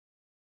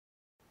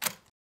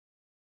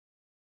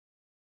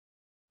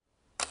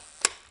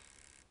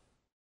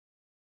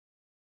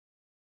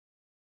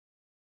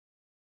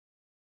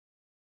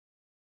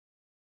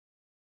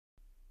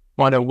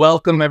Want to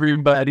welcome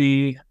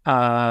everybody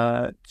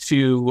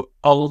to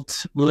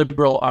Alt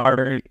Liberal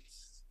Arts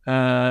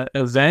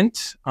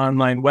event,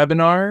 online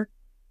webinar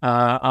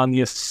on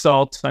the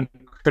assault on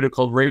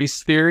critical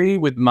race theory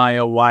with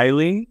Maya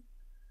Wiley.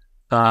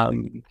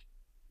 Alt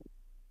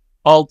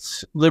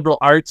Liberal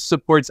Arts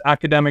supports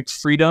academic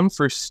freedom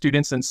for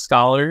students and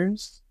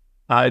scholars.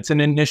 It's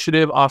an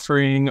initiative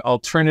offering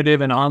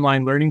alternative and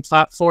online learning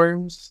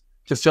platforms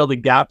to fill the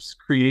gaps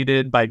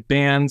created by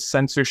bans,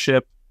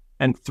 censorship,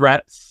 and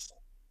threats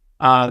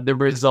that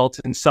result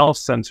in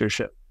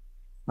self-censorship.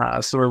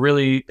 So we're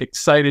really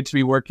excited to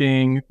be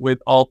working with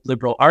Alt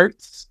Liberal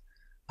Arts.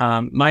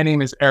 My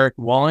name is Eric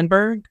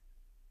Wallenberg.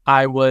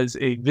 I was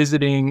a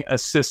visiting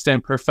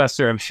assistant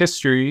professor of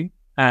history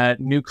at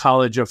New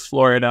College of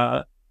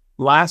Florida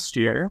last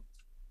year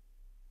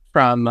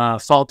from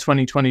fall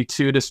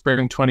 2022 to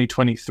spring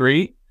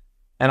 2023.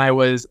 And I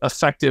was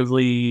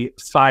effectively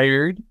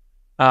fired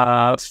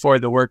for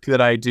the work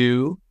that I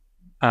do,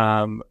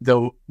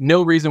 though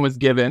no reason was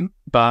given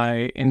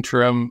by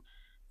interim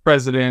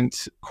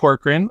President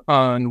Corcoran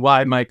on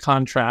why my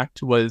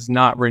contract was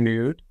not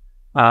renewed.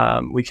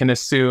 We can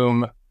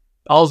assume,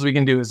 all we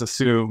can do is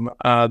assume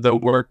the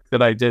work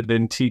that I did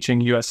in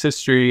teaching U.S.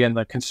 history and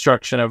the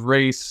construction of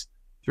race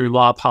through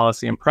law,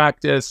 policy, and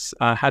practice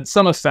had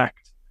some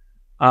effect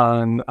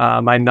on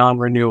my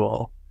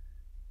non-renewal.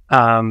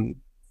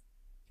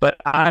 But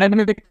I'm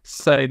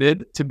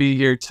excited to be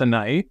here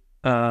tonight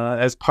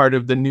as part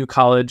of the New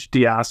College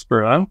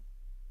diaspora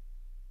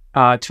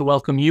to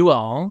welcome you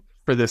all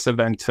for this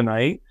event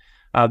tonight,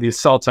 the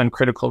Assault on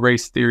Critical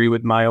Race Theory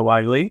with Maya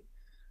Wiley.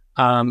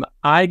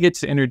 I get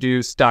to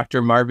introduce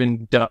Dr.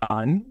 Marvin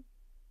Dunn,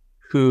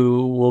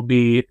 who will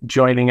be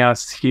joining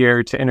us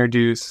here to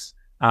introduce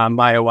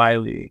Maya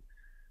Wiley.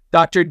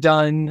 Dr.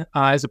 Dunn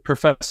is a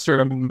professor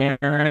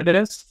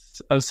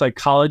emeritus of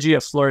psychology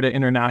at Florida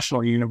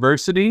International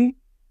University.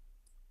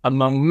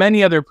 Among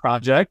many other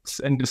projects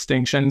and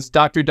distinctions,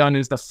 Dr. Dunn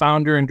is the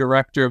founder and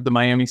director of the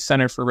Miami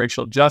Center for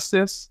Racial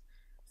Justice,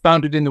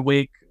 founded in the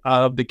wake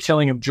of the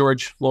killing of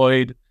George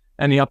Floyd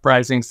and the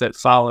uprisings that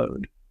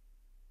followed.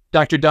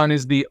 Dr. Dunn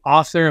is the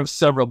author of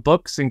several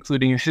books,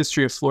 including A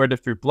History of Florida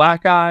Through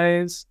Black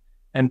Eyes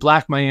and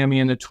Black Miami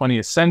in the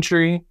 20th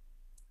Century.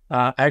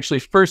 I actually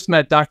first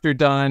met Dr.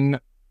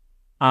 Dunn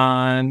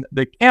on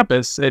the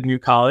campus at New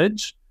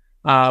College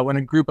when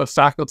a group of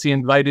faculty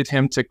invited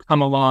him to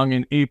come along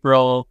in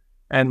April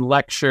and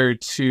lecture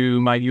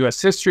to my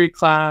U.S. history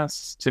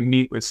class, to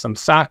meet with some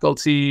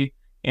faculty,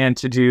 and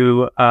to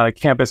do a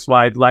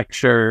campus-wide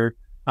lecture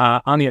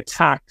on the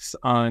attacks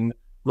on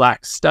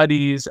Black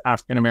studies,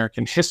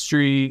 African-American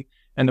history,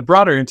 and the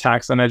broader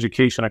attacks on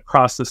education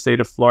across the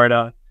state of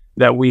Florida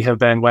that we have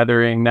been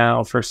weathering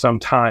now for some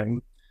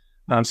time.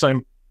 So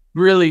I'm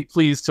really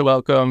pleased to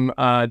welcome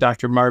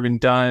Dr. Marvin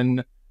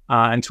Dunn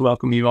and to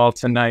welcome you all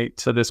tonight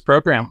to this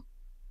program.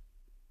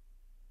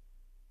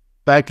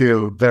 Thank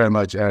you very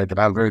much, Eric, and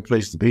I'm very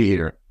pleased to be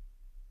here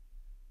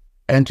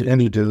and to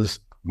introduce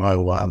Maya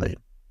Wiley.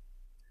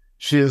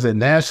 She is a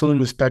nationally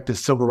respected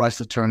civil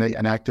rights attorney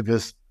and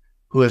activist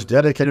who has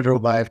dedicated her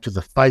life to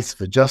the fights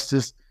for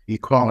justice,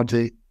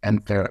 equality,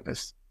 and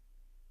fairness.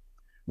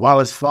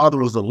 Wiley's father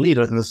was a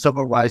leader in the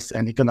civil rights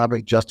and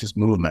economic justice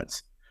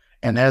movements,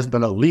 and she has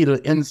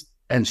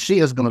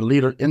been a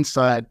leader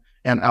inside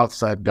and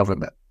outside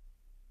government.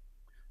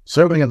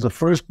 Serving as the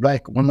first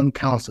Black woman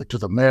counselor to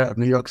the mayor of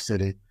New York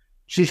City,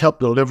 she helped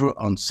deliver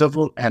on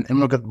civil and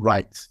immigrant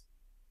rights.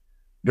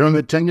 During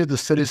her tenure, the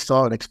city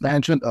saw an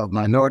expansion of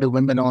minority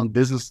women-owned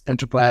business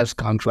enterprise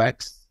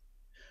contracts.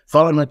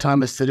 Following her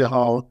time at City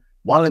Hall,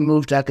 Wiley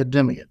moved to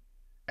academia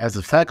as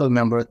a faculty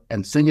member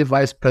and senior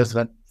vice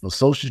president for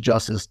social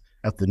justice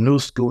at the New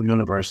School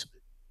University.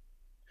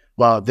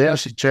 While there,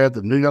 she chaired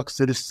the New York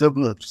City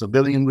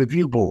Civilian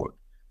Review Board,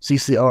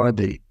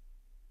 CCRD.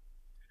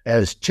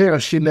 As chair,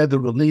 she led the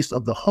release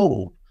of the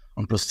hold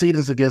on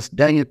proceedings against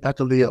Daniel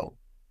Pacquiao,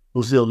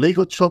 whose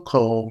illegal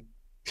chokehold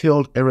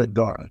killed Eric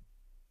Garner.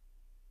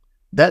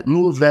 That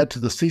move led to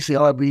the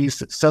CCRB's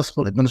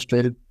successful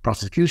administrative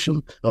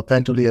prosecution of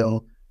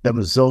Pacquiao that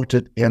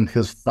resulted in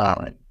his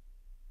firing.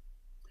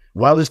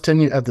 Wiley's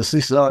tenure at the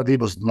CCRB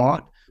was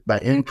marked by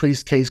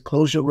increased case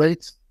closure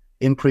rates,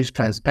 increased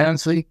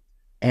transparency,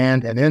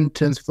 and an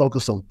intense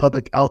focus on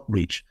public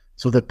outreach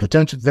so that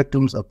potential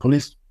victims of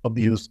police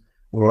abuse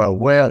were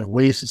aware of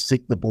ways to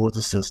seek the board's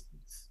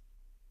assistance.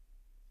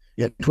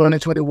 In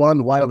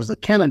 2021, Wiley was a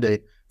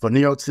candidate for New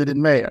York City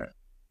mayor.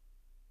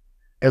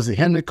 As a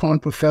Henry Cohen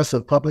Professor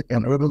of Public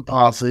and Urban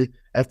Policy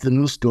at the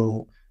New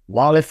School,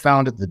 Wiley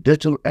founded the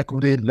Digital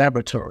Equity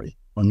Laboratory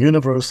on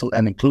Universal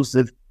and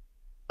Inclusive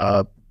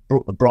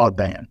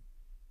Broadband.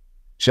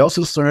 She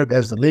also served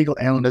as the legal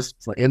analyst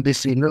for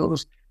NBC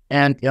News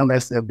and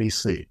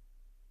MSNBC.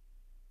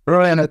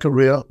 Early in her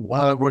career,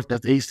 Wiley worked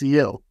at the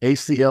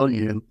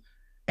ACLU,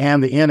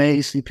 and the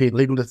NAACP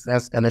Legal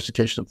Defense and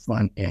Education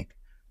Fund, Inc.,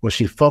 where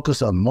she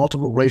focused on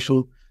multiple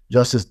racial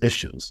justice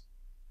issues.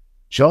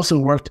 She also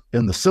worked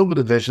in the Civil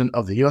Division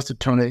of the U.S.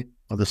 Attorney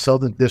of the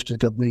Southern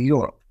District of New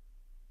York.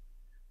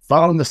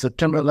 Following the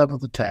September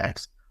 11th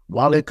attacks,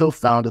 Wiley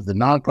co-founded the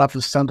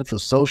nonprofit Center for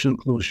Social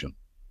Inclusion,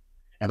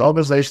 an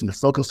organization that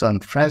focused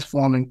on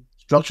transforming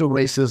structural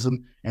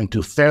racism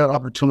into fair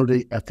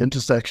opportunity at the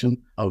intersection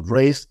of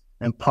race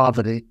and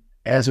poverty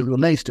as it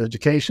relates to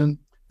education,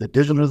 the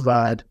digital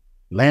divide,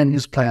 land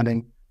use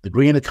planning, the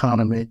green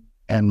economy,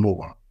 and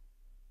more.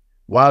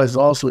 Wiley is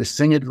also a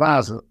senior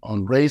advisor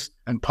on race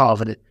and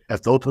poverty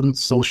at the Open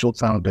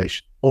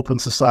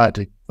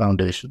Society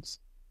Foundations.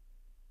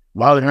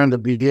 Wiley earned a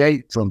BA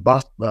from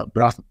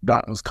Boston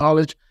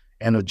College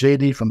and a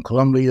JD from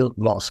Columbia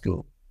Law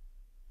School.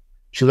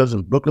 She lives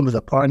in Brooklyn with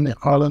a partner in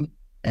Harlem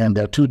and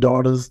their 2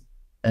 daughters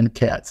and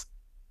cats.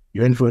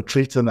 You're in for a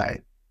treat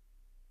tonight.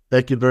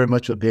 Thank you very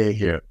much for being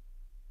here.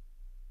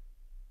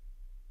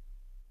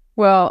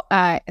 Well,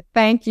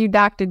 thank you,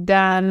 Dr.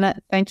 Dunn.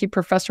 Thank you,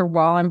 Professor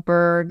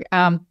Wallenberg.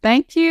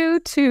 Thank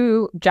you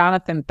to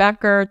Jonathan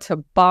Becker, to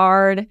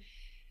Bard,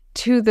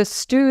 to the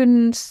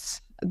students,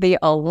 the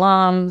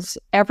alums,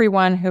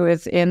 everyone who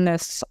is in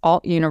this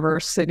Alt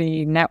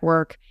University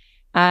network.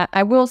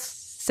 I will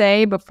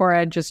say, before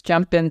I just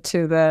jump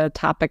into the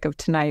topic of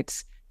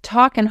tonight's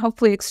talk and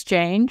hopefully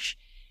exchange,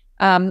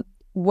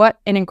 what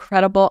an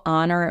incredible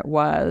honor it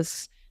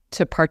was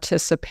to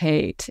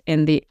participate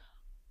in the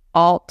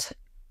Alt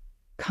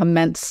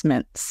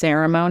commencement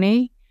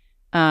ceremony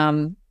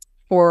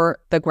for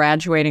the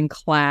graduating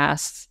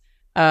class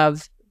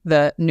of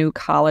the new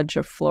College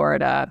of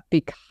Florida,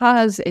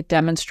 because it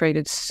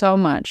demonstrated so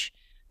much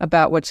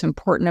about what's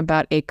important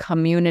about a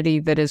community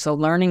that is a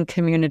learning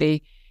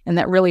community and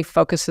that really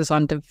focuses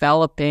on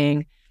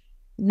developing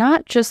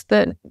not just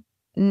the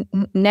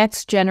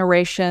next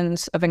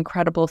generations of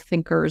incredible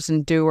thinkers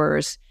and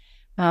doers,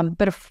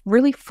 but of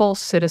really full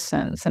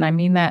citizens. And I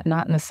mean that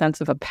not in the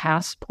sense of a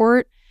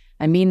passport.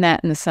 I mean that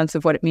in the sense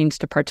of what it means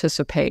to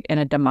participate in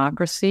a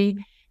democracy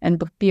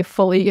and be a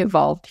fully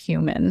evolved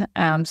human.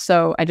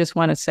 So I just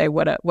want to say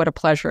what a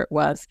pleasure it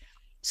was.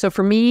 So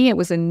for me, it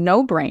was a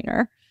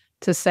no-brainer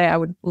to say I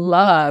would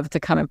love to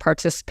come and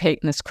participate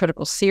in this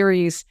critical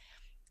series,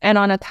 and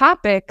on a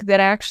topic that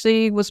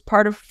actually was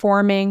part of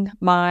forming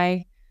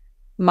my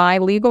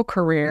legal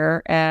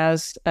career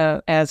as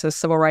a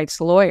civil rights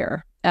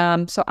lawyer.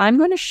 So I'm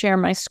going to share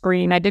my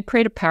screen. I did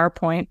create a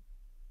PowerPoint.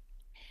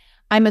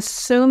 I'm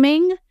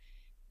assuming.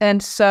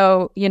 And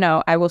so,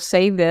 I will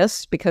say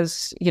this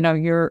because,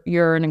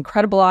 you're an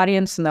incredible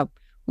audience. And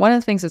one of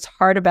the things that's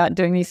hard about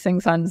doing these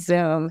things on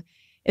Zoom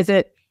is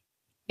that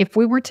if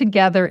we were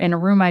together in a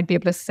room, I'd be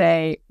able to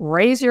say,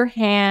 raise your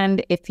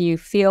hand if you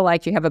feel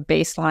like you have a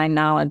baseline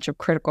knowledge of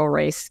critical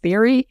race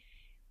theory.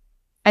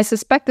 I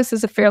suspect this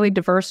is a fairly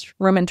diverse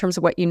room in terms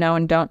of what you know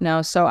and don't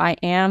know. So I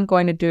am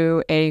going to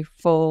do a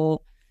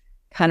full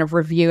kind of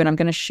review, and I'm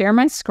going to share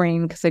my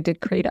screen because I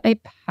did create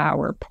a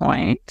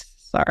PowerPoint.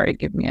 Sorry,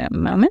 give me a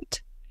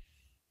moment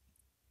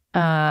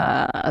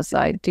as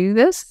I do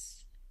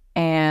this,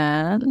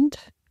 and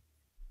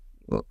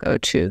we'll go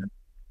to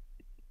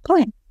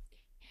plan.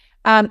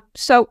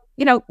 So,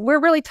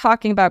 we're really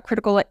talking about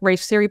critical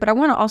race theory, but I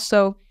want to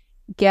also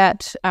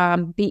get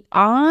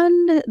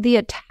beyond the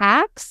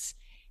attacks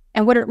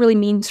and what it really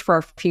means for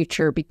our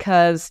future,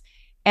 because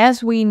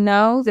as we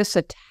know, this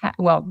attack,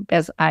 well,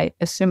 as I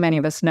assume many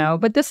of us know,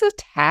 but this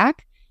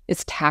attack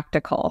is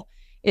tactical.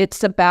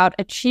 It's about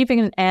achieving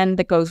an end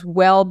that goes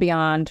well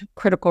beyond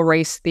critical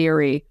race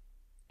theory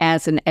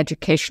as an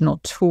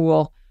educational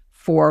tool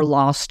for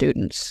law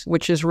students,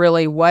 which is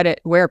really where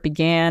it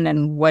began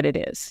and what it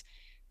is.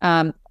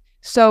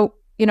 So,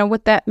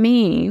 what that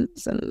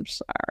means, and I'm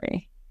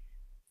sorry,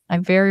 I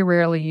very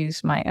rarely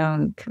use my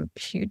own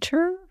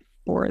computer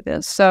for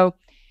this. So,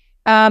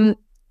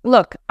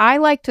 look, I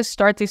like to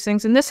start these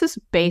things, and this is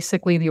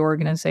basically the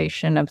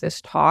organization of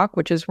this talk,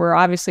 which is we're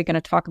obviously going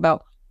to talk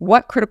about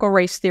what critical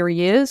race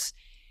theory is.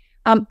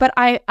 But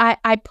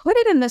I put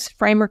it in this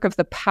framework of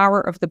the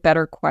power of the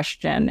better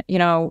question.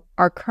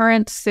 Our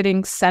current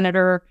sitting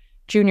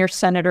junior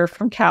senator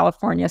from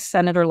California,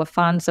 Senator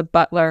LaFonza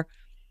Butler,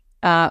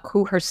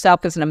 who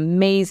herself is an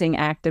amazing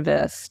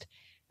activist,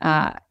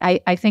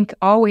 I think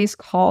always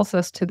calls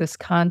us to this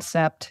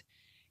concept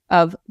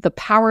of the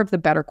power of the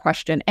better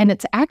question. And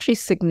it's actually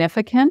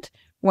significant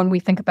when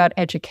we think about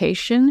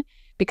education,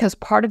 because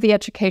part of the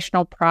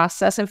educational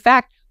process, in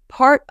fact,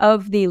 part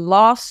of the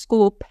law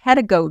school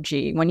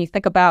pedagogy, when you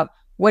think about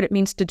what it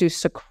means to do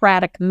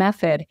Socratic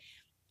method,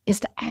 is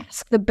to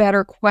ask the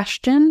better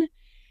question.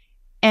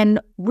 And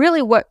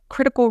really what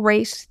critical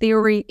race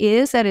theory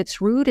is at its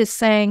root is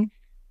saying,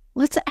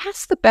 let's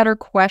ask the better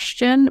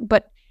question.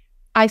 But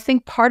I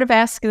think part of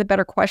asking the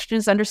better question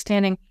is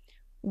understanding,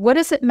 what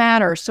does it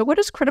matter? So what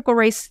does critical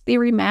race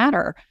theory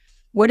matter?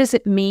 What does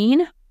it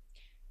mean?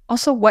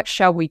 Also, what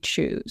shall we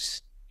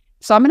choose?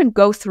 So I'm going to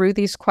go through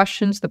these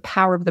questions, the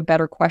power of the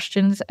better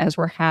questions, as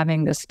we're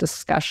having this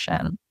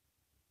discussion.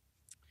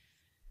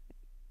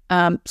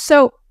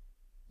 So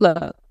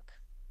look,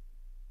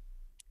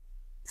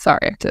 sorry,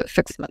 I have to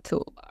fix my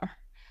toolbar.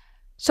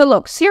 So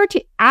look,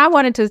 CRT,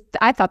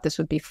 I thought this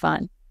would be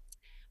fun.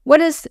 What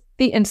does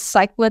the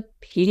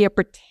Encyclopedia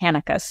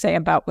Britannica say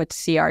about what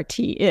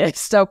CRT is?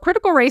 So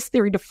critical race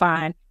theory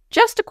defined,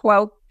 just a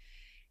quote,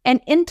 an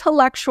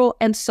intellectual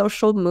and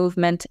social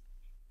movement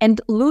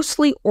and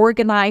loosely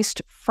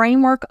organized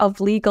framework of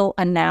legal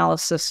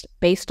analysis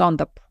based on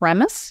the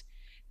premise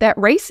that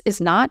race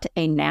is not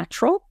a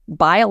natural,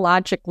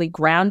 biologically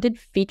grounded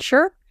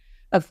feature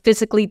of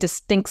physically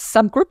distinct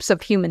subgroups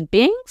of human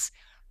beings,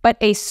 but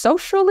a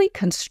socially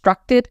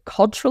constructed,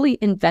 culturally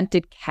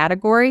invented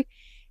category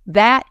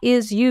that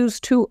is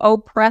used to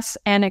oppress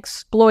and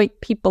exploit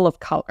people of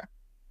color.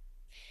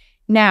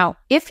 Now,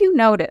 if you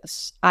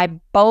notice, I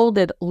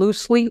bolded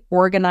loosely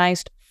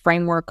organized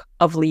framework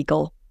of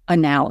legal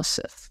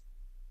analysis.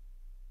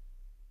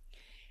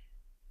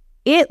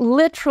 It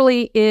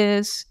literally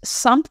is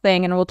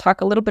something, and we'll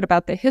talk a little bit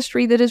about the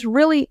history, that is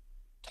really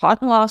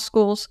taught in law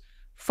schools,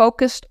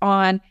 focused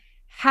on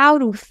how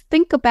to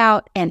think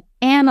about and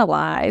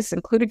analyze,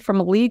 including from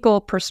a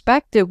legal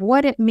perspective,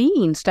 what it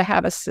means to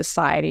have a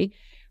society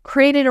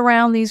created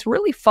around these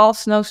really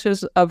false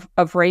notions of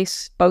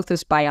race, both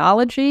as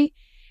biology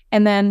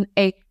and then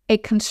a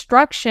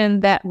construction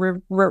that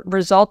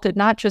resulted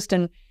not just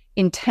in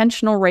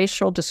intentional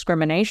racial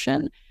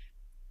discrimination,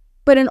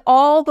 but in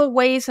all the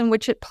ways in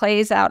which it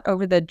plays out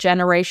over the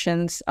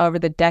generations, over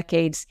the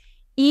decades,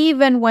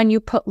 even when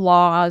you put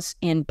laws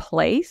in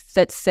place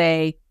that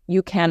say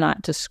you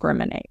cannot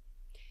discriminate.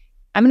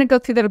 I'm going to go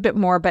through that a bit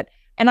more,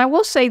 and I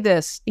will say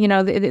this,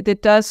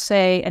 it does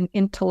say an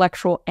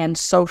intellectual and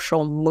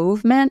social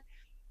movement.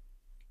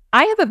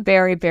 I have a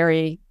very,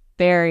 very,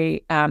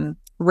 very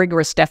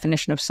rigorous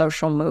definition of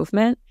social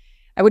movement.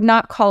 I would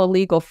not call a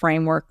legal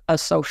framework a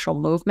social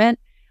movement.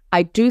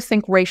 I do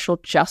think racial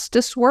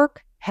justice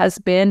work has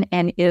been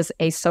and is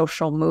a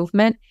social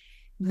movement.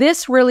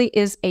 This really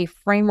is a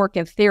framework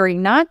and theory,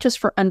 not just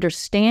for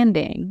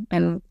understanding,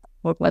 and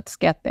let's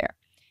get there.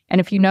 And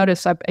if you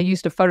notice, I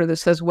used a photo that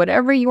says,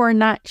 whatever you are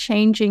not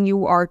changing,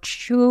 you are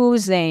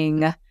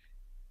choosing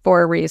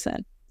for a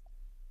reason.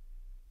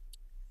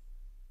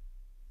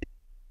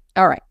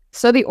 All right.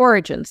 So the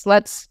origins,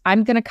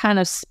 I'm going to kind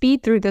of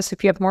speed through this.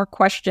 If you have more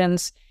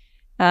questions,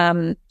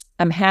 I'm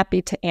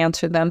happy to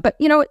answer them. But,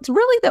 it's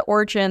really the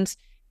origins.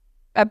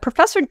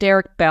 Professor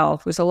Derek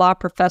Bell, who's a law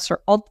professor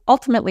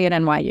ultimately at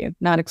NYU,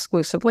 not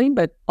exclusively,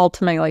 but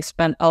ultimately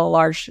spent a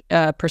large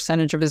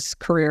percentage of his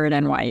career at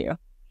NYU.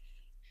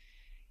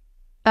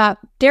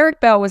 Derek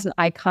Bell was an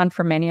icon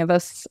for many of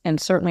us, and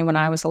certainly when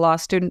I was a law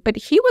student, but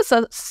he was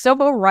a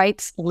civil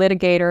rights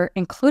litigator,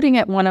 including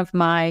at one of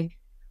my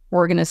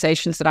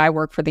organizations that I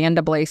work for, the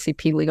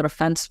NAACP Legal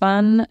Defense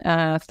Fund.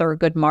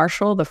 Thurgood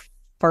Marshall, the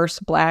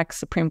first Black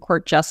Supreme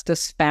Court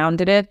justice,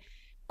 founded it,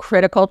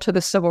 critical to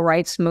the civil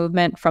rights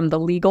movement from the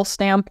legal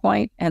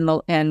standpoint,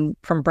 and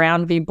from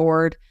Brown v.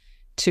 Board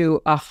to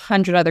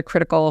 100 other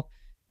critical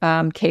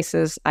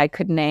cases I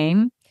could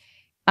name.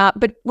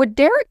 But what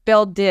Derek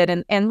Bell did,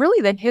 and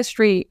really the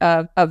history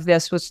of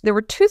this, was there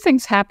were two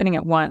things happening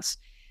at once.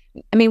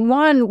 I mean,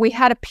 one, we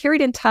had a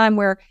period in time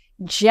where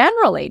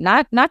generally,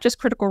 not just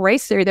critical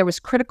race theory, there was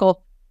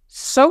critical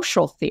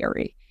social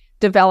theory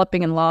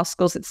developing in law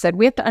schools that said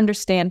we have to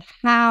understand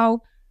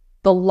how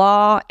the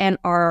law and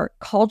our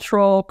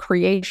cultural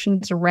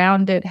creations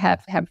around it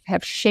have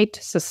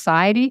shaped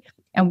society,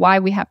 and why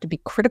we have to be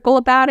critical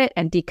about it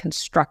and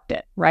deconstruct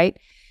it, right?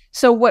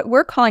 So what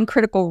we're calling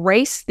critical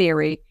race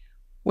theory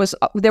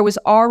there was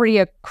already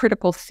a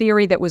critical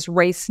theory that was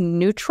race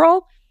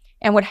neutral.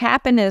 And what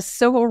happened is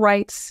civil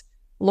rights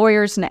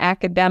lawyers and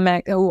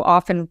academics who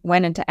often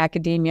went into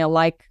academia,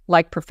 like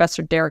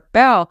Professor Derek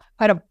Bell,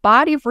 had a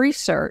body of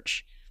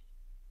research,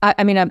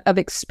 of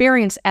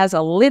experience as a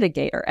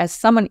litigator, as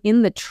someone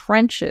in the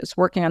trenches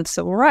working on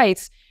civil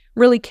rights,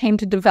 really came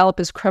to develop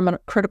his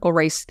critical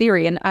race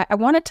theory. And I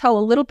want to tell a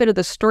little bit of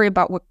the story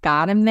about what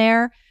got him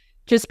there,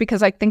 just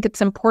because I think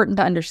it's important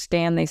to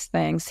understand these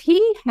things.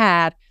 He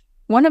had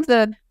one of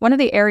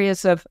the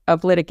areas of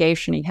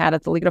litigation he had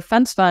at the Legal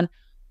Defense Fund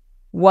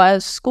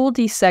was school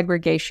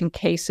desegregation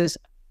cases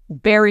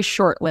very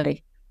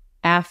shortly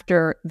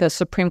after the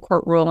Supreme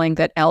Court ruling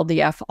that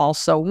LDF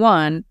also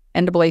won.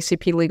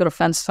 NAACP Legal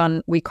Defense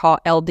Fund, we call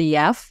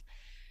LDF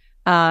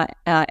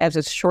as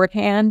its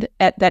shorthand.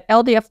 That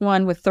LDF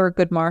won with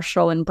Thurgood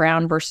Marshall and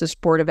Brown versus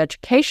Board of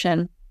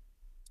Education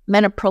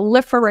meant a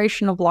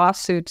proliferation of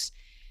lawsuits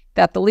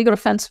that the Legal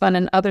Defense Fund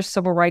and other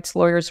civil rights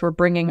lawyers were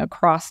bringing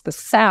across the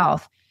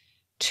South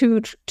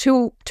to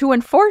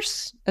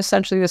enforce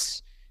essentially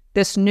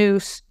this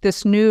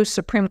new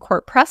Supreme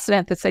Court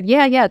precedent that said,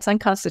 yeah, it's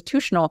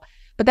unconstitutional,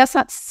 but that's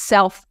not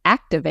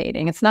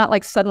self-activating. It's not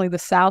like suddenly the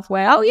South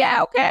went, oh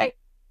yeah, okay,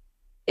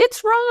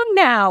 it's wrong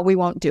now, we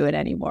won't do it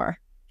anymore.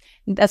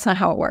 That's not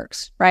how it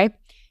works, right?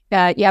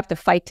 You have to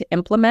fight to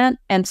implement,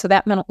 and so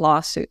that meant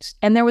lawsuits.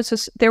 And there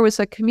was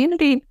a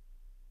community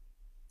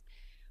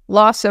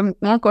lawsuit.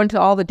 I won't go into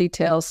all the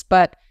details,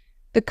 but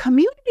the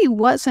community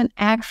wasn't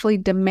actually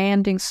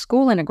demanding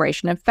school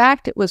integration. In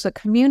fact, it was a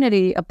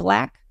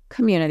Black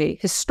community,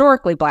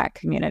 historically Black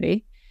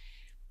community,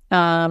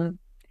 that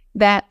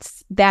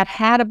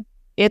had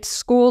its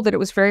school that it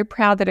was very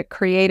proud that it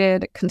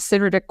created,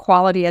 considered it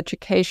quality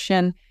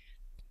education.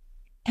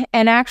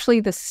 And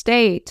actually the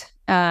state,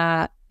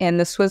 and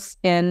this was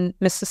in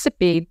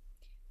Mississippi,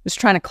 was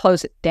trying to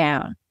close it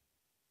down.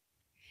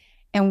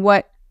 And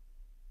what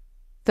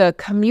the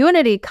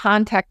community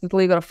contacted the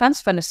Legal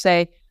Defense Fund to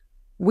say,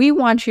 we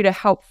want you to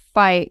help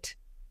fight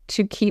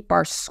to keep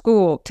our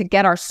school, to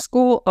get our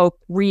school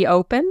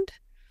reopened.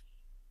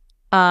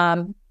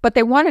 But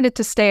they wanted it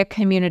to stay a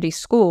community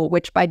school,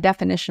 which by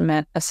definition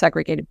meant a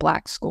segregated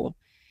Black school.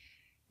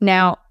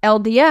 Now,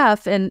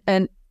 LDF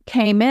and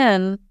came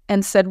in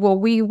and said, well,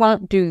 we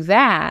won't do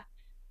that,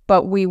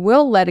 but we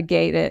will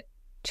litigate it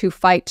to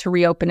fight to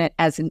reopen it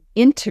as an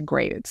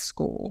integrated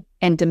school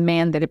and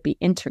demand that it be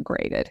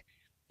integrated.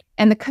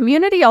 And the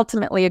community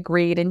ultimately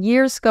agreed, and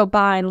years go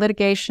by in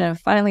litigation, and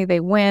finally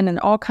they win, and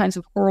all kinds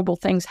of horrible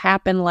things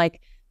happen,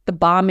 like the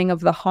bombing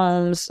of the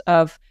homes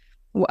of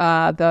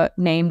the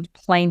named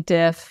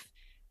plaintiff,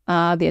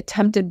 the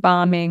attempted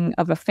bombing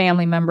of a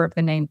family member of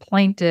the named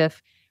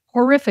plaintiff,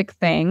 horrific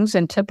things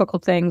and typical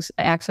things,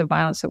 acts of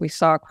violence that we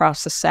saw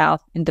across the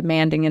South in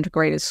demanding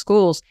integrated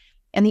schools.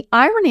 And the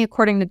irony,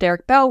 according to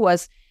Derek Bell,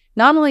 was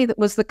not only that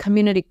was the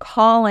community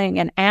calling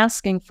and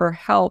asking for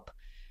help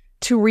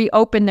to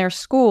reopen their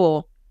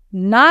school,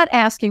 not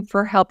asking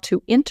for help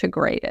to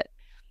integrate it,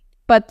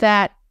 but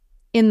that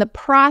in the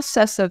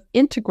process of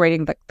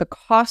integrating, the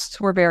costs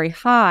were very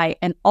high.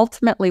 And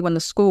ultimately, when the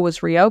school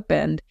was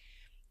reopened,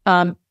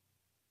 there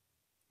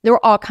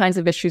were all kinds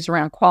of issues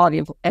around quality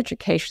of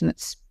education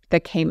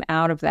that came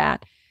out of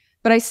that.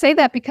 But I say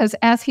that because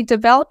as he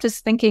developed his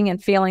thinking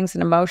and feelings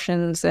and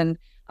emotions and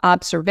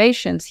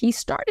observations, he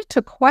started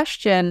to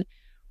question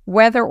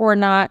whether or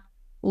not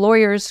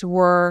lawyers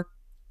were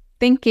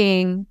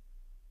thinking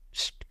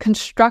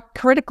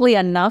critically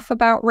enough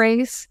about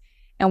race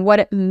and what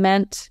it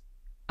meant,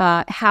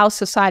 how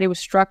society was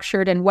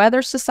structured, and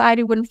whether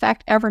society would in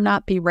fact ever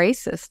not be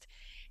racist.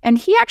 And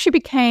he actually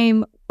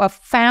became a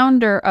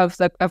founder of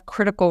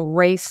critical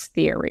race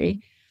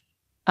theory,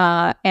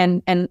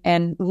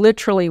 and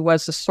literally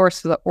was the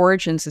source of the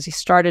origins as he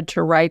started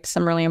to write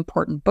some really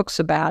important books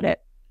about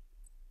it.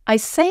 I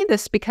say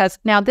this because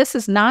now this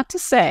is not to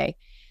say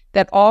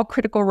that all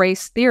critical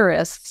race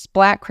theorists,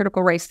 Black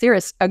critical race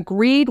theorists,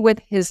 agreed with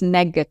his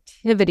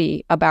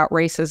negativity about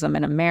racism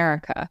in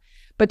America,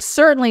 but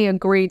certainly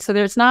agreed. So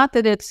it's not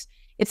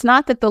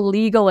that the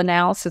legal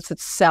analysis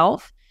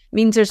itself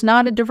means there's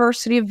not a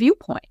diversity of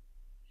viewpoint.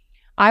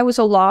 I was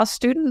a law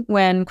student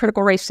when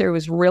critical race theory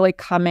was really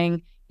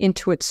coming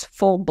into its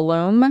full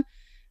bloom.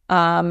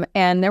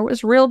 And there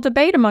was real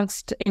debate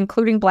amongst,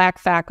 including Black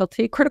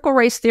faculty. Critical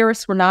race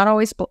theorists were not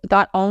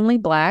only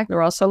Black,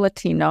 they're also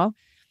Latino.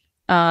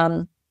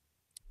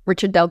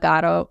 Richard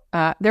Delgado,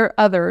 there are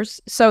others.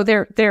 So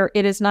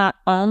it is not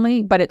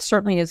only, but it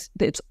certainly is,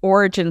 its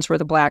origins were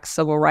the Black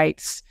civil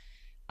rights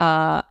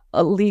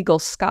legal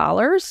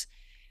scholars.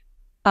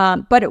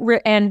 But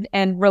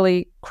and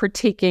really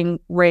critiquing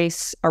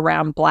race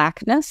around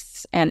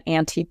Blackness and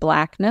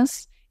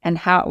anti-Blackness and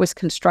how it was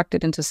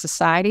constructed into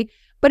society.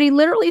 But he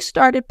literally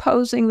started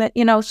posing that,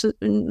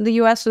 the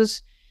U.S.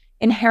 is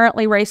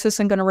inherently racist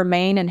and going to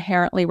remain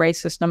inherently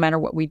racist no matter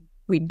what we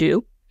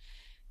do.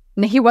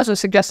 And he wasn't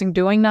suggesting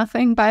doing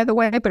nothing, by the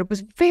way, but it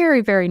was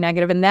very, very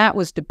negative, and that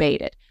was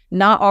debated.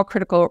 Not all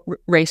critical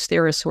race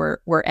theorists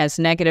were as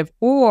negative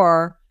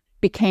or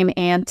became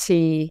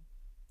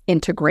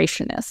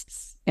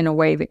anti-integrationists in a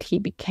way that he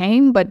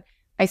became. But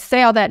I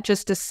say all that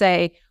just to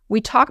say,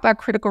 we talk about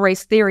critical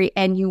race theory,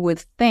 and you would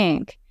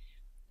think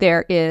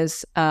there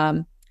is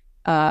a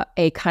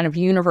kind of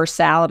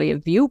universality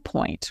of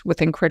viewpoint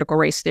within critical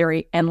race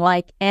theory. And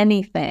like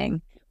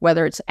anything,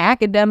 whether it's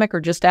academic or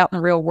just out in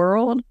the real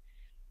world,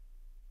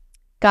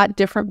 got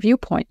different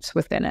viewpoints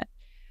within it.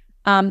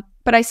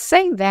 But I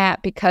say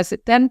that because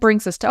it then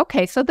brings us to,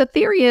 okay, so the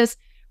theory is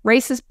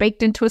race is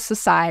baked into a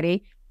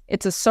society.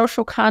 It's a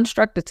social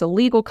construct. It's a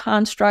legal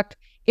construct.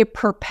 It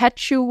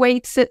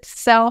perpetuates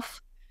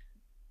itself.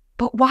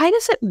 But why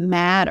does it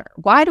matter?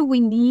 Why do we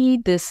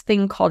need this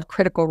thing called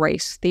critical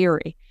race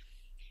theory?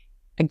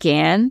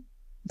 Again,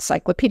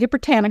 Encyclopedia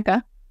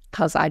Britannica,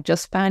 because I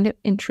just find it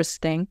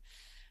interesting,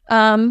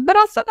 but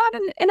also not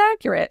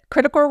inaccurate.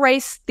 Critical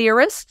race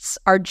theorists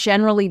are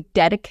generally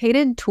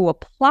dedicated to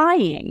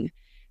applying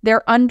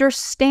their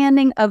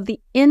understanding of the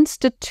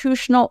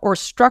institutional or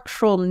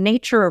structural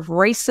nature of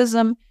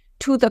racism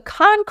to the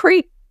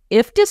concrete,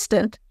 if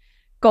distant,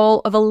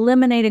 goal of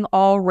eliminating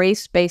all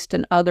race-based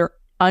and other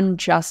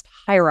unjust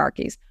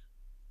hierarchies.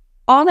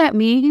 All that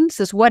means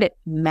is what it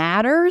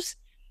matters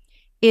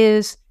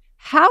is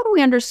how do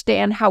we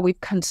understand how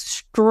we've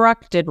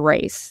constructed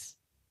race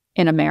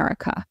in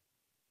America?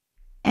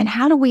 And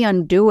how do we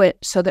undo it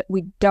so that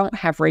we don't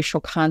have racial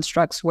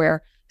constructs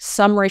where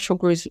some racial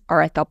groups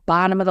are at the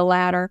bottom of the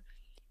ladder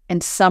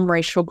and some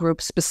racial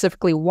groups,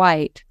 specifically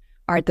white,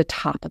 are at the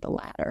top of the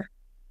ladder?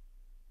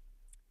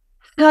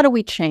 How do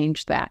we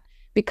change that?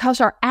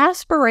 Because our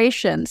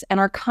aspirations and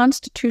our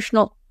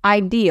constitutional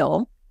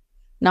ideal,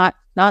 not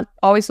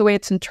always the way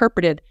it's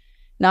interpreted,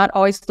 not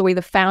always the way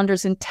the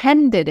founders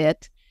intended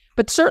it,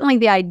 But certainly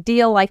the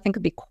ideal, I think,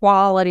 of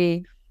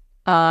equality,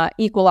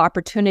 equal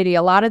opportunity,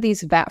 a lot of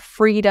these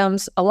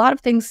freedoms, a lot of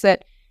things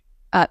that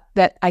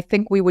I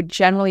think we would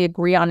generally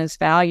agree on as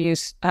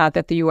values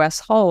that the U.S.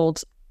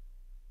 holds,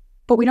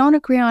 but we don't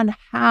agree on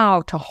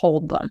how to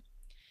hold them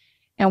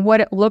and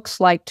what it looks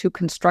like to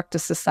construct a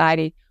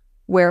society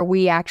where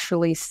we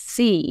actually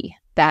see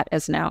that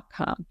as an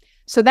outcome.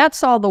 So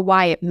that's all the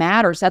why it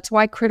matters. That's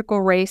why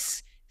critical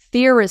race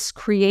theorists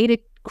created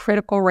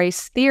critical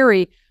race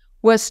theory,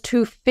 was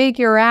to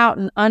figure out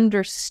and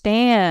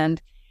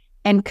understand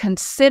and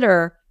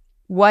consider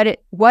what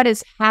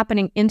is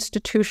happening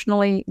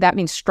institutionally, that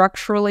means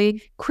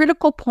structurally.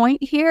 Critical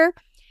point here,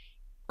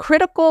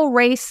 critical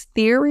race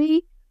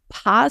theory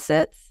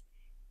posits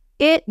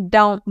it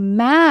don't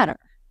matter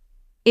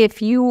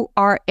if you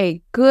are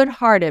a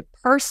good-hearted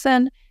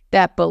person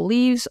that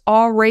believes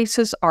all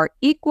races are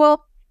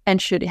equal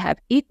and should have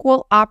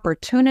equal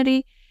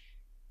opportunity.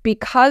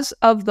 Because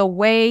of the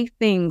way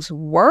things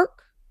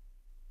work,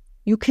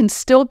 you can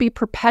still be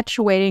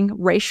perpetuating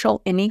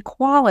racial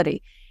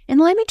inequality. And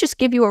let me just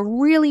give you a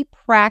really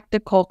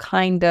practical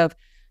kind of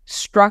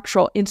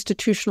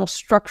institutional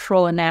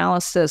structural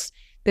analysis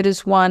that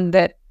is one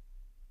that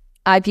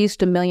I've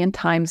used a million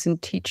times in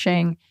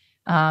teaching,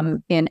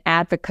 in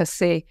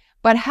advocacy.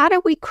 But how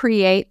do we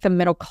create the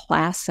middle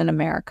class in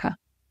America?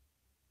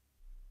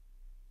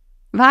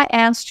 If I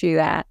asked you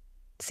that,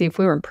 see if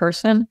we were in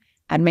person,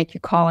 I'd make you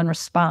call and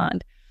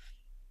respond.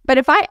 But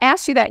if I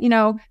asked you that,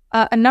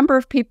 a number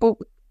of people,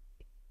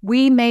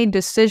 we made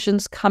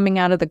decisions coming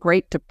out of the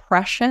Great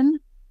Depression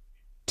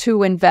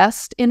to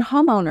invest in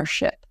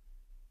homeownership.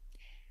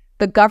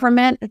 The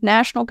government,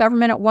 national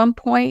government at one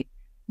point,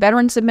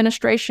 Veterans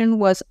Administration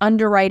was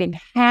underwriting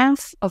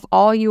half of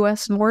all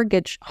U.S.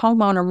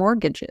 homeowner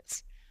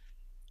mortgages.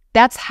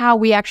 That's how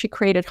we actually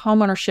created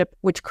homeownership,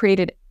 which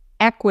created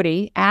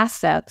equity,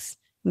 assets,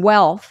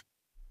 wealth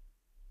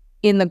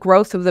in the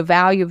growth of the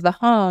value of the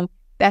home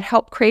that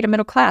helped create a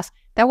middle class.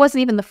 That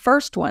wasn't even the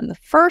first one.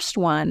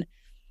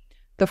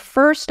 The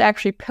first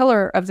actually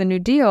pillar of the New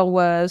Deal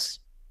was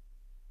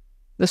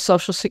the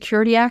Social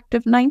Security Act of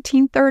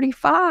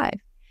 1935.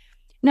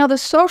 Now, the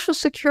Social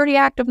Security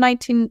Act of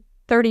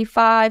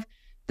 1935,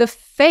 the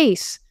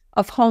face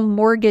of home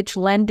mortgage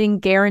lending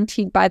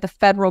guaranteed by the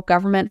federal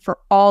government for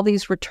all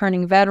these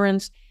returning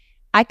veterans.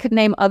 I could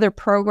name other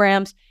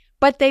programs,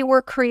 but they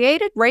were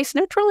created race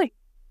neutrally.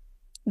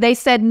 They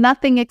said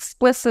nothing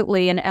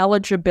explicitly in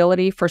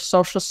eligibility for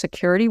Social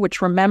Security,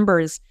 which remember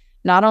is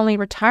not only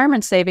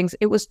retirement savings,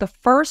 it was the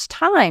first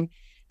time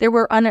there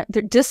were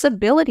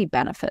disability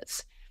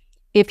benefits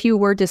if you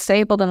were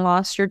disabled and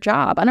lost your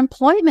job,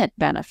 unemployment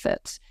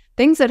benefits,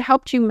 things that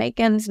helped you make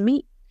ends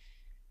meet,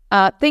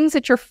 things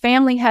that your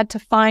family had to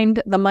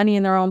find the money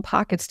in their own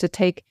pockets to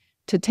take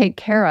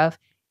care of,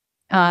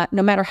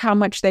 no matter how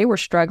much they were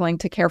struggling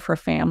to care for a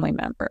family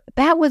member.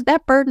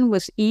 That burden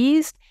was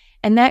eased,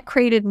 and that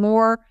created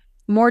more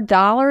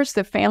dollars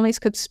that families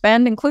could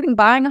spend, including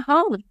buying a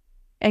home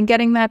and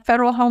getting that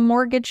federal home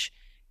mortgage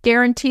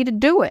guarantee to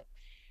do it.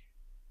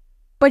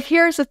 But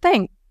here's the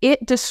thing.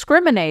 It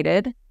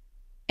discriminated,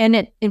 and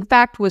it, in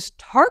fact, was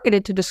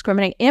targeted to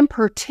discriminate in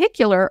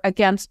particular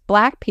against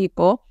Black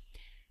people,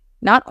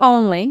 not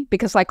only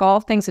because, like all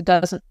things, it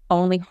doesn't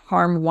only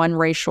harm one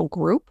racial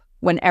group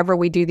whenever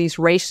we do these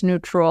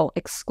race-neutral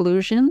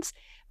exclusions,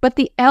 but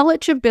the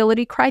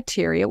eligibility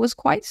criteria was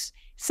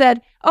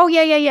said, oh,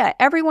 yeah,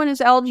 everyone is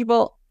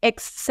eligible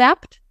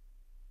except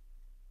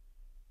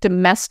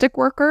domestic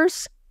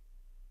workers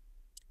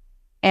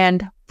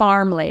and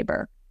farm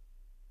labor.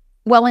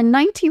 Well, in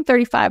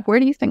 1935,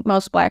 where do you think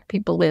most Black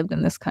people lived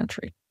in this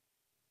country?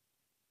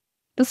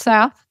 The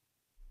South.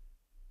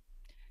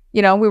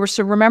 We were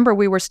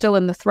still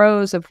in the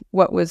throes of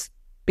what was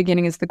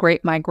beginning as the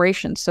Great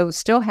Migration. So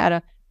still had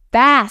a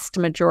vast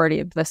majority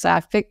of the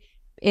South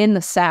in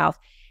the South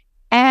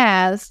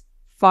as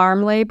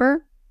farm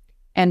labor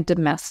and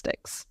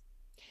domestics.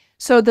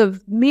 So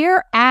the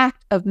mere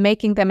act of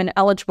making them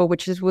ineligible,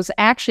 was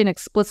actually an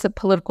explicit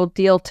political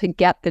deal to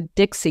get the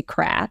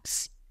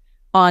Dixiecrats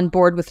on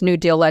board with New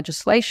Deal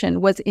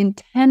legislation, was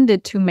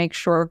intended to make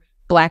sure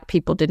Black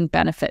people didn't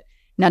benefit.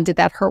 Now, did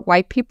that hurt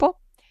white people?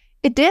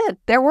 It did.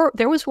 There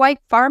was white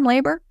farm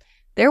labor.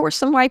 There were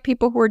some white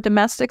people who were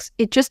domestics.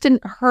 It just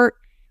didn't hurt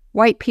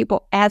white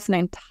people as an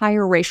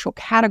entire racial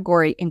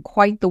category in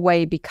quite the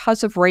way,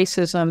 because of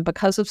racism,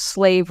 because of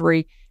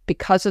slavery,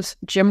 because of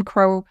Jim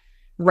Crow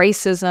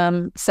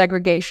racism,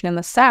 segregation in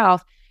the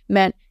South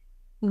meant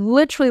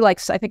literally,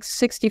 I think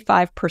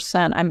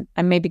 65%,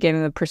 I may be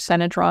getting the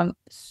percentage wrong,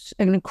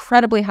 an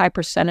incredibly high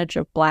percentage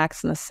of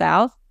Blacks in the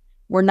South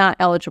were not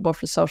eligible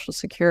for Social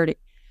Security.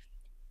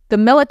 The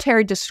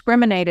military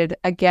discriminated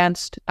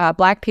against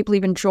Black people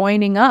even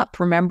joining up,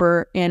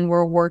 remember, in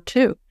World War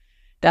II.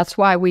 That's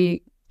why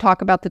we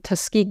talk about the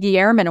Tuskegee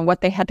Airmen and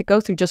what they had to go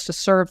through just to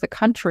serve the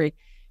country.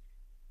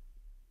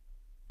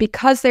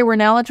 Because they were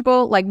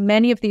ineligible, like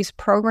many of these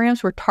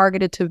programs were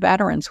targeted to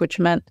veterans, which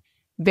meant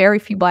very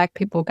few Black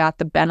people got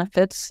the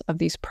benefits of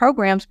these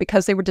programs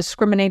because they were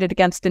discriminated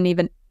against in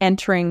even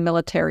entering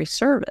military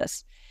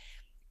service.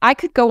 I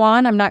could go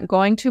on, I'm not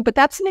going to, but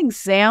that's an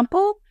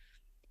example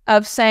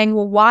of saying,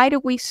 well, why do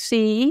we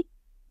see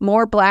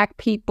more Black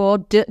people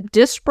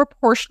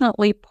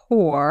disproportionately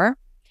poor,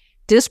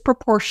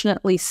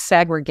 disproportionately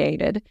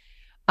segregated,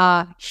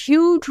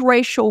 huge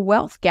racial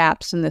wealth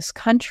gaps in this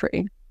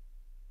country?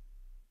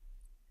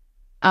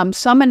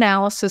 Some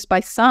analysis by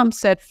some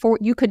said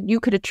you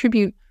could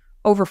attribute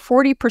over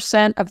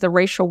 40% of the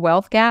racial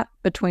wealth gap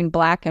between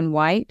Black and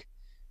white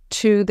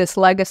to this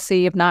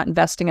legacy of not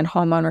investing in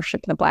home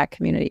ownership in the Black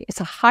community.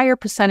 It's a higher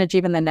percentage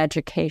even than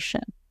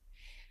education,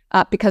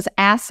 because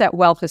asset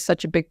wealth is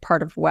such a big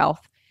part of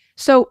wealth.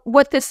 So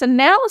what this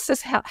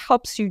analysis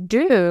helps you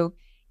do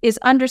is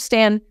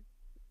understand,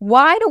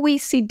 why do we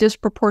see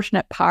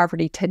disproportionate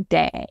poverty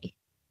today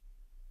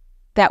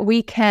that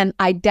we can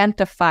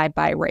identify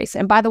by race?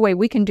 And by the way,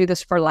 we can do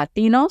this for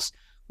Latinos.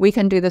 We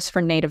can do this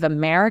for Native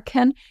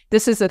American.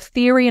 This is a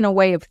theory and a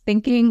way of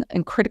thinking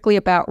and critically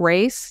about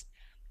race.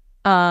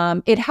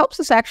 It helps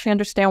us actually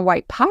understand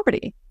white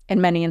poverty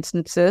in many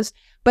instances,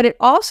 but it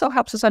also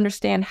helps us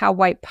understand how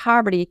white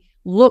poverty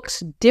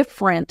looks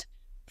different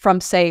from,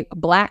 say,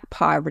 Black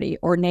poverty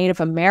or Native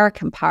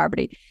American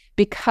poverty,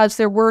 because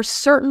there were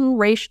certain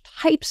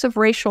types of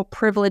racial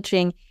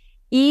privileging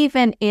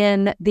even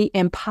in the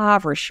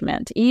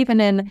impoverishment, even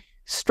in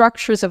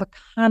structures of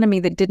economy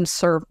that didn't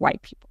serve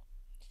white people.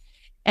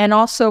 And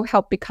also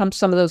help become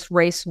some of those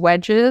race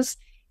wedges,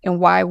 and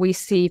why we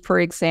see, for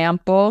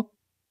example,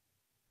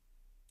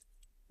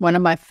 one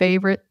of my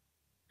favorite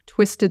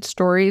twisted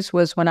stories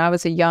was when I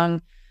was a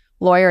young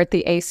lawyer at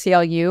the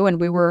ACLU, and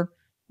we were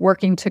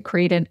working to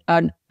create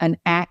an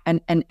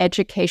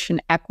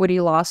education equity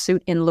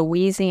lawsuit in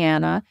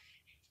Louisiana.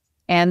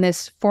 And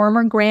this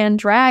former Grand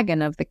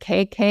Dragon of the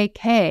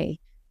KKK,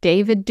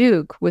 David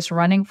Duke, was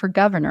running for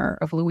governor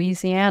of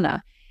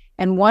Louisiana.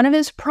 And one of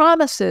his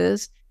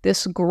promises,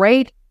 this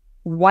great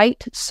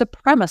white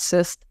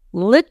supremacist,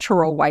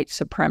 literal white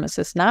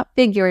supremacist, not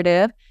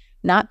figurative,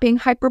 not being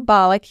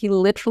hyperbolic, he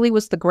literally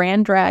was the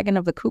Grand Dragon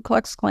of the Ku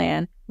Klux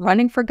Klan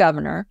running for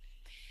governor.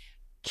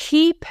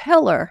 Key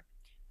pillar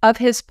of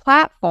his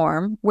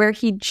platform, where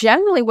he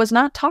generally was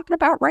not talking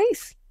about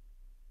race.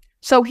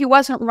 So he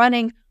wasn't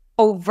running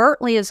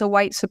overtly as a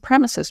white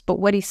supremacist, but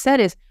what he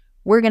said is,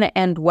 we're going to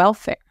end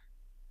welfare.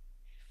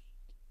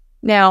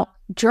 Now,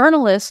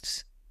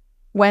 journalists,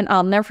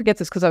 I'll never forget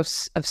this, because I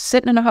was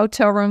sitting in a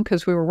hotel room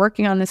because we were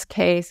working on this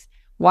case,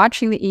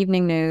 watching the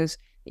evening news.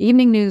 The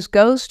evening news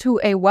goes to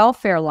a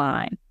welfare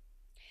line.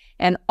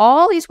 And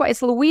all these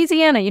whites,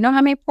 Louisiana, you know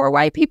how many poor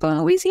white people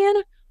in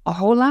Louisiana? A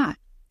whole lot.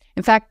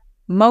 In fact,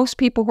 most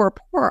people who are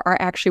poor are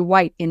actually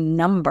white in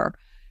number.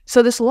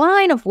 So this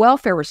line of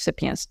welfare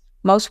recipients,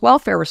 most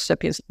welfare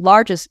recipients,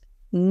 largest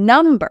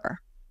number,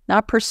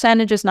 not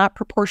percentages, not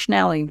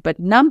proportionality, but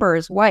number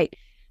is white,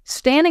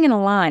 standing in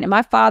a line. And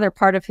my father,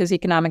 part of his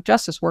economic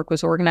justice work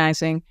was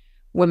organizing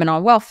women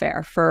on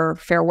welfare for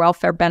fair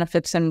welfare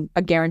benefits and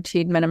a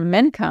guaranteed minimum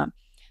income.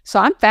 So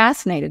I'm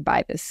fascinated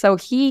by this. So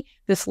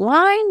this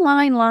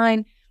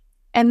line,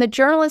 and the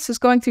journalist is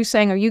going through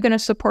saying, are you going to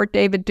support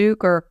David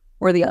Duke or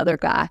the other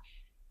guy?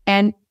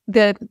 And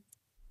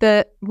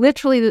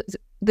literally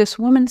this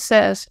woman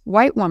says,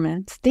 white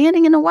woman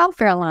standing in a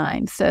welfare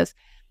line says,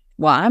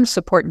 well, I'm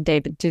supporting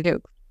David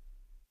Duke.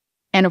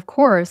 And of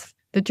course,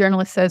 the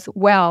journalist says,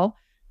 well,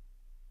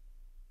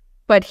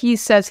 but he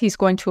says he's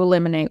going to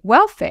eliminate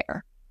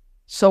welfare.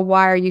 So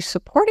why are you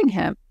supporting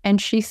him?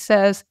 And she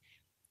says,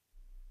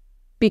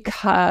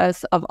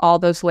 because of all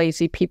those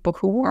lazy people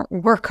who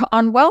work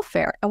on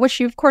welfare. And what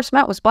she, of course,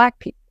 meant was Black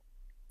people.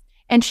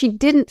 And she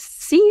didn't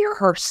see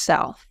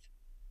herself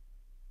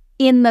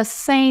in the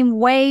same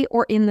way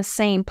or in the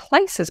same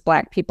place as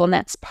Black people. And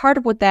that's part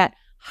of what that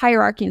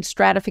hierarchy and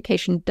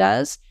stratification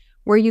does,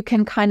 where you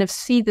can kind of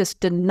see this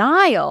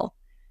denial,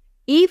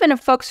 even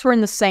of folks who are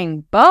in the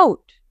same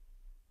boat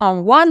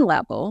on one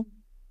level,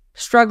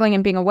 struggling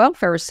and being a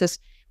welfare assist,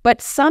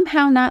 but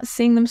somehow not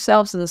seeing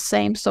themselves in the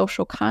same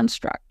social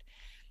construct.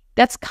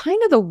 That's kind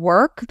of the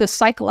work, the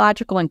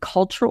psychological and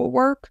cultural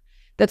work,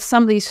 that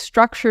some of these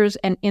structures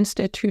and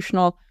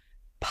institutional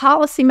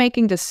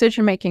policymaking,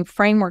 decision-making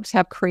frameworks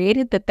have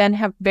created, that then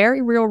have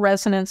very real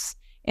resonance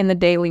in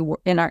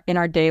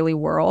our daily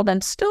world,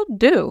 and still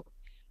do.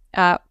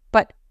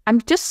 But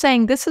I'm just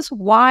saying, this is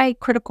why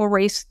critical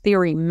race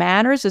theory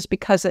matters, is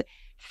because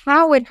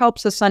how it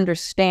helps us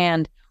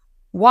understand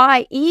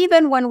why,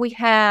 even when we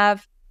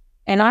have,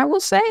 and I will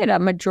say it, a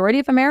majority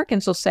of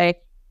Americans will say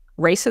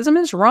racism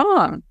is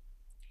wrong,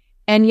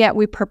 and yet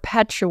we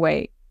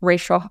perpetuate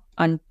racial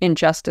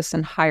injustice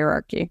and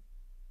hierarchy.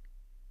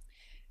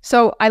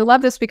 So I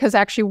love this, because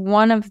actually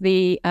one of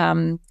the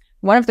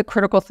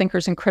critical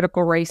thinkers in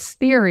critical race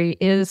theory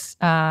is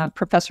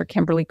Professor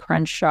Kimberly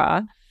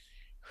Crenshaw,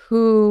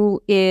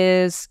 who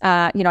is,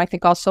 I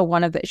think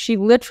also she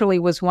literally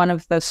was one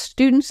of the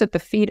students at the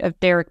feet of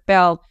Derek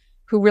Bell,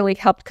 who really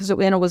helped, because it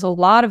was a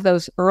lot of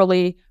those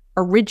early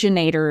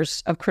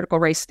originators of critical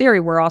race theory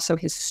were also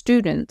his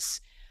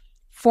students.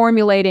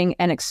 formulating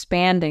and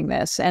expanding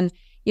this. And,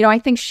 you know, I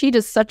think she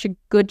does such a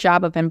good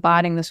job of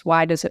embodying this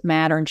why does it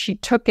matter? And she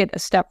took it a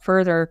step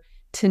further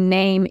to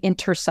name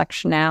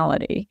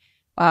intersectionality,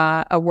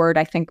 a word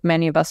I think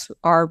many of us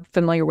are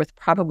familiar with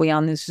probably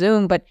on this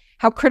Zoom, but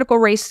how critical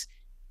race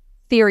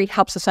theory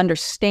helps us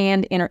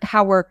understand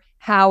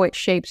how it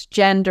shapes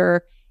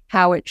gender,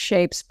 how it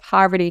shapes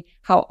poverty,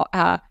 how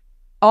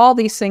all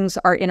these things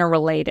are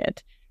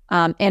interrelated,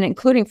 and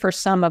including for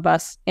some of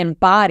us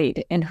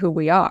embodied in who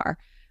we are,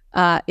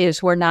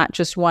 is we're not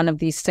just one of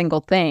these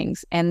single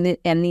things. And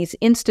these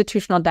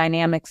institutional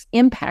dynamics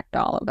impact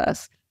all of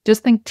us.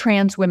 Just think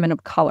trans women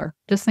of color.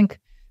 Just think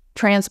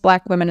trans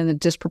Black women and the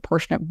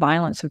disproportionate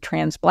violence of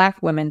trans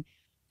Black women.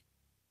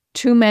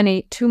 Too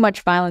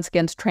much violence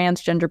against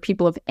transgender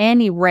people of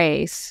any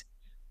race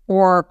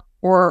or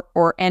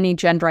any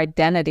gender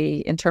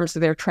identity in terms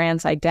of their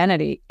trans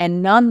identity.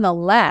 And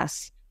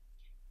nonetheless,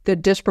 the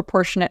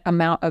disproportionate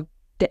amount of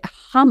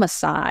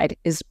homicide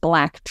is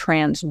Black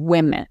trans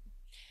women.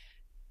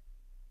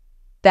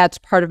 That's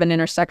part of an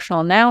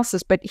intersectional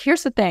analysis. But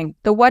here's the thing.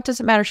 The what does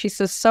it matter? She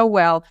says so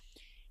well.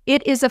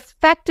 It is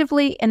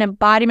effectively an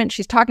embodiment.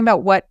 She's talking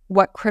about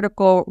what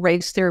critical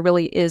race theory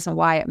really is and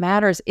why it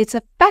matters. It's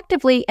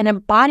effectively an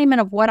embodiment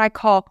of what I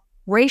call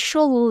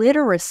racial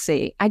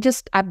literacy. I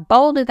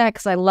bolded that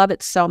because I love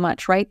it so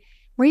much, right?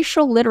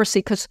 Racial literacy,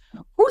 because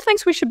who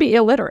thinks we should be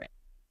illiterate?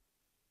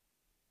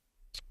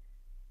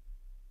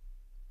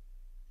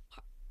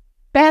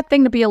 Bad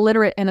thing to be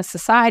illiterate in a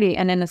society,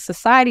 and in a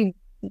society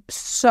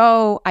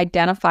so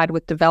identified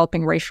with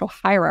developing racial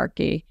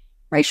hierarchy,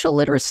 racial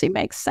literacy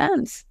makes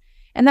sense.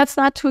 And that's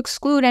not to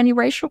exclude any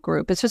racial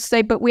group. It's just to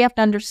say, but we have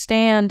to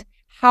understand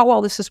how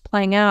all this is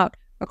playing out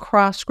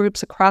across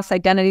groups, across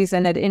identities,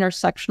 and at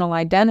intersectional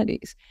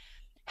identities.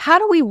 How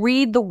do we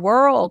read the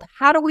world?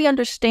 How do we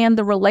understand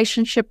the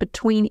relationship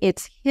between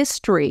its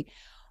history?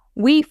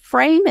 We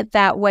frame it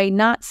that way,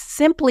 not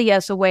simply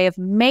as a way of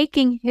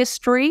making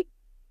history.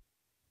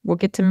 We'll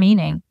get to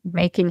meaning,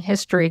 making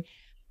history,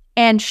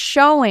 and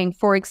showing,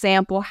 for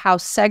example, how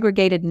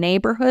segregated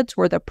neighborhoods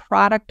were the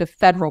product of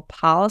federal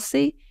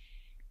policy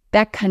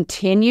that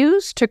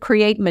continues to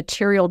create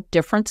material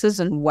differences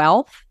in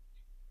wealth.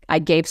 I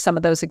gave some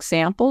of those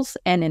examples.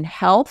 And in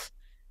health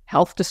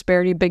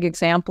disparity, big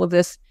example of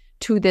this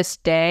to this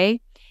day.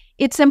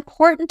 It's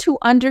important to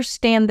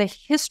understand the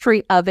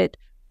history of it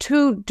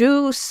to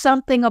do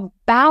something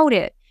about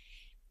it.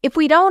 If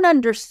we don't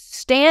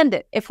understand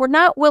it, if we're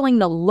not willing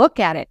to look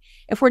at it,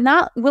 if we're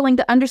not willing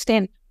to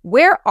understand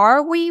where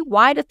are we,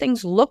 why do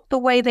things look the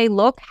way they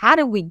look, how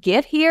did we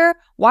get here,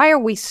 why are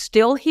we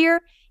still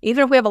here?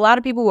 Even if we have a lot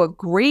of people who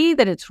agree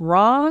that it's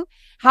wrong,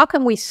 how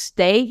can we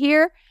stay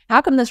here?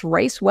 How come this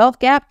race-wealth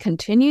gap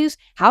continues?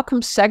 How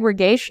come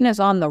segregation is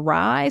on the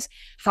rise?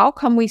 How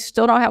come we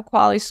still don't have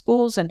quality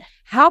schools? And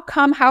how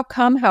come?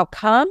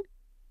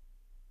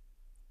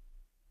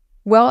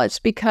 Well, it's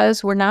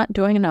because we're not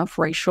doing enough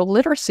racial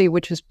literacy,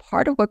 which is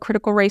part of what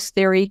critical race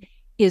theory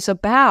is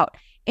about.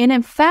 And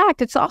in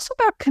fact, it's also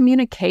about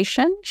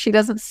communication. She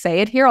doesn't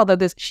say it here, although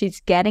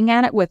she's getting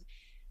at it with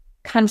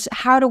kind of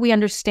how do we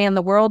understand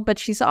the world, but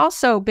she's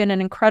also been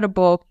an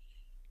incredible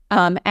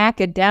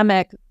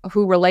academic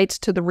who relates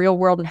to the real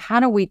world, and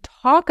how do we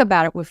talk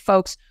about it with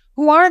folks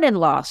who aren't in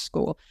law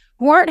school,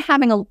 who aren't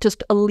having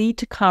just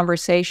elite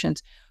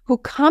conversations, who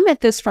come at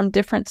this from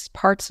different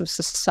parts of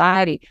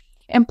society.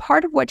 And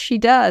part of what she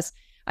does,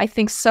 I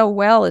think so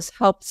well, is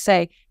help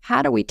say,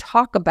 how do we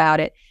talk about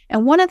it?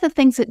 And one of the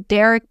things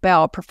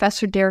that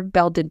Professor Derek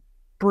Bell did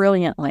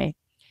brilliantly,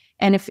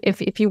 and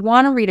if you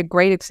want to read a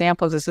great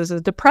example of this is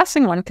a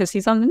depressing one because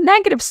he's on the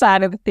negative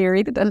side of the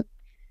theory that doesn't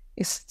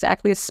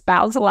exactly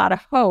espouse a lot of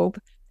hope.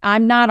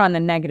 I'm not on the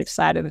negative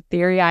side of the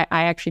theory. I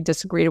actually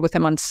disagreed with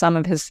him on some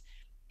of his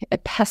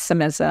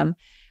pessimism,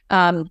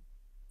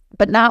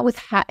 but not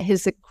with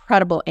his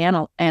incredible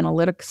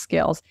analytic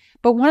skills.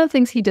 But one of the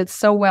things he did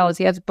so well is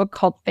he has a book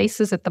called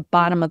Faces at the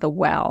Bottom of the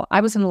Well.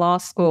 I was in law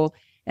school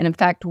and in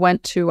fact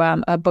went to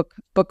a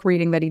book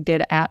reading that he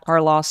did at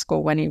our law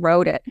school when he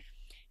wrote it.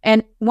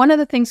 And one of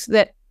the things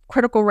that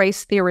critical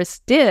race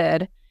theorists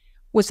did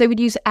was they would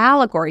use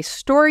allegory,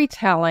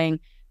 storytelling,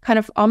 kind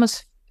of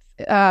almost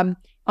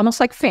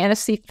like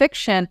fantasy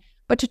fiction,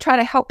 but to try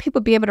to help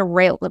people be able to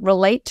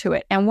relate to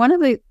it. And one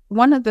of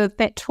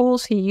the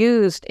tools he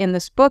used in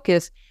this book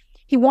is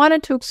he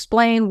wanted to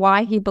explain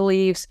why he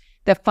believes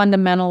that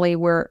fundamentally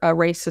we're a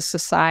racist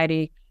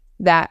society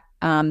that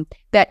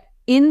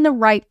in the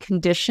right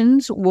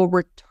conditions will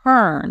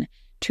return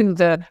to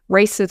the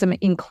racism,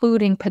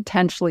 including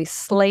potentially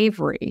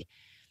slavery,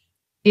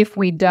 if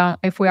we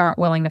aren't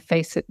willing to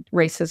face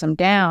racism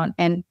down.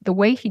 And the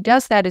way he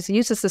does that is he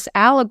uses this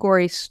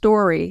allegory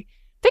story,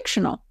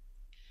 fictional,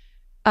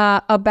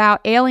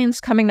 about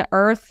aliens coming to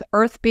Earth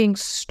being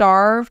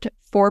starved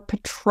for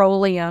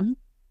petroleum,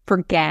 for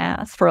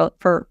gas,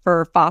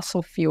 for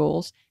fossil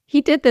fuels. He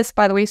did this,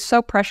 by the way,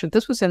 so prescient.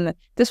 This was in the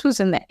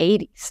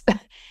 80s.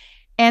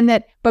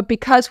 But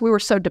because we were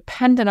so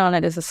dependent on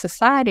it as a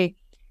society,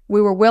 we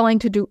were willing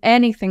to do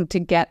anything to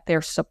get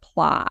their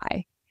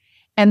supply.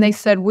 And they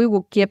said, we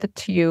will give it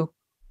to you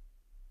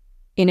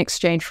in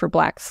exchange for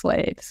Black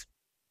slaves.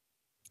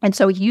 And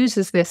so he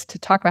uses this to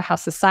talk about how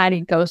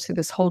society goes through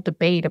this whole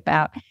debate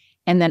about,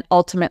 and then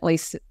ultimately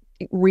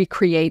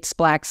recreates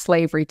Black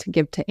slavery to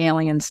give to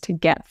aliens to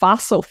get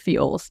fossil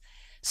fuels.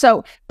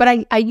 So,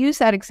 but I use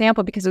that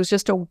example because it was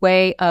just a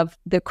way of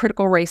the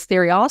critical race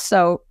theory.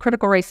 Also,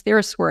 critical race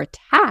theorists were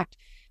attacked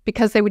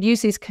because they would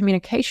use these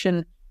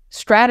communication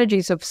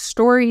strategies of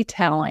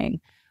storytelling,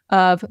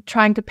 of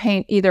trying to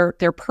paint either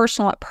their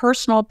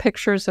personal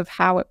pictures of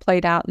how it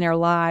played out in their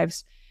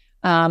lives,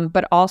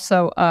 but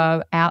also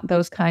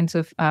those kinds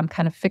of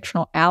kind of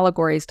fictional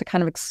allegories to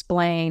kind of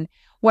explain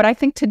what I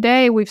think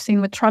today we've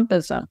seen with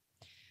Trumpism.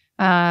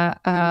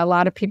 A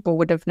lot of people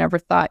would have never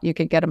thought you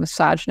could get a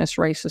misogynist,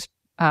 racist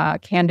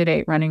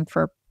candidate running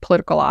for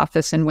political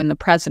office and win the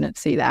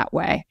presidency that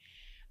way.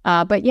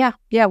 But yeah,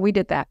 we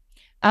did that.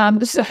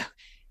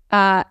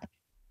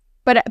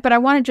 But I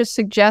want to just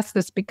suggest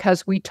this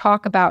because we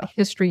talk about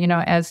history,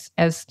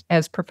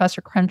 as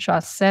Professor Crenshaw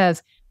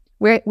says,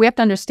 we have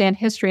to understand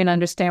history and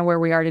understand where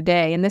we are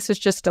today. And this is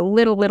just a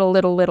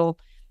little,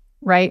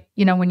 right?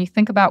 When you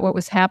think about what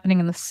was happening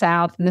in the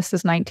South, and this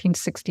is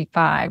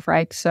 1965,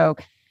 right? So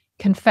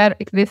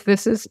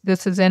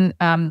this is in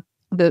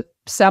the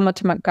Selma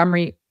to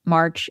Montgomery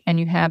March, and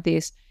you have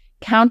these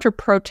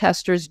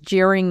counter-protesters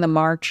jeering the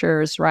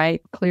marchers,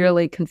 right?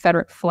 Clearly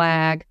Confederate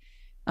flag.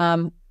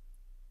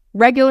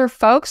 Regular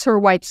folks who are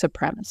white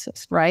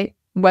supremacists, right?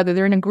 Whether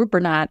they're in a group or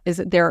not, is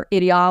that their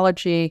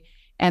ideology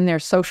and their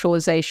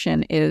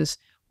socialization is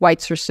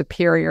whites are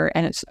superior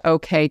and it's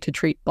okay to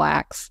treat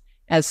Blacks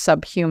as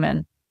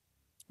subhuman.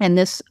 And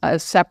this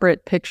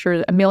separate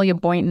picture, Amelia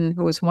Boynton,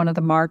 who was one of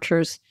the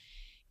marchers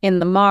in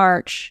the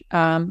march,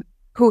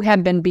 who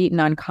had been beaten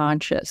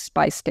unconscious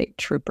by state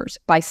troopers.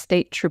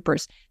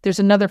 There's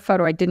another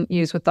photo I didn't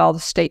use with all the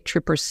state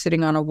troopers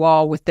sitting on a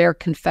wall with their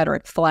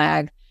Confederate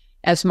flag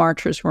as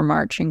marchers were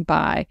marching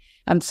by.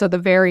 So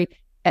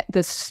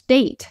the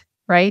state,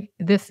 right?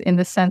 This, in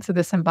the sense of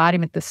this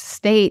embodiment, the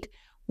state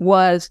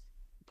was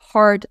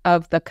part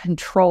of the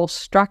control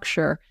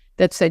structure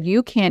that said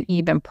you can't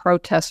even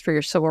protest for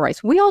your civil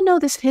rights. We all know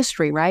this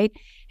history, right?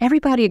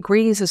 Everybody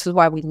agrees this is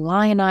why we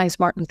lionize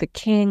Martin Luther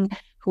King,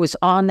 who was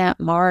on that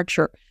march,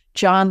 or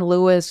John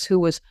Lewis, who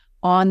was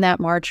on that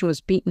march, who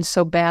was beaten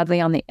so badly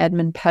on the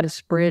Edmund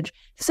Pettus Bridge.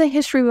 This is a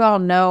history we all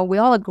know. We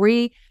all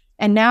agree.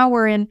 And now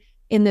we're in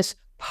this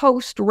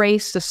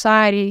post-race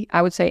society,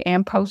 I would say,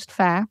 and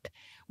post-fact,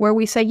 where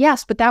we say,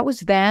 yes, but that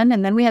was then,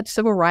 and then we had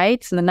civil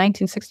rights in the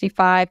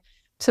 1965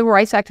 Civil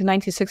Rights Act of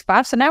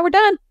 1965, so now we're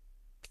done.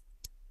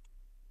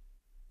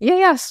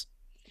 Yes.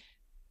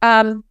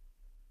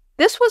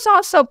 This was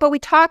also, but we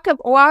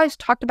always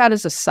talked about it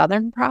as a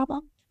Southern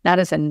problem, not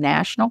as a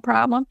national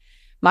problem.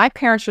 My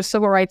parents were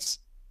civil rights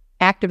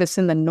activists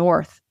in the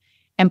North,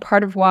 and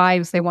part of why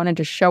is they wanted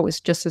to show it was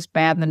just as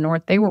bad in the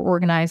North. They were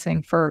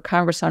organizing for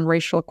Congress on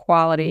Racial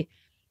Equality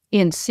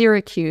in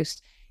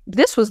Syracuse.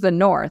 This was the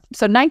North.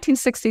 So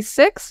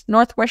 1966,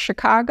 Northwest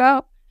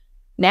Chicago,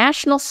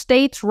 National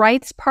States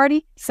Rights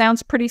Party.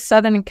 Sounds pretty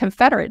Southern and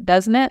Confederate,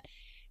 doesn't it?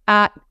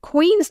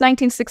 Queens,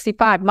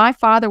 1965. My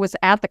father was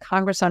at the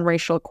Congress on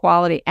Racial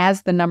Equality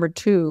as the number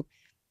 2,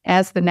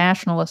 as the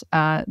National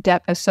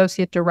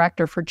Associate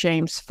Director for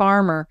James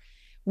Farmer.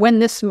 When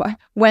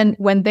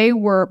they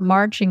were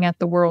marching at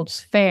the World's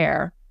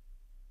Fair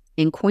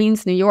in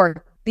Queens, New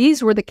York,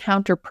 these were the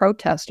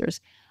counter-protesters.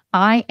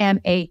 I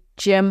am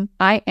Jim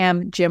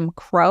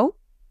Crow,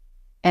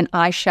 and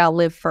I shall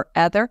live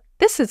forever.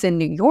 This is in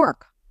New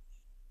York.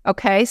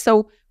 Okay,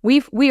 so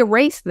we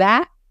erase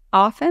that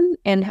often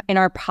in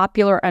our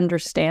popular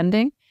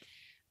understanding.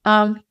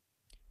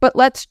 But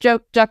let's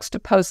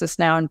juxtapose this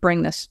now and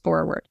bring this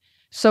forward.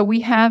 So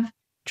we have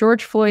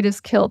George Floyd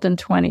is killed in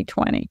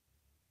 2020.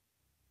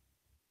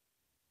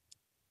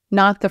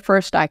 Not the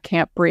first I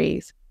can't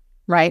breathe,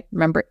 right?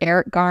 Remember,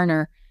 Eric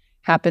Garner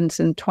happens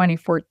in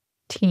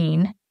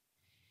 2014,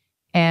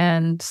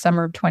 and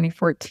summer of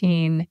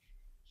 2014,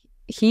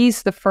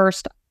 he's the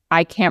first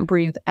I can't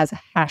breathe as a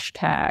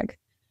hashtag.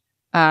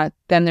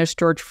 Then there's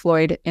George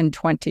Floyd in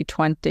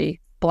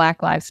 2020,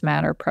 Black Lives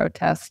Matter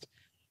protest.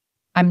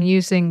 I'm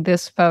using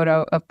this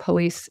photo of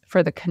police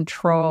for the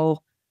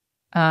control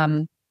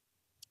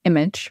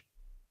image.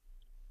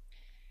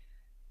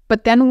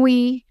 But then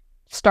we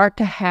start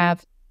to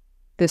have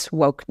this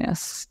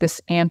wokeness, this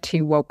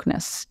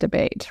anti-wokeness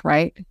debate,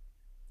 right?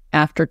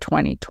 After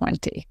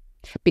 2020,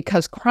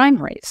 because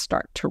crime rates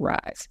start to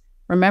rise.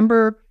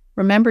 Remember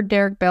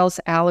Derek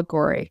Bell's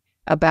allegory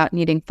about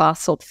needing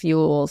fossil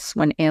fuels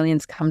when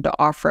aliens come to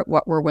offer it,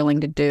 what we're willing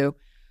to do.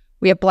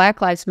 We have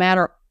Black Lives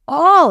Matter,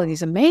 all of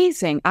these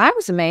amazing. I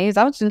was amazed.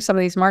 I was in some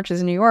of these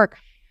marches in New York.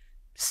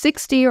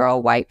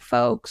 60-year-old white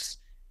folks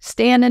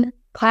standing,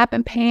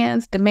 clapping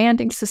hands,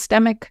 demanding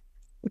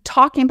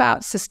talking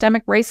about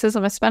systemic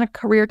racism. I spent a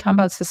career talking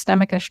about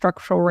systemic and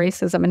structural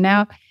racism, and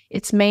now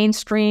it's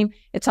mainstream.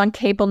 It's on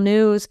cable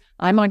news.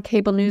 I'm on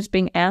cable news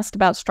being asked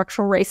about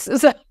structural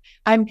racism.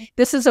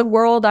 This is a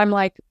world I'm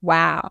like,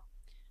 wow,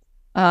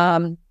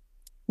 right?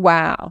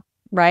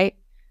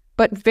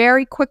 But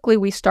very quickly,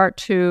 we start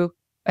to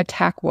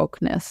attack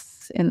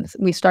wokeness, and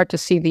we start to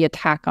see the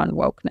attack on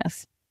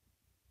wokeness.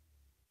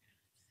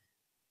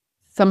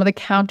 Some of the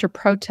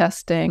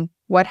counter-protesting,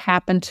 what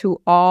happened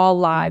to all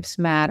lives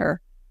matter,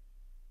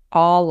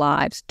 all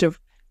lives.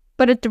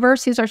 But at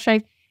diversities are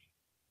shaped,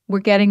 we're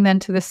getting then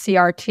to the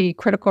CRT,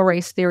 critical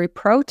race theory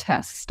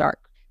protests start.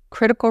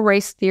 Critical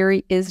race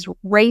theory is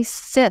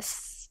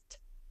racist.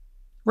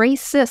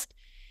 Racist.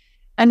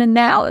 An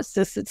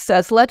analysis that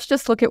says, let's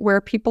just look at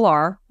where people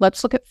are.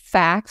 Let's look at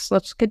facts.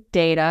 Let's look at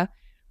data.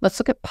 Let's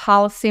look at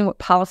policy and what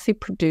policy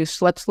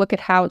produced. Let's look at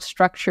how it's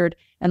structured,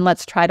 and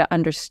let's try to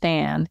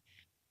understand.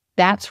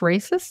 That's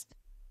racist?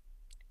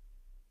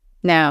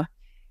 Now,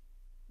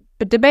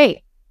 the debate,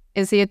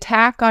 is the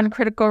attack on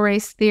critical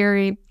race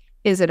theory,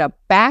 is it a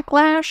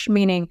backlash?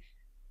 Meaning,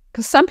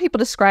 because some people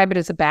describe it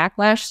as a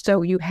backlash.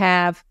 So you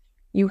have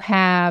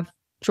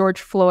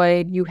George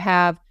Floyd, you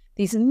have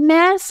these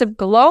massive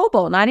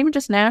global, not even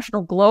just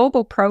national,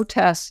 global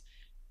protests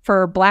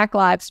for Black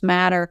Lives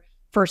Matter,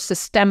 for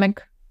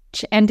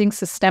ending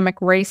systemic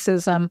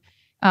racism,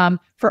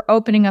 for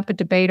opening up a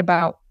debate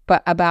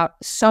about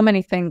so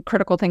many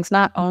critical things,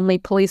 not only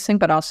policing,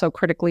 but also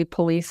critically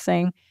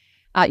policing.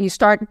 You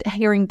start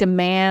hearing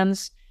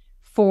demands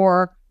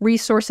for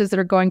resources that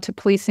are going to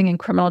policing and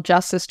criminal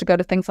justice to go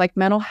to things like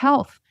mental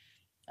health,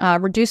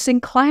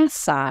 reducing class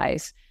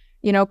size,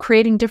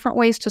 creating different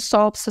ways to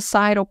solve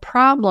societal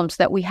problems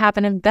that we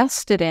haven't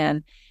invested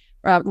in,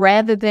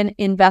 rather than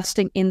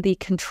investing in the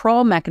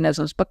control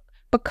mechanisms. But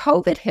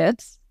COVID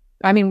hits.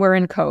 I mean, we're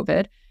in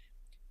COVID.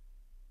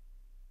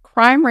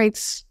 Crime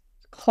rates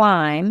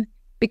climb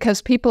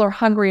because people are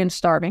hungry and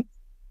starving.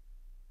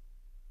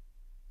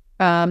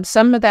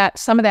 Some of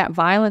that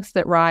violence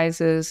that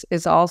rises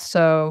is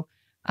also,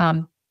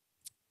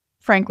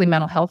 frankly,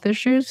 mental health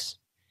issues.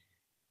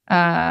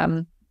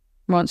 Won't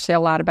say a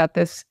lot about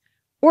this.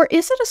 Or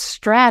is it a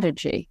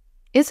strategy?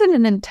 Is it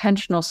an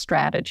intentional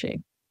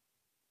strategy?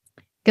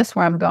 Guess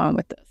where I'm going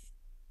with this.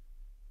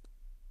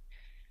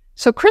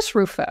 So Chris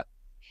Rufo. I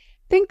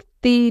think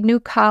the new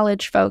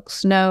college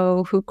folks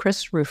know who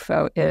Chris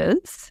Rufo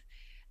is.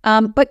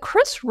 But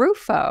Chris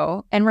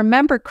Rufo, and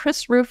remember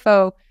Chris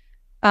Rufo,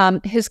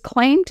 his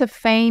claim to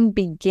fame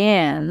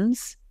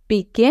begins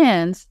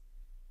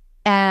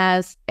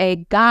as a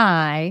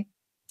guy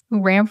who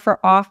ran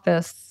for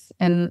office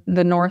in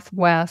the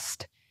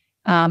Northwest,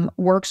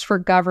 works for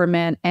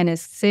government, and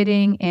is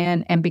sitting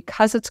in, and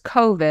because it's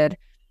COVID,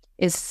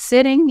 is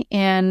sitting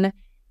in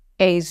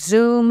a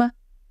Zoom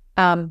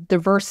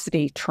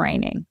diversity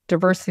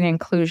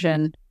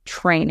inclusion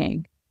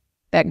training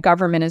that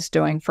government is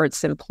doing for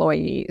its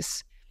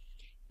employees.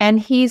 And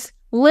he's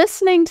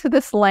listening to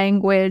this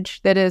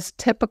language that is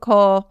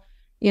typical,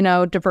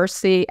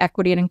 diversity,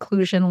 equity, and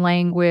inclusion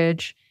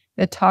language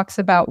that talks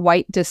about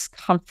white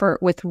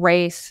discomfort with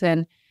race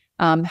and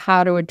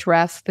how to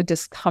address the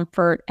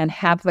discomfort and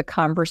have the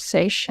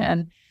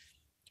conversation.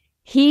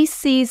 He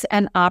sees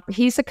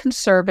he's a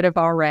conservative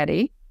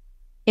already.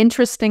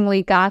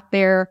 Interestingly, got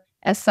there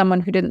as someone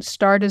who didn't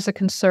start as a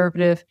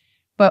conservative,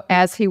 but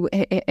as he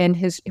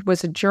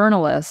was a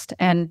journalist,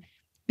 and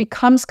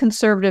becomes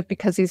conservative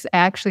because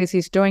as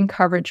he's doing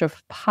coverage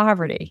of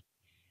poverty,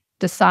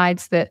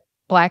 decides that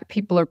Black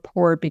people are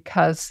poor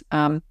because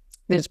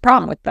there's a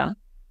problem with them,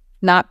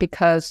 not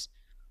because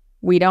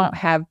we don't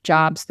have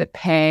jobs that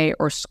pay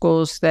or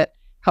schools that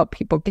help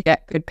people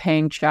get good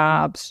paying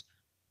jobs,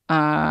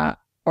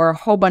 or a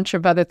whole bunch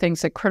of other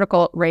things that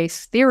critical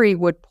race theory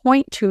would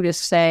point to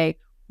say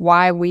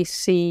why we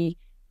see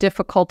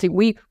difficulty.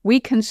 We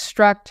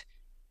construct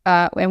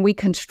and we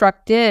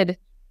constructed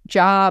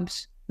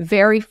jobs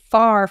very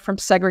far from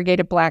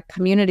segregated Black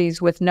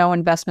communities with no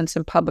investments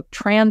in public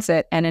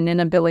transit and an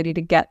inability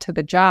to get to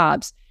the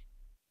jobs.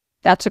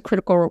 That's a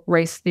critical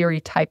race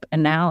theory type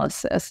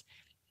analysis.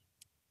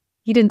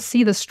 He didn't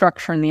see the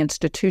structure and the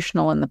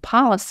institutional and the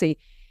policy.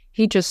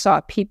 He just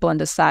saw people and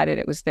decided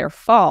it was their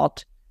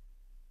fault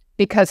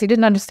because he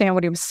didn't understand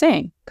what he was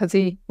saying, because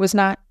he was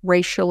not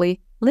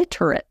racially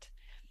literate.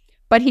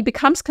 But he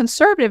becomes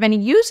conservative and he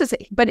uses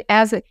it, but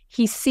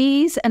he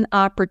sees an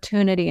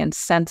opportunity and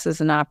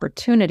senses an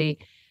opportunity.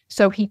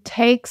 So he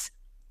takes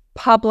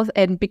public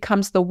and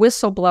becomes the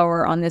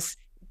whistleblower on this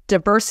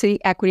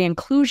diversity, equity,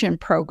 inclusion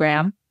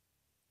program,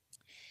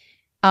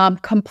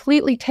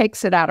 completely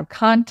takes it out of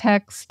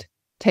context,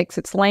 takes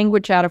its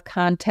language out of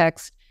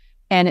context,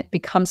 and it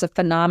becomes a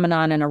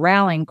phenomenon and a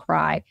rallying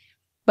cry.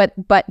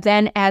 But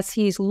then as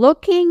he's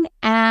looking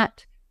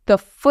at the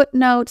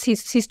footnotes, he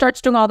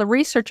starts doing all the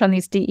research on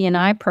these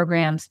DE&I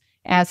programs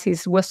as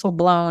he's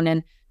whistleblown,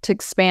 and to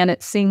expand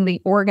it, seeing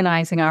the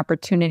organizing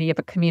opportunity of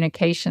a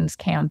communications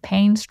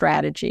campaign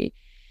strategy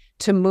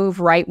to move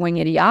right-wing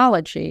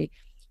ideology.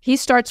 He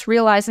starts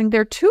realizing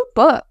there are two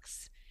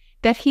books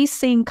that he's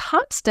seeing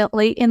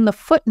constantly in the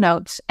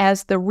footnotes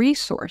as the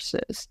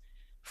resources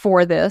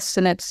for this,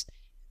 and it's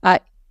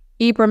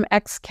Ibram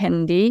X.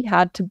 Kendi,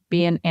 How to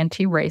Be an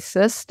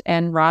Anti-Racist,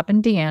 and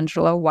Robin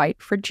DiAngelo, White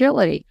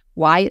Fragility,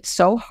 Why It's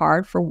So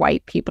Hard for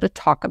White People to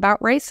Talk About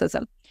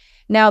Racism.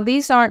 Now,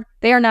 they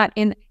are not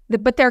in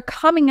but they're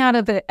coming out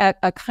of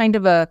a kind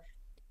of a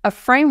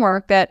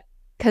framework that,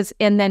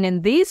 and then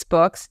in these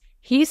books,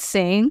 he's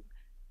seeing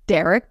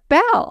Derek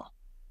Bell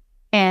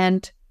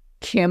and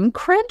Kim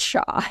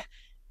Crenshaw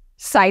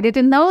cited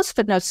in those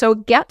footnotes. So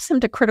it gets him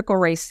to critical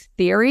race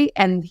theory,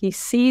 and he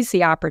sees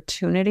the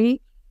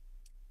opportunity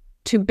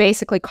to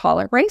basically call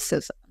it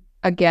racism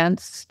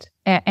against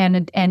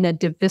and a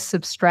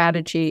divisive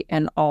strategy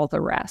and all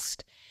the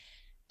rest.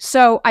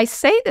 So I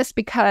say this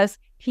because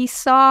he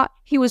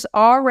was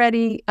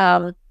already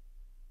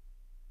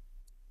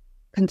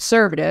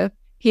conservative.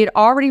 He had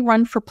already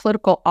run for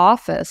political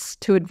office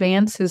to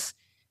advance his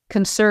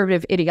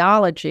conservative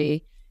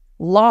ideology,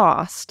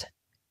 lost,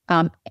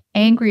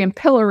 angry and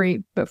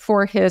pillory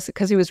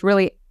because he was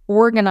really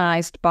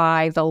organized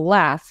by the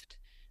left,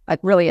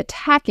 really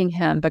attacking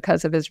him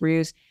because of his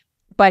views.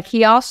 But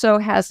he also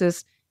has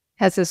his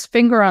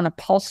finger on a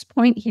pulse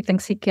point he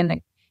thinks he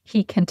can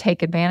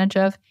take advantage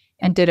of,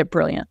 and did it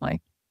brilliantly.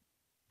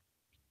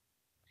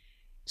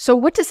 So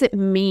what does it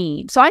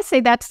mean? So I say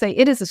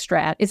it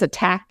is a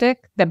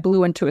tactic that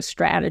blew into a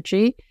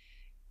strategy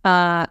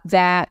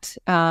that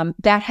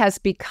has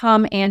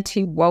become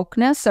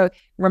anti-wokeness. So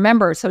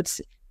remember,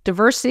 it's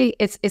diversity.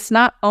 It's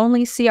not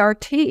only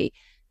CRT.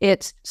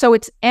 It's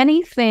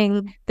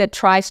anything that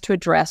tries to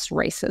address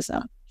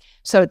racism.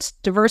 So it's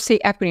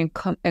diversity, equity,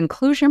 and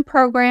inclusion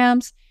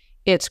programs.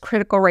 It's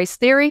critical race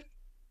theory.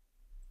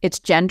 It's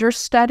gender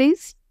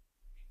studies.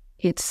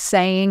 It's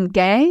saying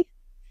gay.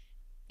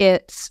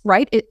 It's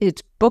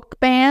book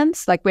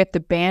bans. Like, we have to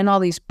ban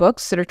all these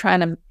books that are trying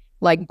to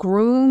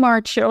groom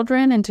our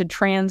children into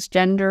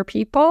transgender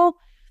people.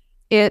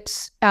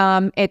 It's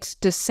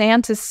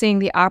DeSantis seeing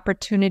the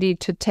opportunity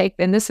to take,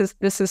 and this is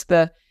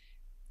the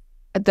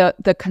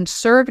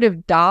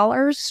conservative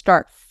dollars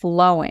start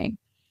flowing.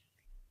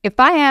 If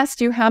I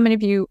asked you how many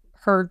of you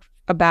heard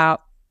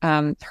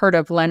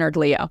of Leonard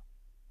Leo,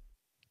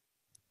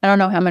 I don't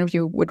know how many of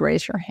you would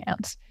raise your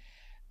hands.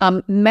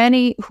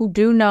 Many who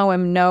do know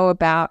him know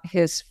about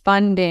his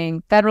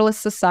funding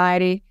Federalist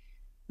Society,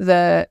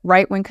 the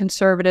right-wing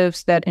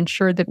conservatives that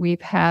ensured that we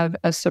have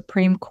a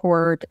Supreme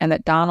Court, and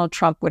that Donald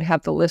Trump would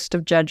have the list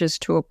of judges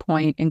to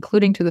appoint,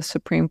 including to the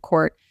Supreme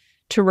Court,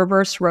 to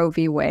reverse Roe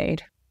v.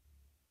 Wade,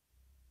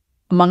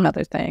 among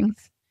other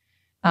things.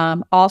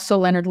 Also,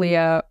 Leonard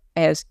Leo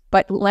has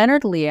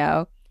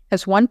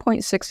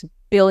 $1.6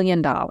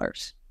 billion.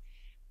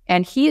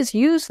 And he has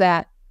used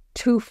that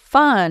to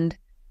fund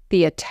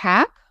the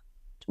attack,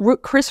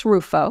 Chris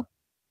Rufo,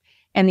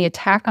 and the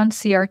attack on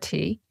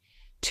CRT,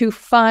 to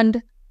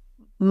fund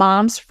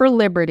Moms for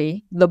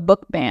Liberty, the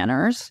book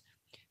banners,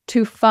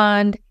 to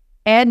fund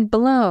Ed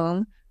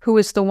Blum, who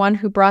is the one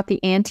who brought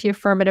the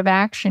anti-affirmative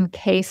action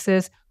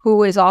cases,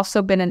 who has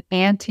also been an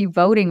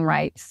anti-voting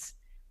rights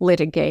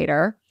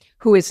litigator,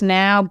 who is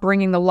now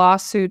bringing the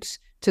lawsuits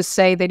to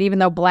say that even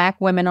though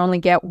Black women only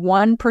get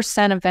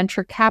 1% of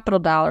venture capital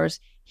dollars,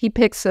 he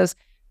picks us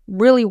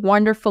really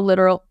wonderful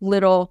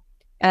little,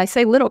 and I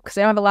say little because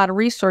they don't have a lot of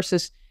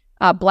resources,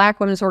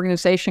 Black women's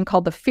organization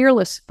called the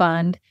Fearless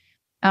Fund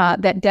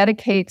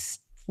that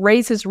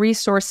raises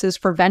resources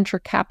for venture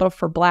capital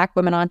for Black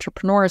women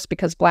entrepreneurs,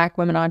 because Black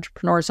women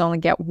entrepreneurs only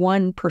get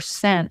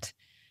 1%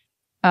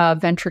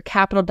 of venture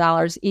capital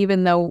dollars,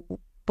 even though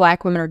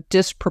Black women are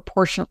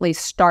disproportionately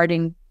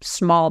starting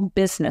small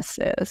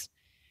businesses.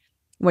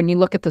 When you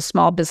look at the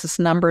small business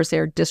numbers,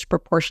 they're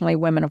disproportionately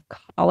women of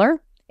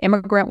color,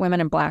 immigrant women,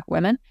 and Black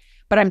women.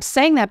 But I'm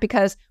saying that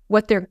because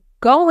what they're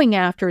going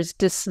after is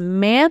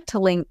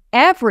dismantling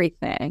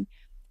everything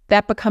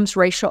that becomes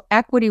racial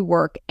equity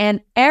work, and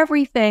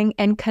everything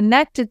and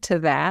connected to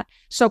that.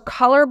 So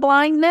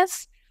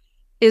colorblindness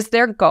is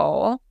their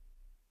goal.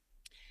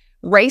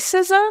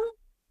 Racism,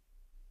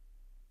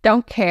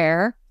 don't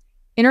care.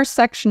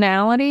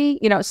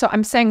 Intersectionality, so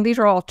I'm saying these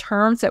are all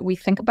terms that we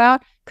think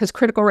about, because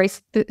critical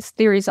race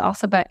theory is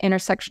also about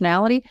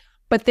intersectionality,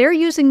 but they're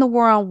using the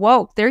war on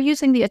woke. They're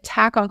using the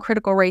attack on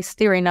critical race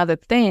theory and other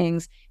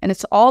things, and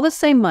it's all the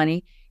same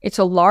money. It's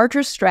a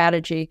larger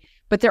strategy,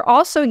 but they're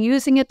also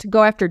using it to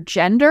go after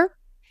gender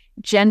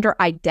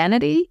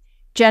identity,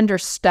 gender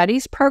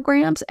studies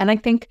programs. And I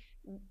think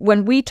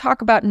when we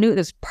talk about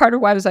this is part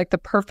of why it was the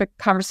perfect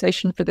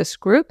conversation for this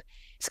group,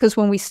 is because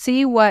when we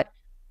see what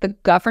the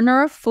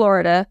governor of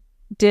Florida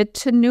did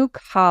to New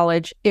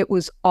College, it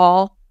was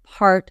all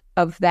part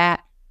of that,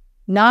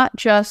 not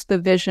just the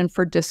vision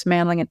for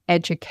dismantling an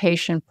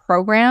education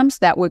programs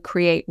that would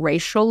create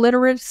racial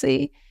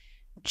literacy,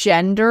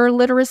 gender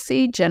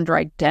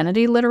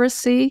identity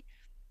literacy.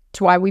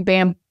 It's why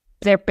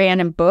they're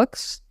banning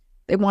books.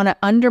 They want to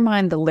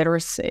undermine the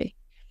literacy.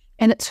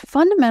 And it's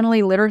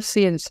fundamentally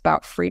literacy, and it's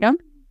about freedom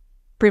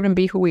to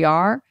be who we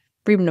are,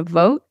 freedom to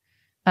vote,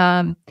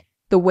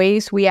 the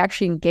ways we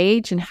actually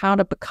engage, and how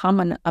to become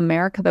an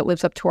America that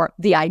lives up to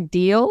the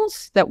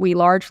ideals that we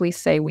largely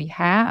say we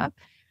have.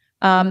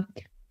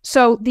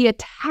 So the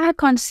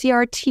attack on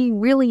CRT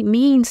really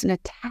means an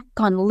attack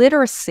on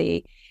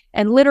literacy,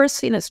 and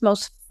literacy in its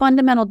most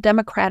fundamental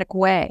democratic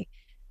way,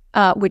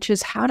 which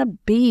is how to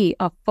be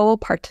a full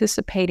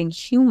participating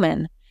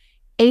human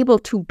able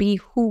to be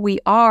who we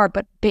are,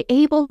 but be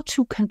able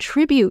to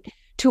contribute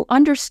to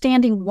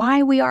understanding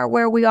why we are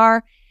where we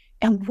are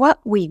and what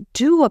we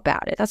do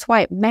about it. That's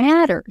why it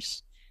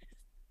matters.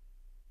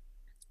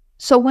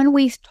 So when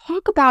we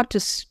talk about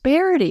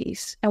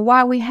disparities and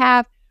why we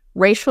have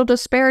racial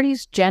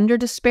disparities, gender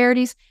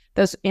disparities,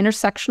 those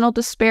intersectional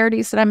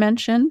disparities that I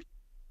mentioned,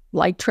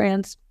 like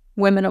trans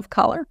women of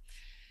color,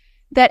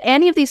 that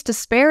any of these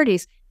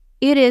disparities,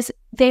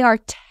 they are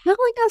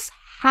telling us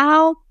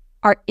how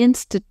our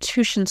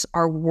institutions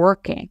are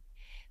working.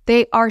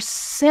 They are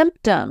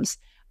symptoms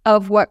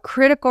of what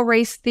critical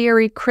race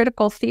theory,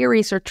 critical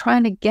theories are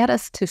trying to get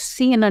us to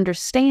see and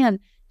understand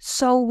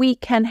so we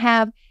can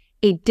have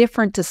a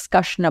different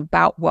discussion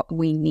about what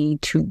we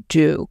need to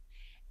do.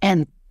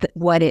 And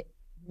what it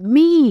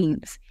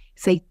means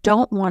is they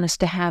don't want us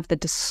to have the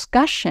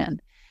discussion,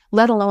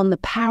 let alone the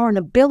power and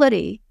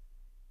ability,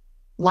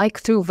 like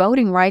through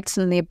voting rights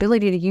and the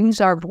ability to use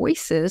our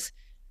voices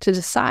to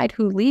decide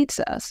who leads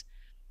us,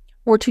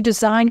 or to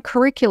design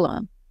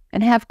curriculum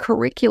and have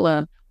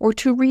curriculum, or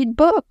to read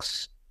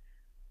books,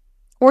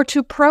 or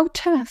to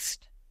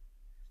protest.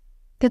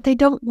 That they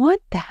don't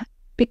want that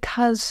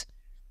because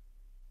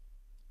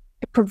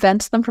it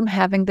prevents them from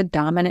having the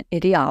dominant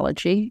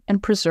ideology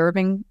and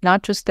preserving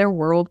not just their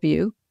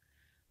worldview,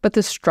 but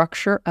the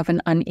structure of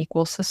an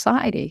unequal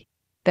society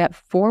that,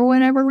 for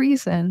whatever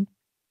reason,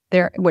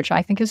 which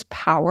I think is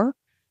power,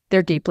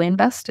 they're deeply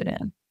invested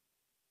in.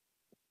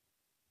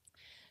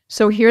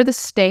 So here are the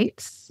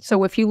states.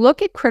 So if you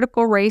look at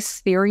critical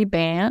race theory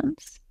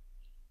bans,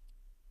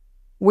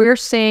 we're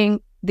seeing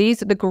the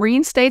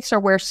green states are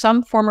where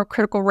some form of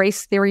critical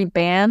race theory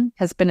ban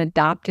has been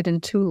adopted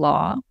into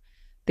law.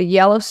 The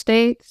yellow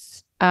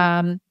states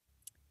are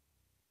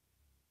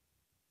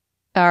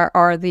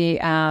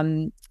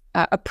the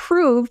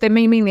approved. They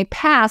may mean they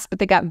passed, but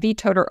they got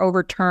vetoed or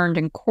overturned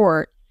in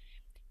court.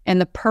 And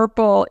the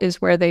purple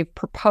is where they've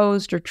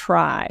proposed or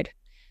tried.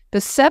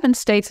 The 7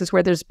 states is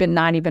where there's been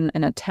not even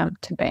an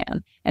attempt to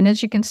ban. And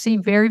as you can see,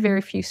 very,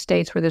 very few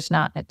states where there's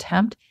not an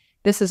attempt.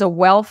 This is a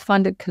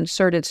well-funded,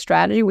 concerted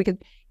strategy.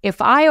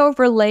 If I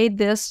overlaid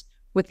this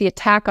with the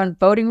attack on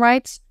voting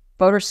rights,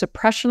 voter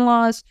suppression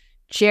laws,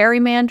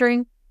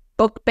 gerrymandering,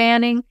 book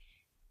banning,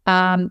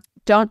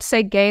 don't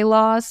say gay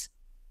laws,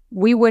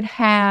 we would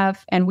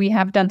have, and we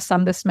have done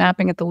some of this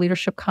mapping at the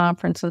Leadership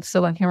Conference on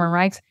Civil and Human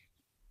Rights,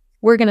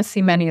 we're going to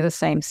see many of the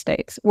same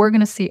states. We're going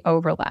to see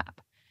overlap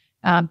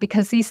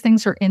because these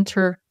things are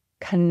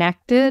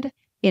interconnected,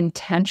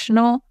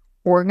 intentional,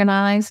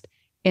 organized,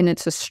 and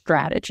it's a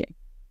strategy.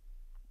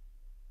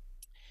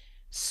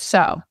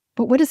 So,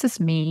 but what does this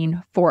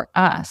mean for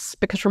us?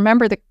 Because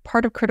remember, the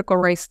part of critical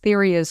race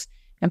theory is,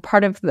 and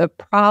part of the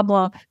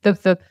problem,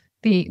 the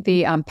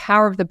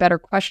power of the better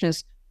question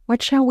is,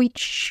 what shall we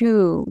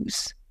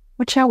choose?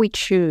 What shall we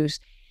choose?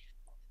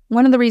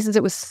 One of the reasons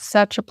it was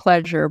such a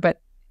pleasure,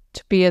 but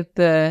to be at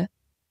the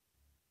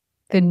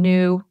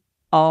new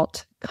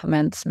alt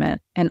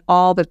commencement and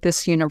all that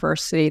this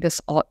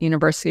alt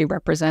university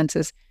represents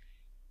is,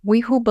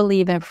 we who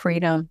believe in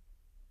freedom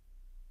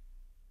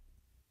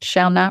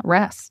shall not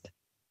rest.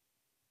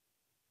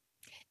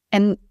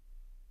 And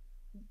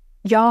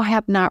y'all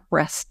have not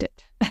rested.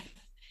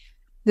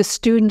 The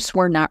students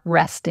were not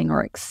resting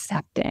or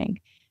accepting.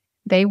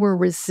 They were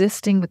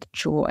resisting with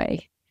joy.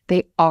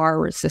 They are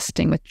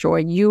resisting with joy.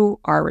 You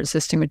are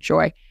resisting with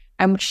joy.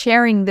 I'm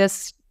sharing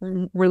this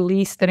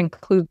release that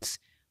includes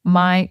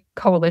my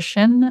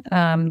coalition,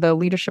 the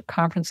Leadership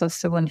Conference on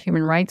Civil and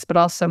Human Rights, but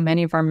also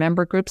many of our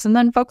member groups, and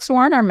then folks who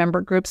aren't our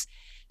member groups,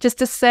 just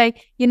to say,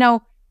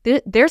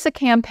 there's a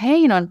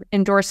campaign on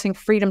endorsing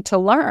freedom to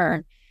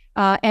learn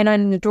and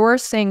on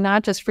endorsing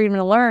not just freedom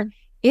to learn,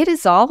 it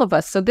is all of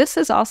us. So this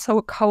is also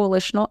a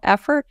coalitional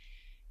effort.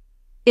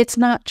 It's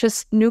not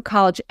just New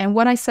College. And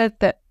when I said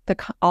that the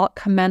alt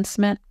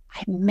commencement,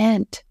 I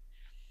meant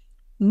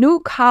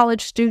New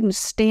College students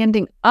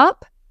standing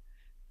up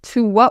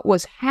to what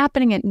was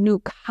happening at New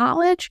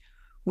College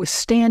was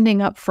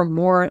standing up for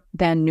more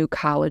than New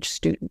College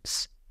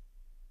students.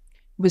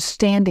 It was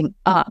standing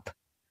up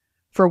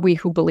for we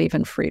who believe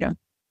in freedom.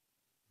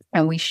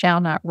 And we shall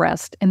not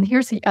rest. And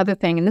here's the other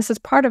thing, and this is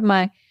part of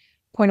my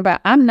point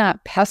about I'm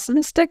not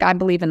pessimistic. I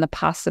believe in the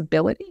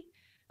possibility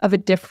of a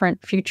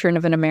different future and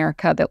of an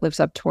America that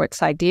lives up to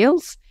its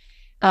ideals.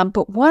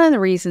 But one of the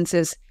reasons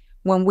is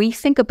when we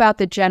think about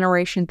the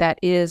generation that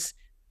is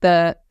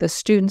the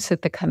students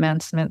at the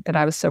commencement that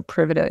I was so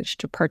privileged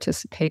to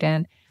participate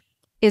in,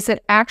 is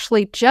that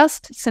actually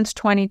just since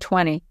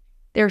 2020,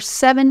 there's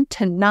 7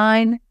 to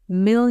 9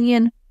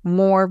 million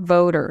more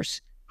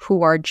voters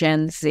who are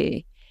Gen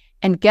Z.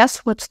 And guess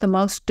what's the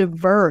most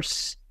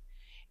diverse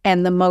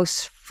and the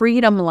most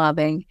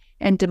freedom-loving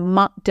and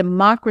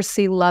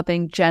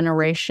democracy-loving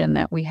generation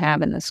that we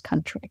have in this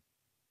country?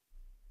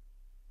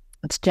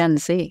 It's Gen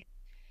Z.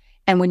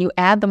 And when you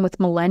add them with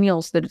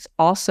millennials, that it's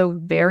also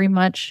very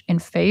much in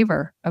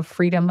favor of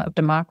freedom, of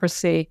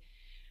democracy,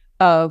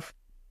 of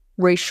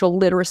racial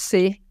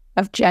literacy,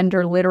 of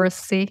gender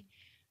literacy,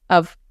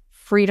 of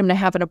freedom to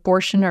have an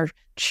abortion or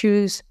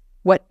choose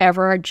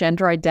whatever our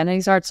gender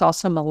identities are. It's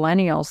also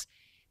millennials.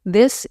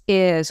 This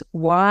is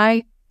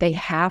why they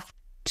have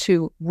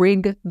to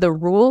rig the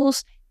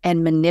rules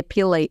and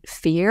manipulate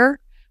fear,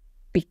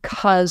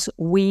 because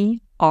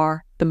we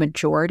are the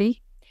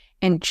majority.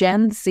 And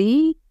Gen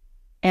Z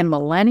and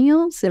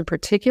millennials in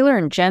particular,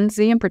 and Gen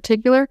Z in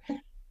particular,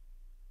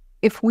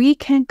 if we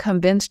can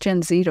convince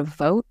Gen Z to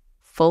vote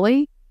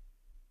fully,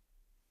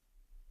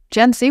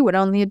 Gen Z would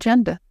own the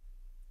agenda.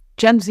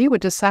 Gen Z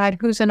would decide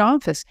who's in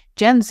office.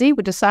 Gen Z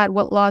would decide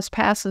what laws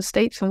pass in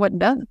states and what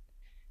doesn't.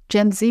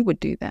 Gen Z would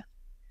do that.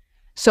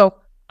 So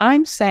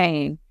I'm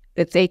saying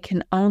that they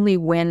can only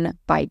win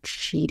by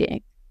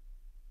cheating.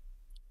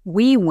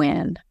 We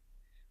win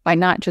by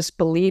not just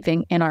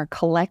believing in our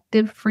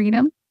collective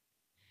freedom.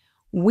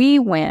 We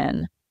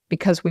win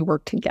because we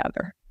work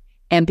together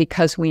and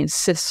because we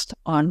insist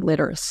on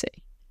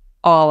literacy,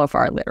 all of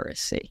our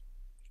literacy,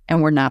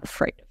 and we're not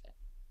afraid of it.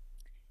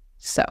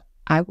 So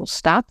I will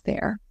stop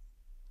there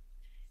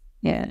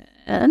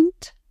and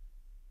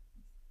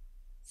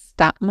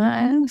stop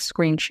my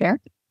screen share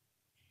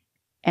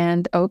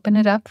and open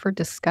it up for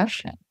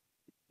discussion.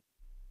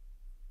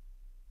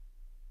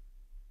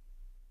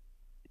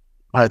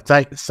 I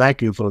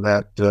thank you for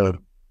that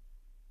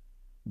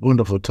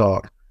wonderful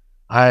talk.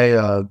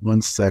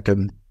 1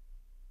 second,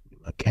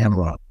 a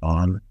camera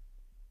on.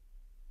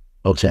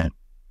 Okay.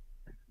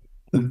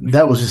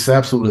 That was just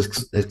absolutely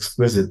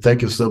exquisite.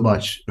 Thank you so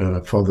much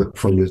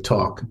for your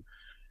talk.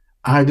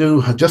 I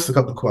do just a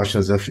couple of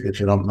questions, if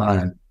you don't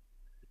mind.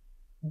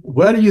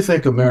 Where do you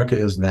think America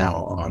is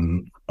now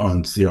on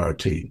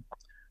CRT?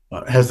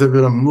 Has there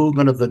been a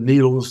movement of the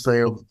needle,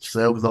 say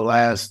over the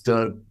last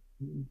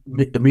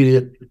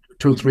immediate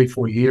 2, 3,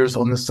 4 years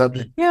on this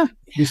subject? Yeah,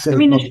 you said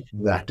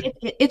that.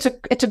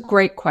 It's a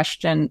great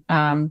question,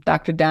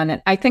 Dr. Dunn.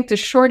 And I think the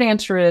short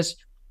answer is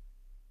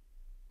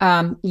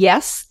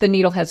yes, the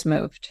needle has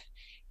moved.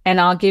 And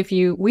I'll give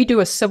you, we do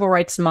a Civil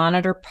Rights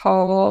Monitor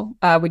poll.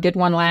 We did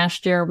one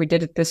last year. We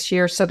did it this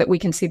year so that we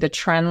can see the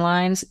trend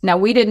lines. Now,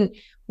 we didn't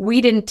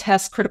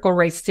test critical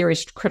race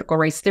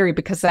theory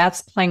because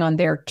that's playing on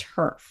their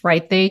turf,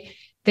 right? They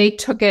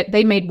took it,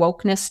 they made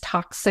wokeness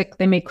toxic.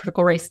 They made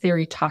critical race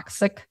theory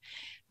toxic,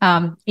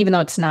 even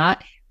though it's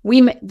not.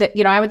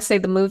 I would say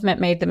the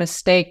movement made the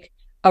mistake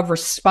of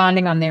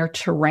responding on their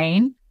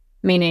terrain,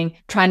 meaning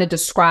trying to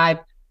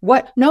describe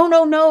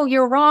no,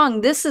 you're wrong.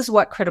 This is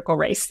what critical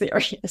race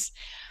theory is.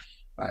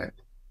 Right.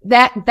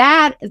 Not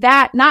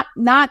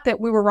that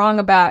we were wrong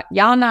about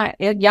y'all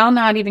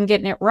not even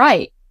getting it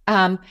right.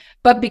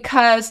 But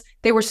because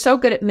they were so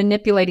good at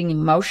manipulating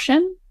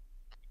emotion,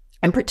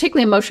 and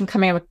particularly emotion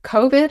coming out of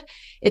COVID,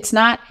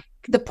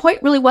 the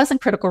point really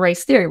wasn't critical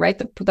race theory, right?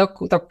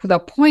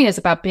 The point is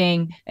about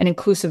being an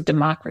inclusive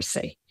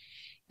democracy,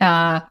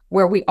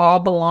 where we all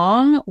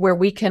belong, where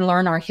we can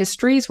learn our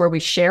histories, where we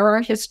share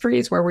our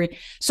histories,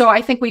 so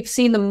I think we've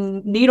seen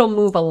the needle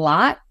move a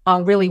lot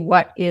on really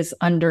what is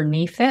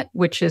underneath it,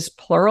 which is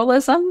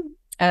pluralism,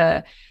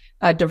 a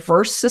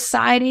diverse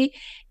society,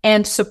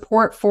 and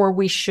support for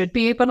we should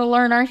be able to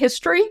learn our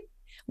history.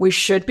 We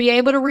should be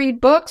able to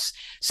read books.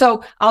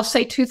 So I'll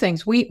say two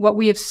things. What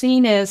we have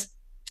seen is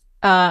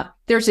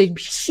there's a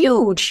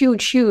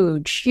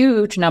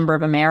huge number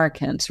of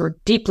Americans who are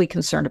deeply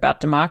concerned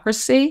about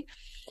democracy.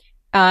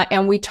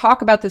 And we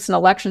talk about this in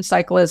election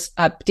cycle as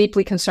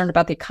deeply concerned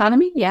about the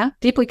economy. Yeah,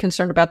 deeply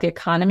concerned about the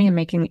economy and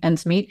making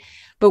ends meet.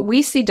 But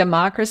we see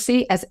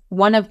democracy as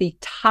one of the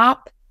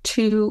top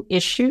 2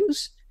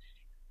 issues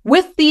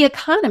with the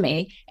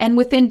economy and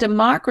within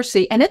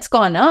democracy. And it's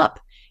gone up.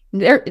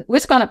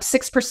 It's gone up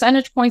 6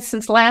 percentage points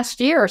since last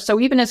year. So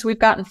even as we've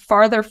gotten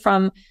farther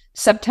from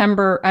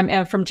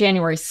from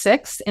January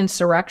 6th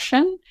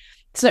insurrection,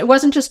 so it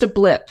wasn't just a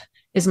blip,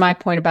 is my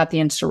point about the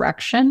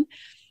insurrection.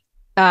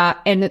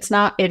 And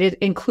it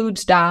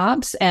includes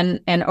Dobbs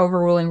and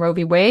overruling Roe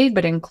v. Wade,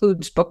 but it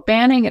includes book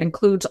banning. It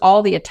includes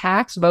all the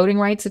attacks, voting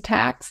rights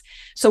attacks.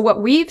 So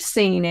what we've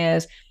seen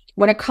is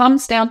when it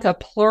comes down to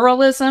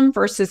pluralism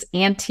versus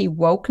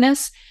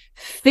anti-wokeness,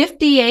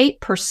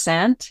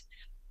 58%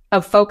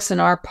 of folks in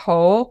our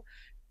poll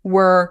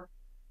were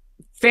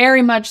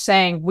very much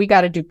saying we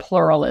got to do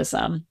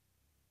pluralism,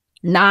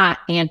 not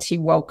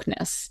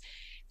anti-wokeness.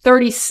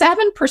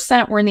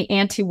 37% were in the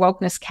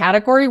anti-wokeness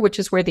category, which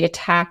is where the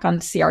attack on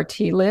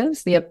CRT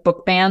lives, the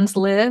book bans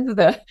live,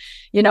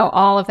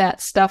 all of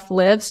that stuff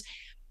lives.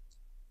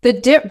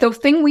 The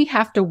thing we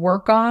have to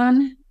work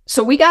on,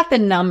 so we got the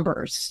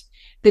numbers.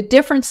 The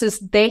difference is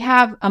they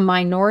have a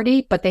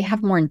minority, but they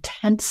have more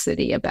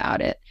intensity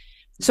about it.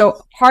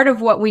 So part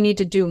of what we need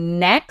to do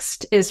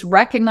next is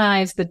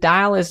recognize the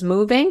dial is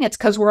moving. It's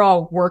because we're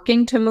all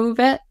working to move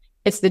it.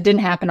 It didn't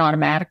happen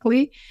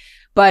automatically.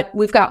 But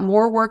we've got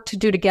more work to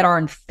do to get our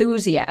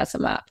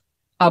enthusiasm up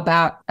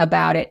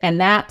about it. And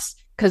that's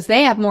because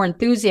they have more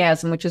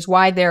enthusiasm, which is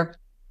why their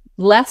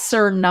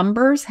lesser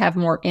numbers have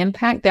more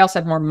impact. They also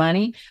have more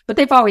money, but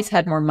they've always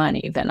had more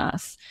money than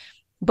us.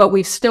 But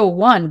we've still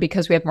won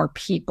because we have more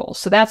people.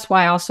 So that's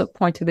why I also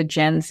point to the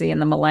Gen Z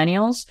and the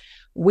millennials.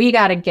 We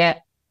got to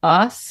get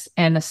us,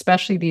 and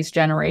especially these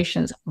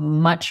generations,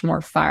 much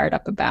more fired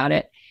up about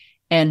it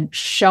and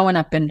showing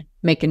up and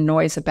making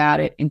noise about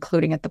it,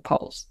 including at the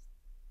polls.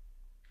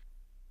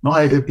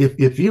 Mike,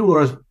 if you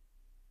were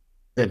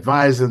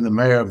advising the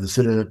mayor of the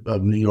city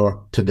of New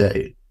York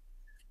today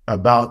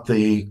about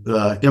the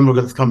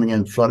immigrants coming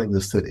in, flooding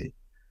the city,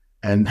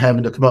 and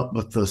having to come up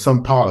with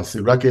some policy,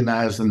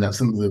 recognizing that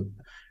some of the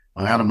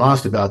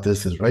animosity about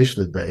this is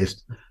racially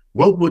based,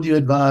 what would you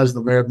advise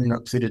the mayor of New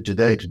York City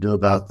today to do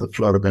about the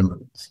flood of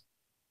immigrants?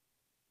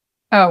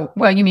 Oh,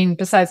 well, you mean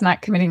besides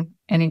not committing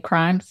any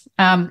crimes?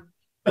 No,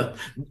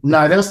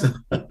 that's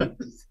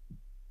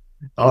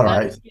all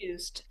right.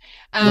 Accused.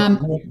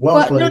 Well,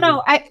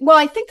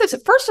 I think this.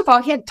 First of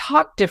all, he had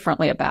talked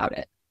differently about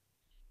it.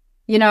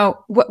 You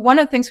know, one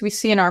of the things we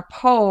see in our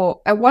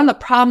poll, one of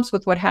the problems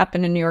with what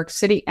happened in New York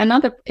City, and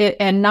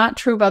not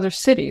true of other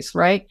cities,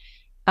 right?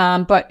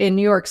 But in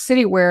New York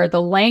City, where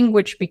the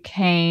language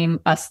became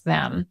us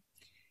them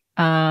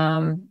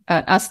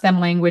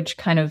language,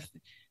 kind of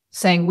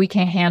saying we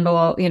can't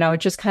handle,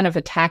 just kind of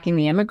attacking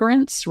the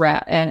immigrants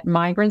and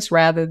migrants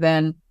rather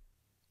than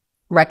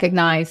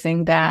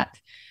recognizing that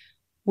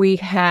we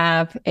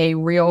have a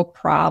real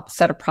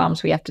set of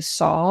problems we have to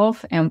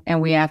solve, and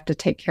we have to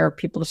take care of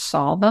people to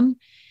solve them.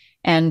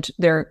 And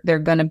they're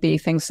going to be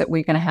things that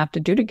we're going to have to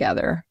do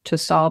together to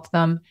solve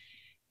them.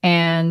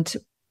 And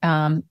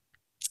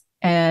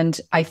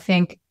I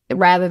think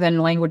rather than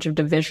language of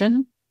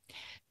division,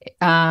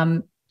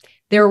 there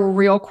were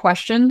real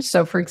questions.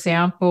 So, for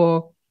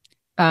example,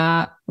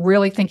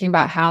 really thinking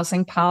about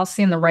housing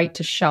policy and the right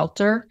to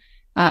shelter.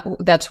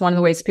 That's one of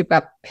the ways people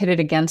got pitted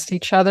against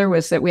each other,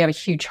 was that we have a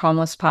huge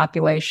homeless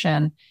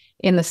population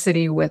in the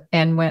city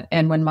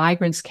when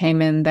migrants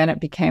came in, then it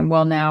became,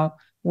 well, now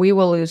we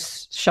will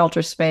lose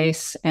shelter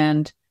space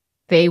and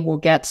they will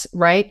get,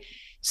 right?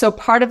 So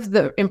part of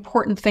the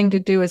important thing to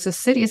do as a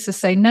city is to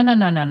say, no.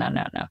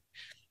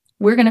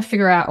 We're going to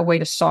figure out a way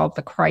to solve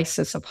the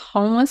crisis of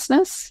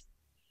homelessness.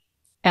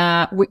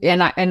 And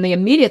the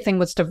immediate thing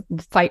was to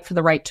fight for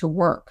the right to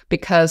work,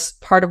 because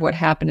part of what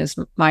happened is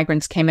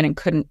migrants came in and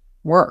couldn't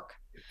work,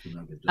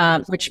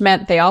 which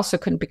meant they also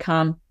couldn't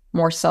become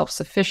more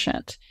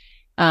self-sufficient.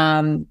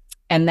 And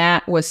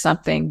that was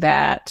something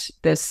that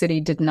the city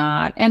did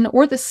not,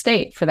 or the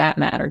state for that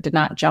matter, did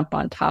not jump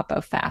on top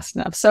of fast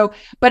enough. So,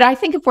 but I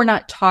think if we're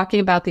not talking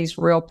about these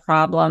real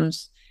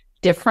problems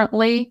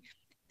differently,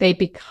 they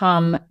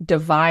become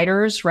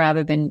dividers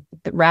rather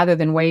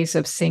than ways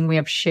of seeing we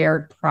have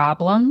shared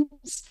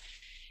problems.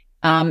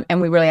 And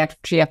we really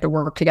actually have to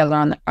work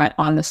together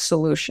on the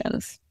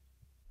solutions.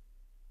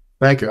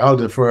 Thank you. I'll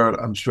defer.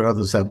 I'm sure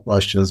others have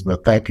questions,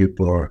 but thank you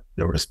for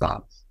your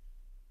response.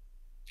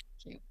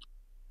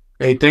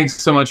 Hey, thanks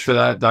so much for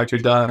that, Dr.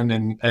 Dunn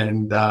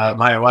and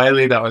Maya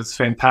Wiley. That was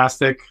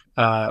fantastic.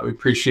 We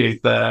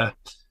appreciate the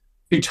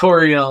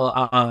tutorial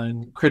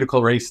on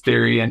critical race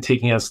theory and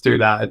taking us through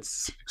that.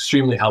 It's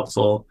extremely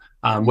helpful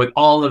with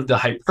all of the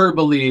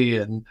hyperbole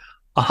and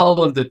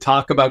all of the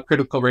talk about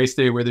critical race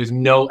theory where there's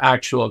no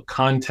actual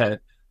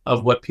content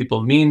of what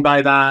people mean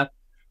by that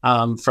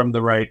from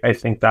the right. I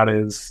think that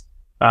is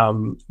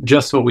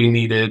just what we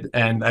needed.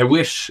 And I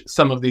wish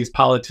some of these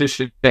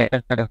politicians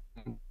a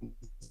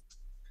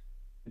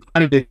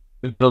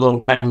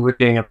little time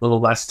looking, a little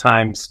less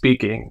time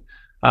speaking.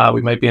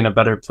 We might be in a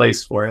better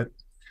place for it.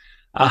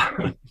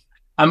 I'm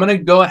going to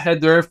go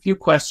ahead. There are a few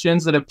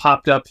questions that have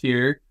popped up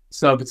here.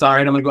 So if it's all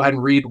right, I'm going to go ahead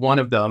and read one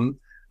of them.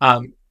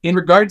 In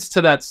regards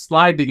to that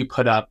slide that you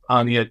put up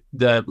on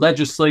the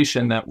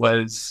legislation that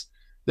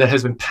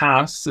has been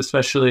passed,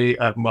 especially,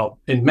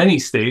 in many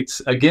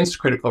states against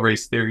critical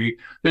race theory,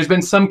 there's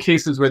been some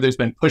cases where there's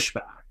been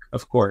pushback,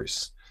 of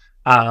course,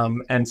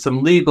 and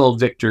some legal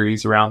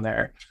victories around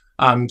there.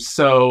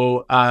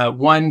 So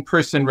one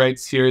person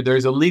writes here,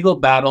 there's a legal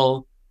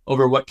battle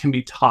over what can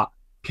be taught.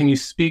 Can you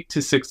speak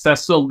to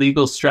successful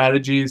legal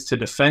strategies to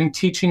defend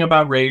teaching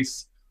about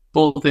race,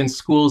 both in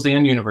schools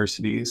and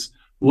universities?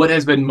 What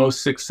has been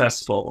most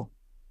successful?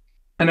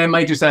 And I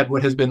might just add,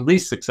 what has been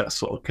least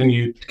successful? Can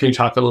you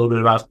talk a little bit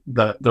about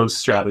those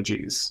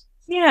strategies?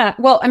 Yeah,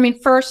 well, I mean,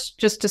 first,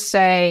 just to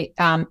say,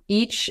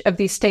 each of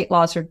these state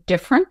laws are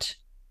different.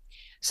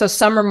 So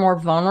some are more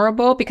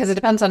vulnerable because it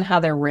depends on how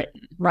they're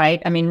written,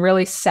 right? I mean,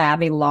 really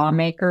savvy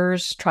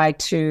lawmakers try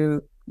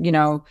to,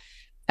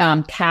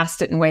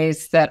 cast it in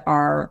ways that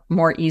are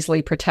more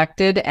easily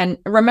protected. And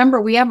remember,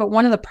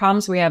 one of the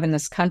problems we have in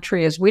this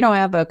country is we don't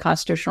have a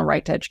constitutional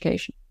right to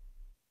education.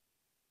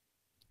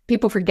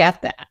 People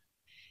forget that.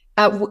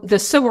 The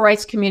civil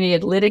rights community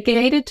had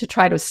litigated to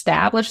try to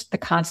establish the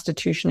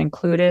Constitution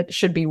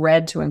should be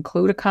read to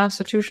include a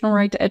constitutional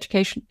right to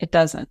education. It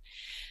doesn't.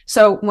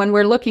 So when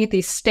we're looking at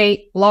these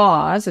state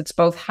laws, it's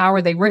both how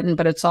are they written,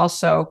 but it's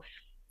also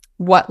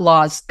what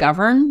laws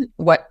govern,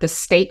 what the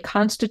state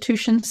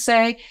constitutions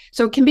say.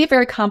 So it can be a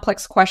very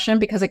complex question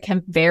because it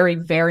can vary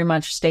very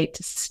much state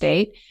to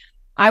state.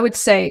 I would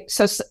say,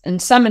 so in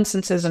some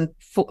instances in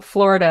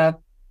Florida,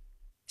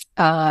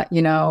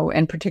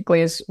 and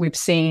particularly as we've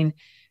seen,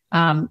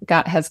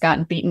 has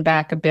gotten beaten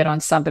back a bit on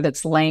some of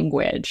its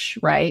language,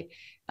 right?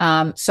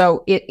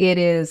 So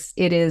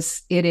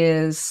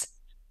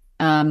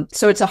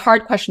so it's a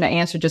hard question to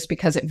answer just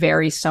because it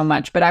varies so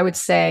much. But I would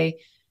say,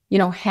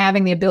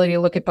 having the ability to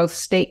look at both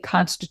state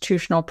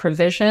constitutional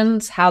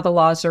provisions, how the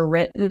laws are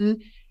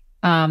written,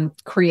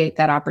 create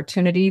that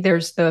opportunity.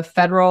 There's the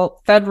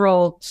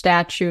federal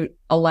statute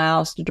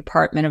allows the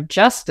Department of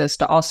Justice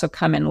to also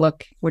come and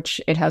look,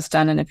 which it has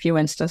done in a few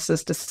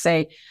instances, to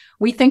say,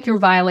 we think you're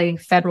violating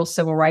federal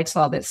civil rights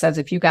law that says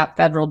if you got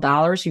federal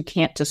dollars, you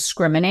can't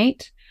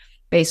discriminate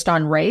based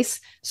on race.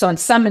 So in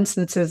some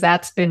instances,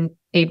 they've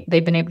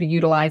been able to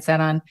utilize that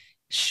on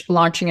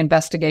launching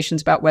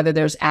investigations about whether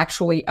there's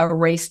actually a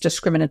race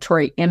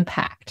discriminatory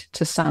impact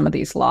to some of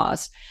these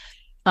laws.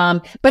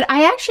 But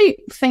I actually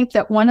think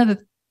that one of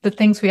the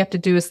things we have to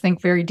do is think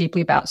very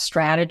deeply about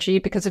strategy,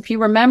 because if you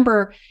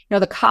remember,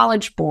 the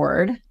College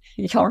Board,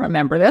 you'll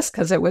remember this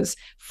because it was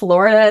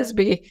Florida's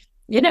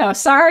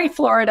sorry,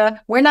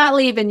 Florida, we're not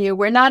leaving you.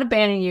 We're not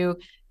abandoning you.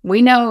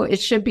 We know it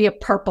should be a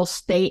purple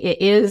state.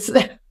 It is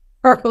a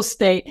purple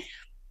state.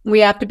 We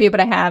have to be able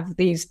to have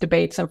these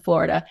debates in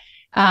Florida.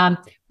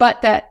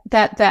 But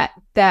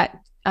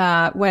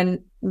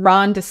when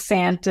Ron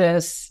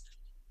DeSantis,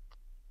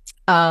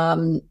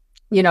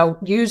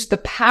 used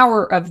the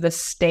power of the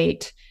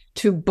state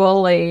to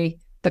bully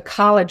the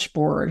College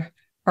Board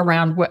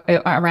around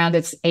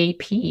its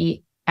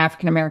AP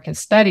African American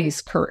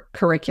Studies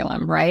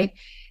curriculum, right?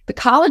 The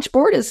College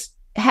Board it's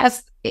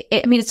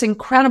an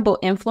incredible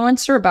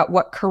influencer about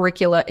what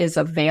curricula is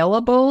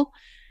available.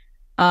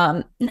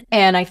 And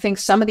I think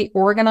some of the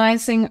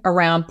organizing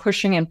around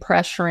pushing and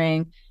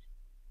pressuring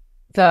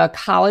the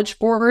College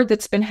Board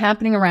that's been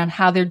happening around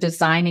how they're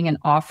designing and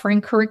offering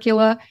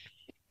curricula,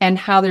 and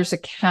how there's a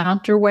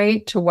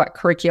counterweight to what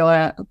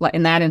curricula,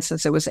 in that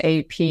instance, it was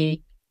AP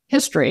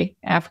history,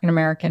 African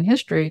American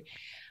history,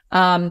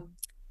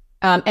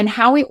 and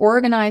how we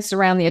organized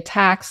around the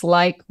attacks,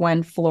 like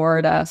when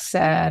Florida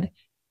said,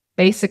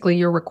 basically,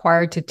 you're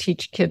required to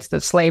teach kids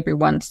that slavery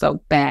wasn't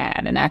so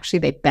bad, and actually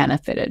they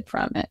benefited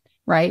from it,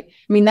 right?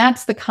 I mean,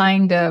 that's the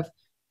kind of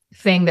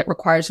thing that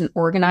requires an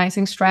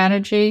organizing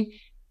strategy,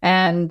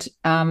 and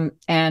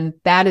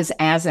that is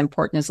as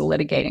important as a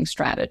litigating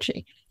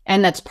strategy.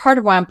 And that's part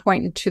of why I'm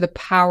pointing to the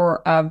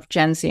power of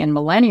Gen Z and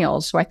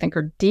millennials, who I think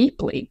are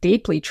deeply,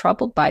 deeply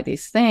troubled by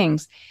these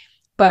things.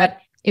 But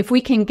if we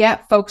can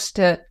get folks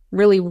to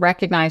really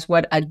recognize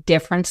what a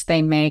difference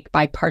they make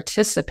by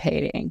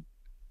participating,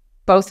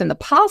 both in the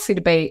policy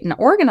debate and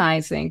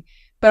organizing,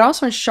 but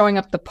also in showing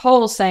up the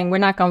polls saying, we're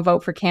not going to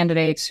vote for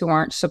candidates who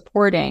aren't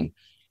supporting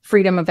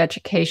freedom of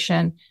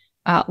education,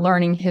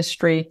 learning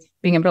history,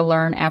 being able to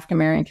learn African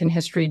American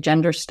history,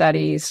 gender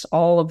studies,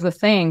 all of the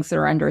things that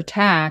are under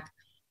attack,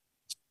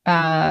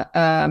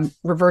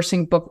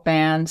 reversing book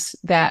bans,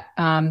 that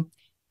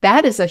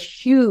is a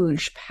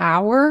huge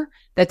power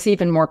that's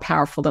even more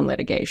powerful than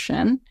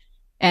litigation.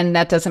 And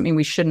that doesn't mean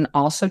we shouldn't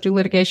also do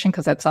litigation,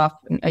 because that's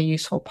often a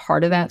useful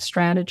part of that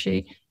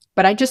strategy.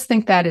 But I just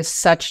think that is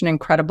such an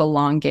incredible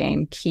long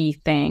game key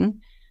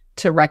thing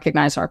to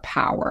recognize our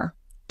power,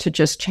 to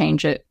just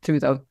change it through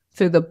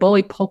the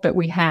bully pulpit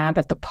we have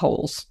at the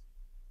polls.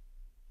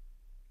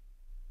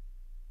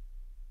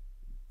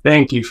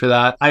 Thank you for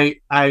that.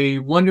 I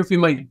wonder if we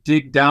might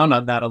dig down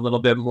on that a little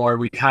bit more.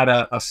 We had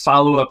a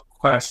follow-up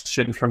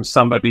question from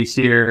somebody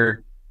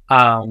here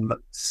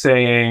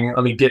saying,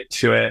 let me get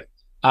to it.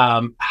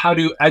 How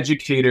do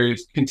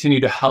educators continue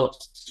to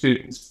help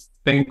students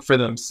think for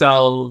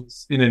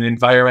themselves in an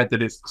environment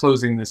that is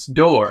closing this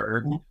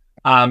door?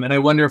 And I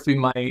wonder if we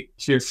might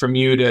hear from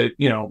you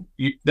to,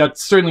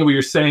 that's certainly what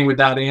you're saying with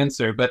that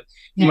answer, but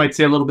you might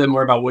say a little bit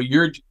more about what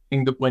you're doing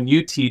when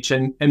you teach,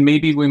 and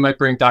maybe we might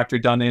bring Dr.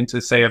 Dunn in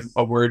to say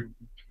a word,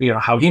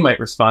 how he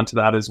might respond to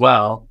that as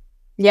well.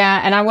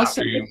 Yeah, and I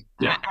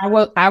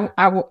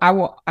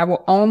will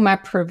own my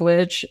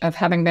privilege of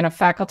having been a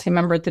faculty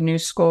member at the New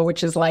School,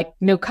 which is like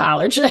New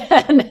College,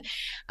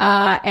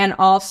 and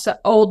also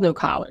old New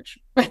College,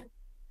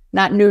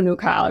 not New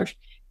College,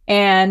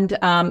 and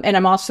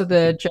I'm also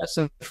the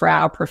Joseph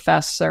Rao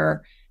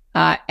Professor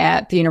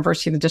at the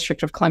University of the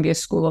District of Columbia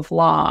School of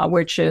Law,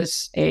 which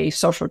is a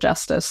social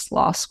justice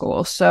law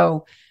school.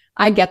 So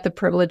I get the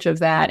privilege of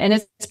that, and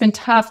it's been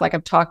tough. Like,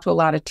 I've talked to a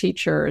lot of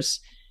teachers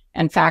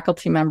and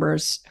faculty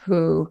members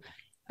who,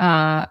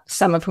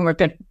 some of whom have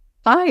been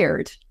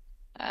fired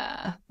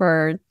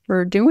for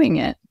doing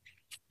it,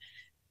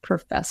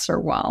 Professor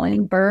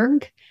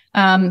Wallenberg,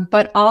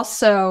 but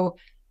also,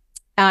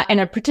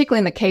 and particularly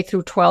in the K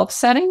through 12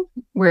 setting,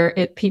 where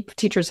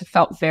teachers have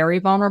felt very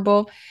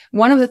vulnerable.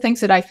 One of the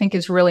things that I think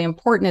is really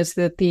important is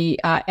that the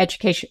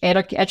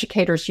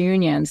educators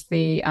unions,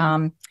 the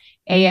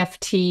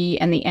AFT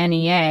and the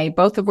NEA,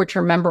 both of which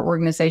are member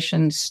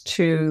organizations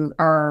to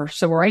our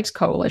Civil Rights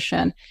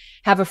Coalition,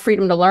 have a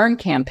Freedom to Learn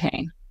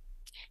campaign.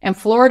 And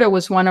Florida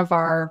was one of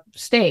our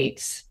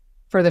states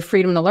for the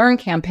Freedom to Learn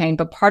campaign.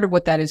 But part of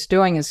what that is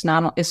doing is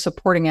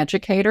supporting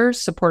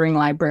educators, supporting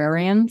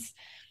librarians,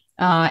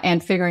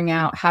 and figuring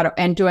out how to,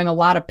 and doing a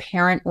lot of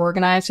parent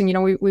organizing. You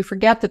know, we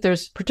forget that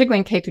there's, particularly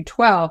in K through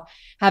 12,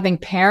 having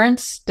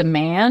parents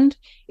demand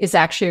is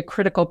actually a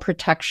critical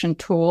protection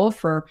tool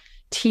for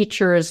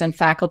teachers and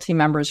faculty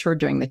members who are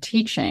doing the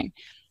teaching.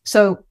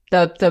 So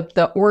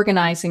the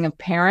organizing of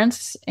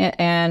parents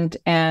and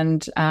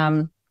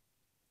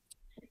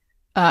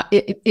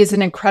it is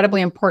an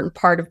incredibly important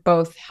part of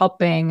both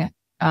helping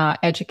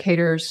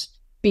educators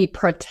be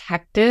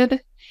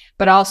protected,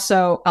 but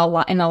also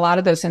in a lot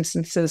of those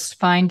instances,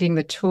 finding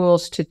the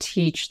tools to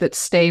teach that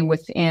stay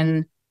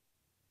within,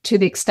 to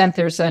the extent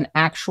there's an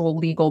actual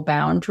legal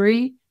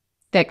boundary,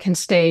 that can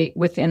stay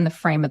within the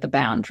frame of the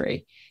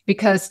boundary.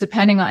 Because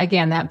depending on,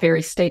 again, that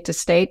varies state to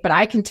state, but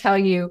I can tell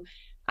you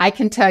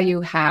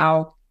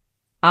how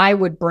I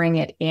would bring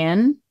it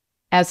in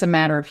as a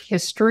matter of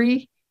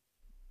history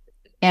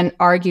and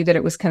argue that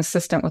it was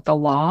consistent with the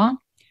law.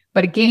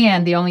 But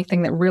again, the only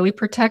thing that really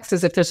protects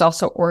is if there's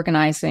also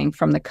organizing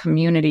from the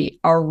community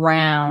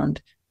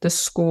around the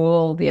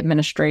school, the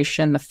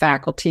administration, the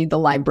faculty, the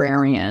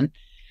librarian.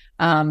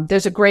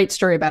 There's a great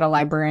story about a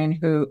librarian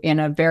who, in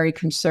a very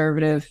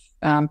conservative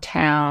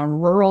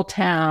rural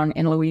town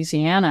in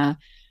Louisiana,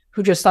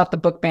 who just thought the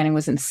book banning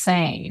was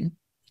insane.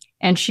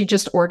 And she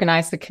just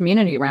organized the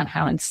community around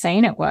how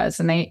insane it was.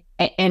 And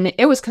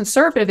it was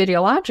conservative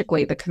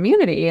ideologically, the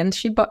community. And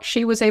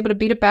she was able to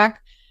beat it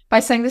back by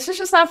saying, this is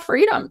just not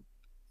freedom.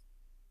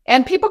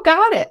 And people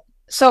got it.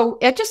 So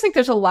I just think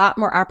there's a lot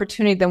more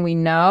opportunity than we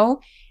know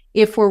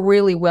if we're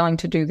really willing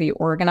to do the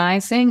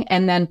organizing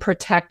and then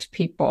protect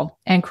people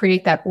and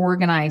create that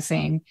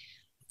organizing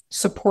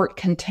support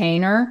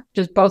container,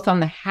 just both on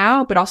the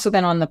how, but also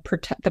then on the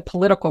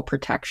political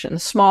protection, the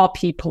small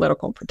p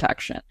political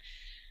protection.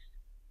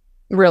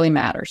 Really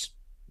matters.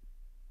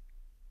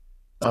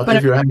 But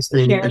if you're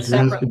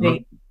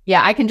asking,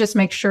 yeah, I can just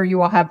make sure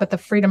you all have, but the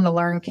Freedom to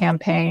Learn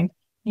campaign,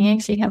 you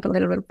actually have a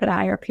little bit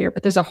higher up here,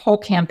 but there's a whole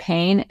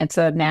campaign. It's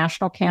a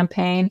national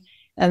campaign,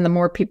 and the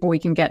more people we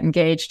can get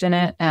engaged in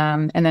it,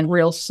 and then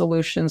real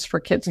solutions for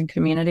kids and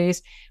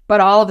communities.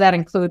 But all of that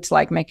includes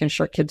like making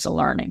sure kids are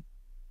learning,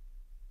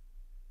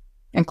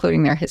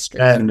 including their history.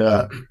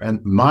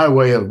 And my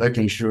way of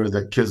making sure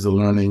that kids are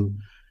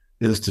learning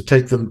is to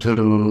take them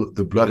to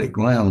the bloody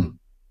ground,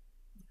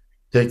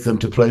 take them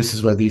to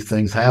places where these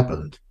things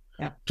happened,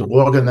 to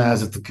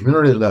organize at the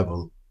community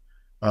level,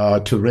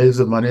 to raise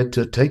the money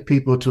to take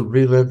people to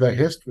relive their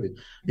history.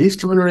 These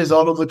communities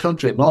all over the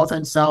country, north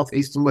and south,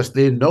 east and west,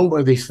 they know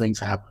where these things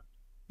happened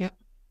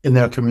in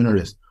their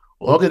communities.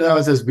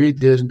 Organize as we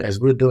did, as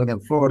we're doing in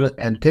Florida,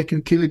 and take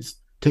your kids,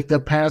 take their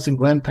parents and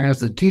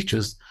grandparents and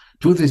teachers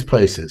to these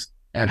places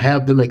and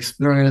have them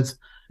experience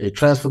a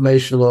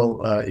transformational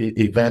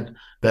event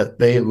that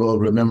they will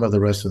remember the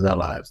rest of their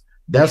lives.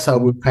 That's how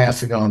we're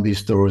passing on these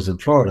stories in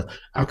Florida.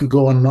 I could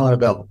go on and on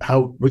about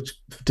which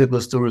particular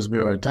stories we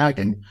are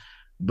attacking,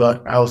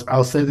 but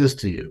I'll say this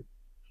to you.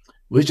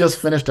 We just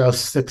finished our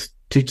 6th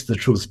Teach the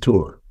Truth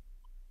tour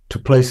to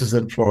places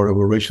in Florida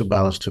where racial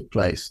violence took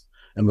place.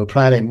 And we're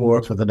planning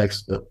more for the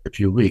next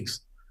few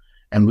weeks.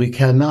 And we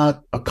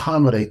cannot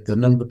accommodate the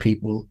number of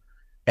people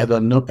and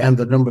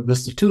the number of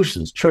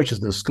institutions,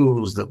 churches and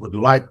schools that would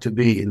like to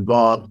be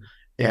involved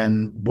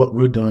in what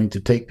we're doing to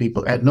take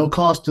people at no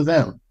cost to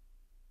them.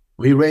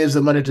 We raise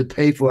the money to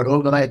pay for an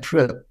overnight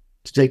trip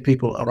to take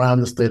people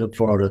around the state of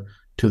Florida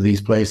to these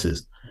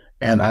places.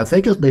 And I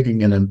think it's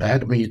making an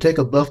impact. I mean, you take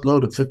a bus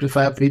load of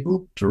 55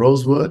 people to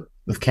Rosewood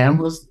with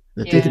cameras,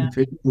 they're taking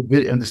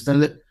video and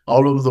sending it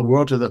all over the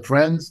world to their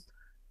friends.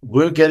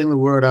 We're getting the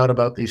word out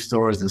about these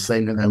stories and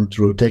saving them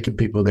through taking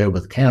people there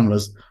with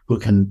cameras who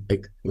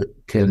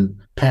can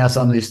pass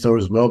on these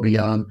stories well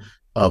beyond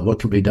what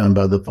can be done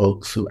by the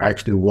folks who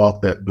actually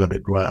walk that bloody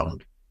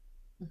ground.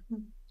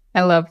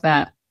 I love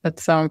that.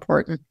 That's so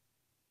important.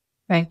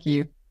 Thank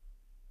you.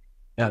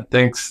 Yeah,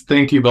 thanks.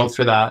 Thank you both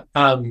for that.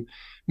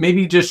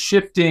 Maybe just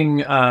shifting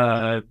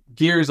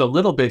gears a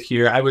little bit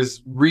here. I was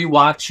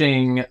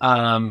rewatching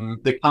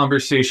the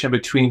conversation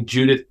between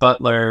Judith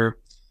Butler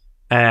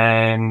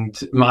and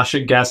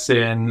Masha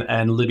Gessen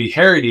and Libby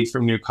Harity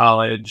from New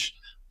College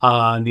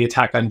on the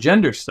attack on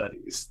gender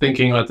studies,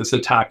 thinking about this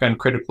attack on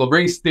critical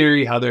race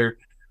theory, how they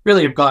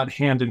really have gone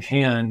hand in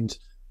hand,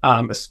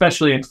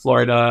 especially in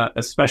Florida,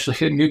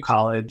 especially in New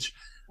College.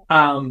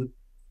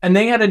 And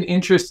they had an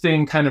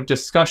interesting kind of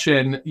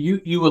discussion.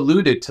 You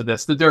alluded to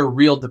this, that there are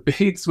real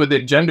debates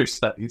within gender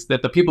studies,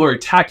 that the people who are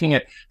attacking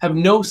it have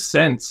no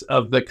sense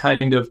of the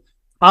kind of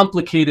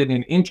complicated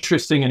and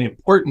interesting and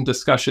important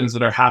discussions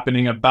that are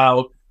happening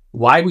about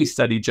why we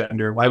study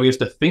gender, why we have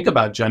to think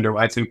about gender,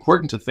 why it's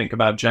important to think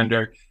about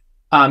gender.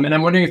 And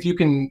I'm wondering if you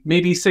can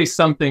maybe say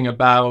something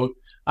about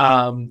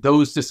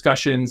those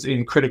discussions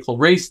in critical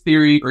race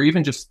theory, or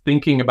even just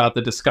thinking about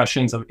the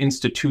discussions of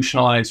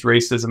institutionalized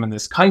racism in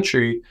this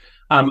country.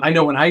 I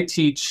know when I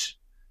teach,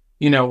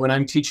 when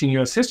I'm teaching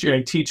U.S. history,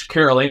 I teach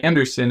Carol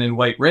Anderson in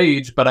White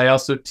Rage, but I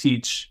also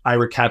teach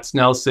Ira Katz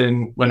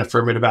Nelson when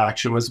affirmative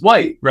action was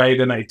white,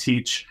 right? And I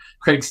teach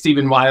Craig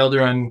Stephen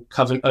Wilder on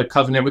A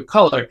Covenant with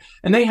Color.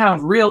 And they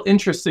have real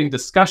interesting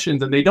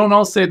discussions, and they don't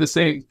all say the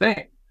same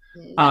thing.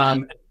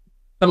 Some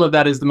of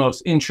that is the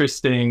most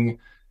interesting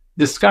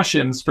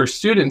discussions for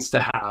students to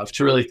have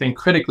to really think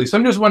critically. So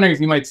I'm just wondering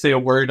if you might say a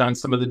word on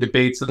some of the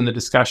debates and the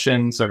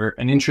discussions, or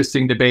an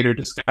interesting debate or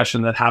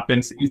discussion that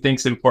happens that you think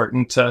is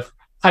important to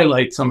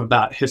highlight some of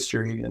that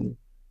history. And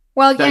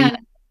well,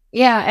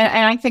 yeah,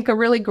 and I think a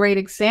really great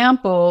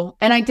example,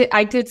 and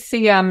I did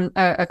see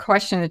a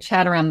question in the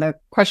chat around the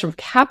question of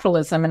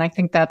capitalism, and I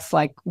think that's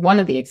like one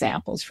of the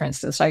examples. For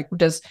instance, like,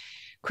 does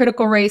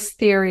critical race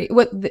theory?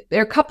 There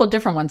are a couple of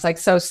different ones. Like,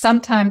 so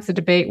sometimes the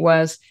debate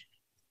was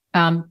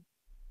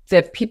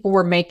that people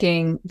were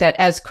making that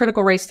as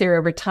critical race theory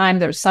over time.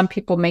 There were some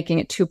people making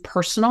it too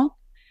personal,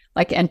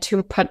 like, and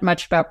too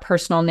much about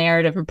personal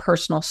narrative and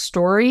personal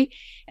story,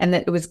 and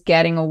that it was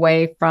getting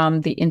away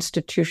from the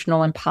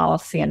institutional and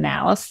policy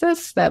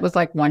analysis. That was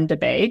like one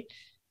debate,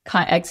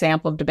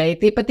 example of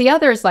debate. But the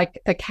other is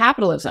like the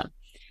capitalism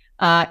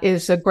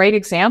is a great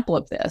example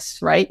of this,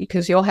 right?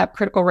 Because you'll have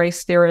critical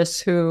race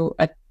theorists who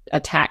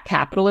attack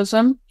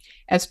capitalism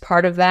as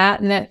part of that,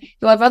 and then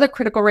you'll have other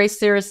critical race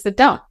theorists that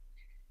don't,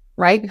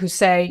 right? Who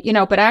say,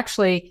 but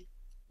actually,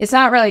 it's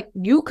not really.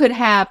 You could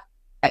have,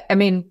 I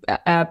mean.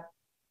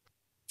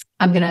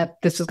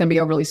 This is going to be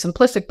overly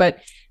simplistic,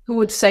 but who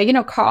would say,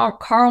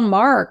 Karl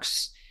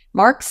Marx,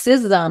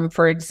 Marxism,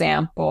 for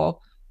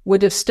example,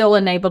 would have still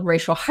enabled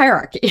racial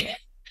hierarchy,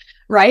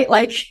 right?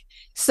 Like,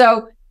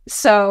 so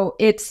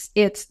it's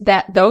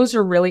that those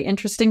are really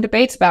interesting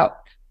debates about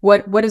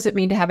what does it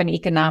mean to have an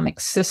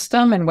economic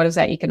system, and what does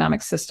that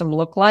economic system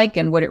look like,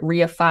 and would it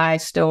reify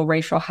still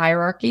racial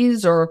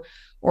hierarchies, or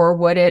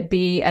would it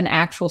be an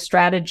actual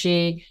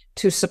strategy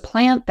to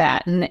supplant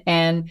that?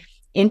 And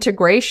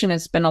integration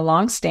has been a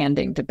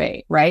longstanding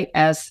debate, right?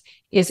 As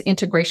is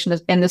integration,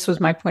 and this was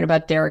my point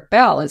about Derek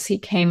Bell, as he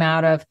came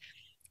out of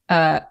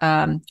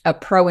a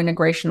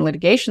pro-integration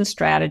litigation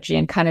strategy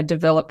and kind of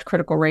developed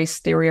critical race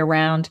theory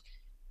around,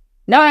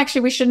 no,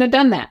 actually, we shouldn't have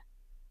done that.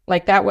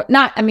 Like that was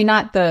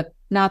not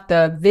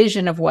the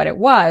vision of what it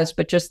was,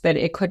 but just that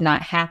it could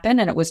not happen,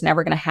 and it was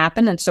never going to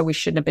happen. And so we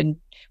should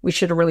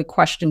have really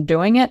questioned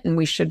doing it, and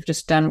we should have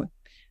just done what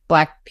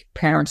Black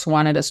parents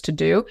wanted us to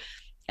do.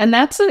 And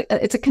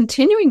it's a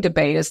continuing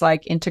debate. Is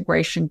like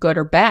integration good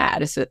or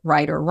bad? Is it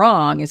right or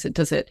wrong?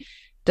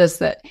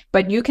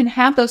 But you can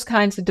have those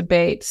kinds of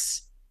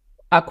debates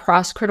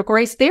across critical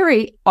race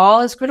theory, all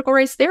as critical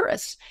race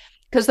theorists,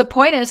 because the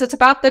point is it's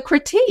about the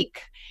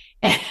critique.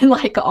 And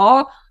like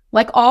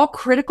all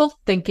critical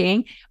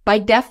thinking, by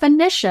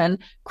definition,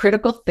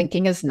 critical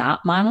thinking is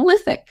not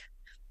monolithic.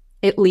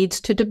 It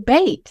leads to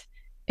debate.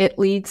 It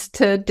leads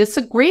to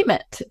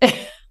disagreement.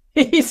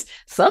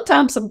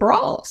 Sometimes some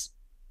brawls.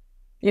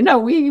 We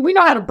know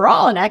how to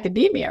brawl in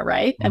academia,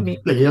 right? I mean,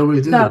 yeah, we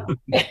do.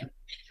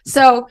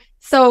 So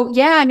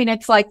yeah, I mean,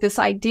 it's like this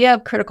idea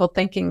of critical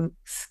thinking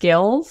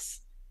skills,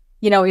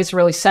 is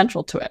really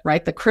central to it,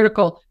 right? The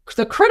critical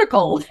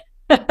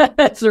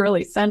is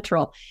really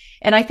central.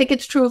 And I think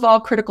it's true of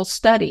all critical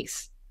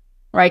studies,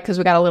 right? Because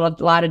we got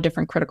a lot of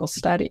different critical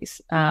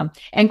studies.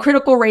 And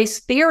critical race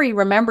theory,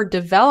 remember,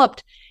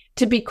 developed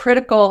to be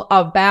critical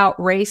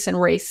about race and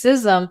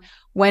racism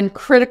when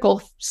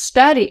critical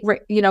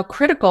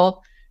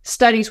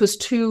studies was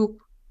too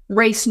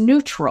race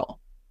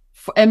neutral.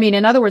 I mean,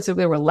 in other words,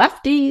 they were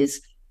lefties.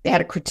 They had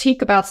a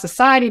critique about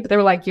society, but they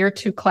were like, you're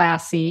too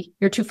classy.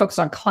 You're too focused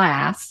on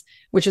class,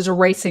 which is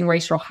erasing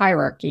racial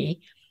hierarchy.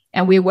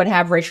 And we would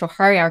have racial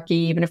hierarchy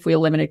even if we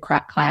eliminated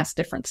class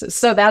differences.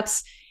 So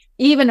that's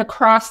even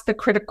across the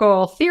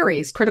critical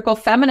theories. Critical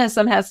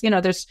feminism has,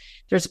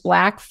 there's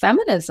Black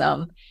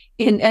feminism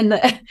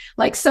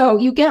so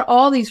you get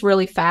all these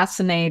really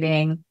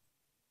fascinating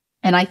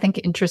and I think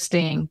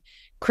interesting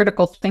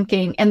critical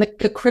thinking, and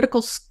the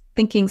critical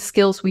thinking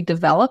skills we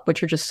develop,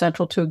 which are just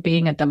central to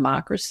being a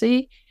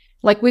democracy.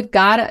 Like we've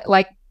got it,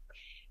 like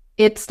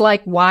it's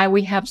like why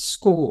we have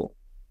school.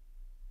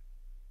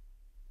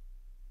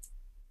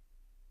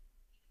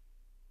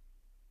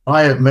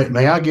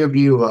 May I give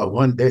you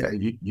one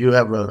day? You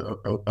have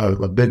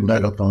a big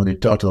megaphone. You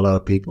talk to a lot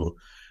of people.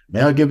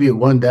 May I give you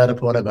one data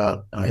point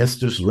about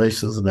institutional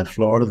racism in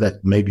Florida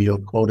that maybe you'll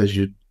quote as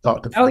you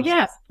talk to folks? Oh,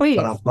 yes, please.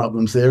 About our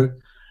problems there.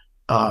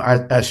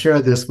 I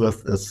shared this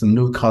with some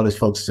new college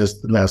folks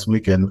just last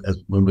weekend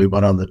when we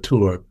went on the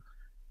tour.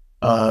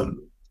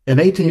 In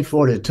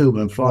 1842,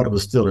 when Florida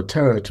was still a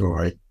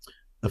territory,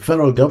 the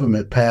federal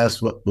government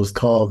passed what was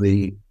called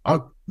the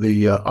Armed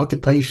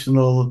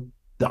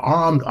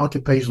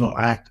Occupational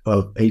Act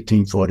of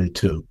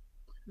 1842.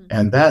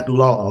 And that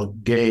law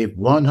gave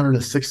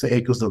 160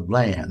 acres of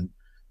land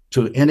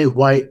to any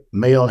white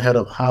male head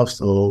of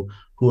household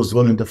who was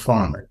willing to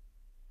farm it.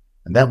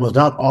 And that was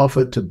not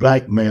offered to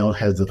Black male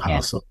heads of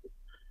household.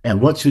 And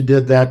once you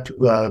did that,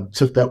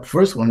 took that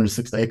first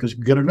 160 acres, you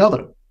could get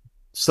another.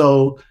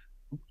 So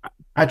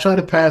I try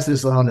to pass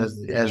this on as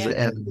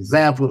an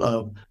example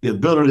of the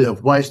ability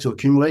of whites to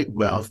accumulate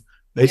wealth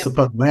based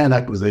upon land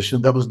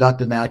acquisition that was not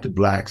denied to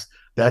Blacks.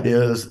 That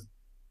is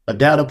a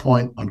data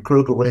point on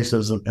critical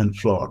racism in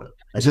Florida.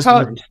 I just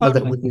wanted to share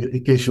that with you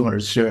in case you want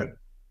to share it.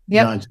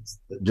 Yep.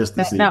 Just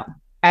to see. No,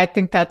 I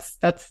think that's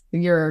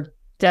you're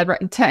dead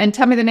right. And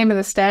tell me the name of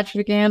the statute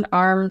again.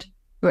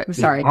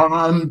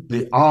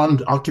 The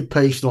Armed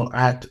Occupational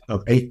Act of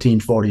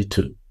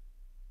 1842.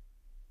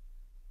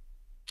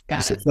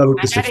 It's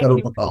a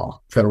federal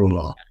law. Federal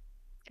law.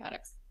 Got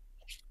it.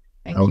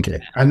 Okay.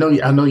 I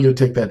know you'll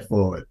take that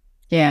forward.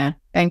 Yeah.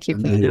 Thank you.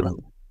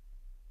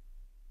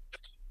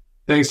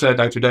 Thanks,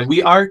 Dr. Dunn.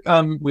 We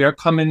are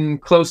coming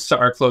close to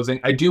our closing.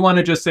 I do want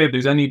to just say if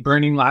there's any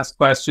burning last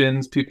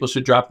questions, people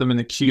should drop them in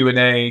the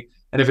Q&A.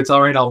 And if it's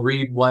all right, I'll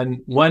read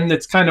one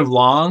that's kind of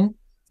long,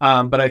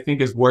 but I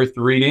think is worth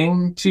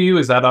reading to you.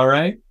 Is that all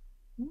right?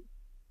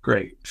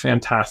 Great.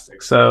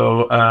 Fantastic.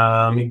 So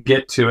let me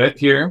get to it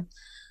here.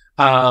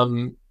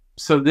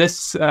 So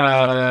this,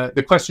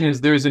 the question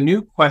is, there is a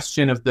new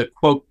question of the,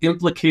 quote,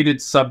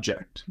 implicated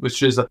subject,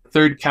 which is a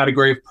third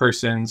category of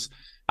persons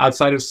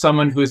outside of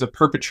someone who is a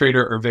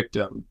perpetrator or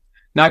victim.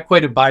 Not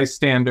quite a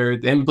bystander,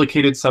 the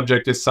implicated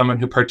subject is someone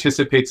who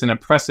participates in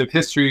oppressive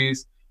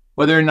histories,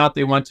 whether or not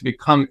they want to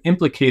become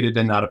implicated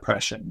in that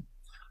oppression,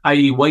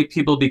 i.e. white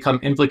people become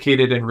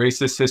implicated in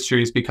racist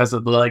histories because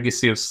of the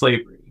legacy of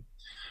slavery.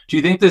 Do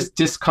you think this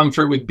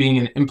discomfort with being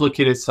an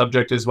implicated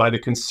subject is why the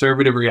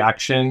conservative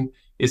reaction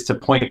is to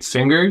point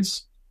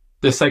fingers?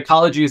 The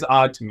psychology is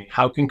odd to me.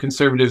 How can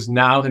conservatives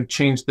now have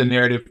changed the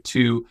narrative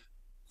to,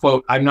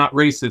 quote, I'm not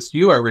racist,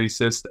 you are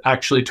racist,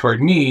 actually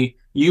toward me,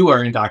 you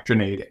are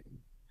indoctrinating?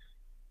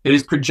 It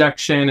is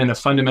projection and a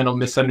fundamental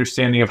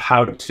misunderstanding of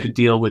how to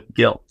deal with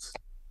guilt.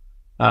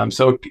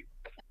 So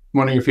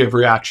wondering if you have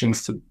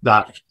reactions to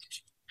that.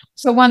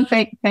 So one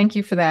thing, thank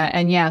you for that.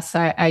 And yes,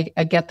 I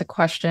get the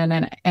question,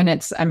 and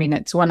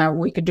it's one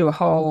we could do a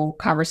whole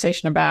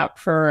conversation about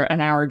for an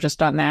hour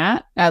just on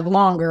that,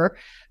 longer.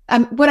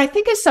 What I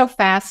think is so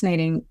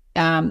fascinating,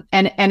 and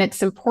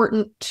it's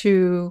important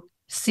to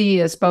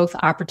see as both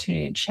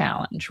opportunity and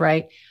challenge,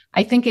 right?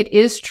 I think it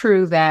is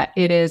true that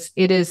it is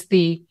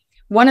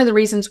one of the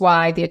reasons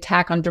why the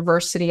attack on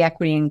diversity,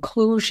 equity,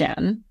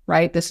 inclusion,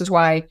 right? This is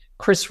why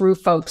Chris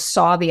Rufo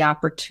saw the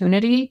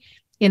opportunity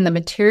in the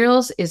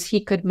materials, is he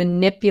could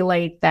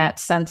manipulate that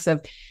sense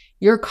of,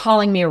 you're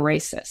calling me a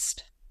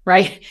racist,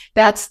 right?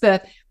 That's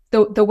the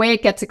way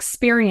it gets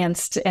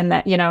experienced, and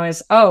that,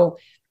 is, oh,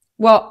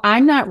 well,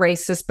 I'm not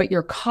racist, but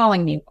you're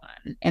calling me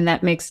one. And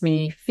that makes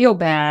me feel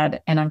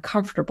bad and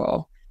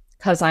uncomfortable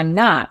because I'm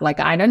not. Like,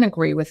 I don't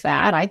agree with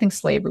that. I think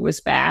slavery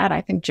was bad.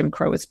 I think Jim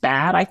Crow was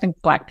bad. I think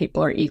Black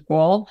people are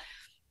equal.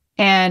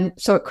 And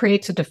so it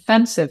creates a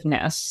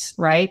defensiveness,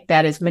 right,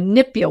 that is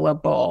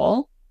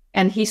manipulable.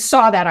 And he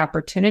saw that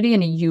opportunity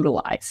and he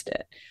utilized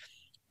it.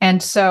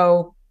 And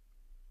so,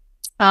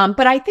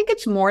 but I think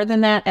it's more than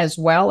that as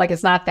well. Like,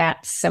 it's not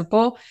that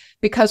simple,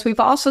 because we've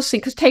also seen,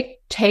 because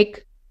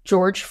take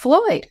George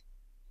Floyd.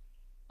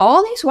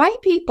 All these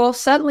white people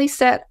suddenly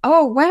said,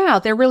 oh, wow,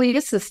 there really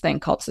is this thing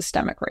called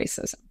systemic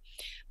racism.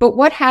 But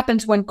what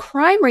happens when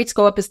crime rates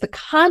go up is the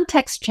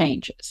context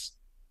changes.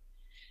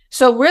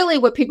 So really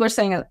what people are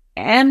saying is,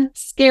 I'm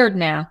scared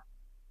now.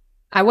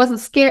 I wasn't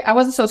scared. I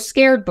wasn't so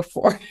scared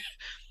before.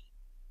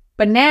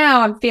 But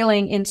now I'm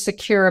feeling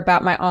insecure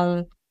about my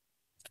own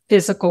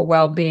physical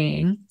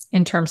well-being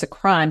in terms of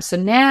crime. So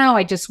now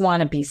I just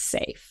want to be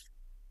safe.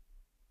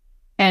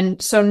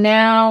 And so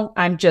now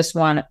I just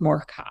want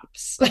more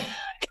cops.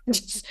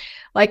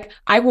 Like,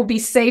 I will be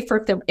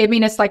safer.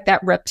 It's like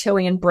that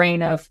reptilian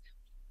brain of,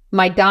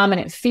 my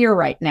dominant fear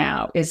right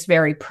now is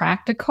very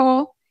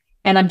practical,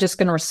 and I'm just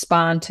going to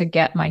respond to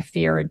get my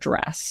fear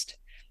addressed.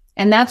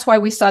 And that's why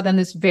we saw then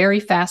this very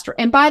faster.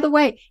 And by the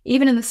way,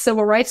 even in the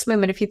civil rights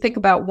movement, if you think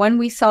about when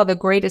we saw the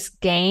greatest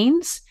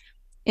gains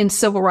in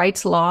civil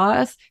rights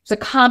laws, it's a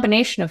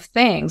combination of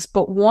things,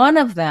 but one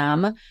of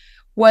them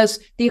was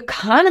the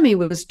economy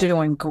was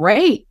doing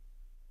great.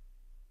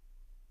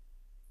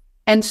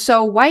 And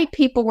so white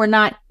people were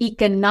not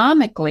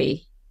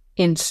economically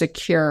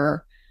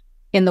insecure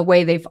in the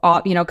way they've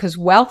all, because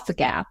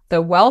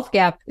the wealth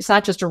gap, it's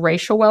not just a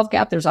racial wealth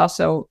gap, there's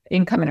also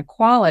income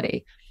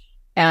inequality.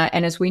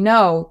 And as we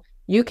know,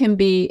 you can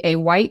be a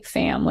white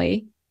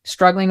family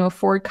struggling to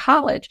afford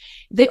college.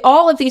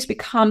 All of these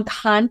become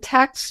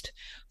context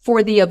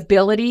for the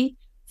ability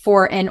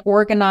for an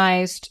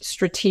organized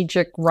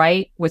strategic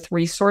right with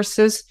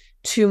resources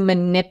to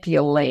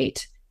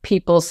manipulate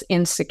people's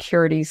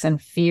insecurities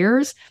and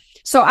fears.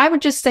 So I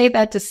would just say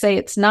that to say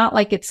it's not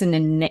like it's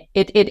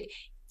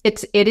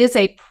it is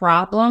a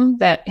problem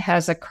that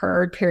has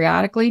occurred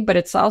periodically, but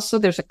it's also,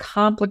 there's a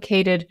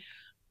complicated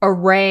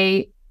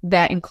array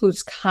that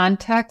includes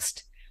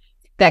context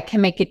that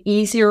can make it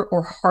easier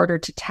or harder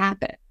to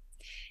tap it.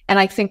 And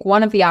I think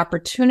one of the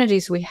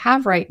opportunities we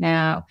have right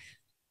now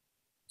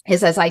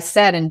is, as I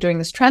said, in doing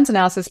this trends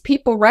analysis,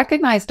 people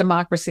recognize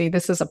democracy.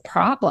 This is a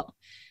problem.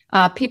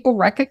 People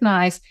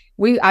recognize,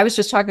 I was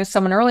just talking to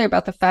someone earlier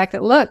about the fact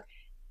that, look,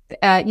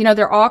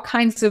 there are all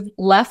kinds of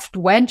left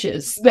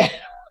wedges,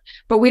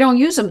 but we don't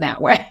use them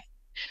that way,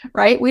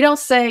 right? We don't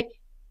say,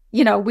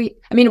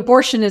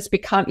 abortion has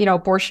become,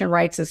 abortion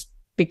rights has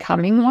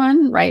becoming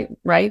one, right?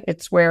 Right.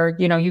 It's where,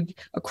 you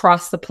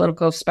across the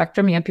political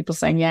spectrum, you have people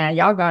saying, yeah,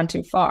 y'all gone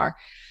too far.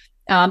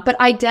 But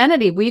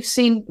identity, we've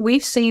seen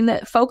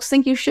that folks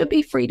think you should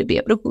be free to be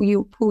able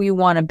to who you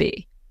want to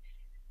be.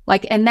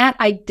 Like, and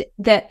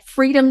that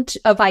freedom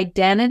of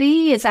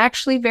identity is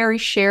actually very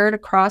shared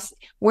across.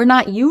 We're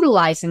not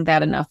utilizing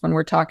that enough when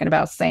we're talking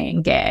about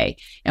saying gay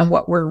and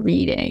what we're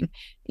reading,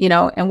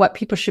 and what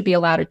people should be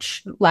allowed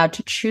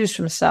to choose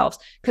for themselves.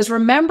 Because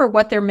remember,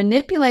 what they're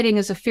manipulating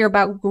is a fear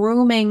about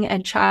grooming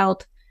and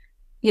child,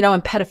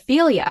 and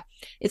pedophilia.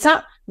 It's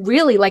not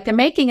really like they're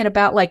making it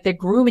about like they're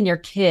grooming your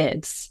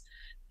kids.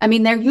 I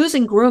mean, they're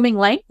using grooming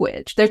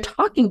language. They're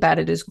talking about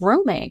it as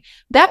grooming.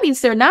 That means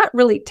they're not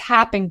really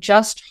tapping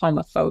just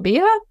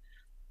homophobia,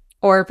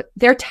 or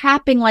they're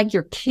tapping like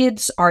your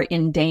kids are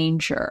in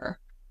danger,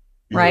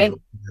 right?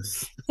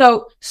 Yes.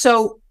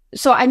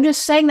 So I'm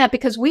just saying that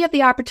because we have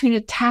the opportunity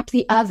to tap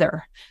the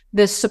other,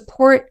 the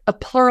support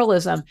of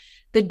pluralism,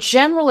 the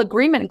general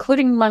agreement,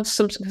 including amongst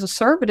some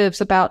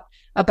conservatives about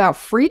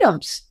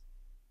freedoms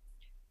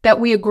that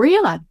we agree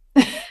on.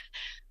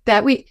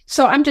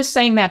 So I'm just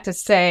saying that to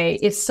say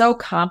it's so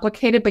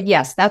complicated, but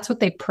yes, that's what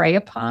they prey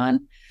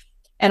upon.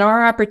 And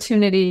our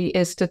opportunity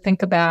is to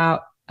think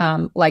about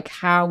like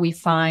how we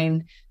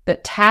find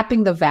that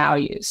tapping the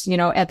values,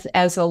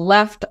 as a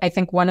left, I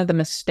think one of the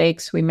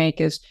mistakes we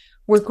make is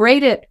we're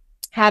great at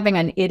having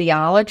an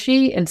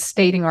ideology and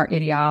stating our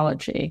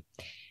ideology.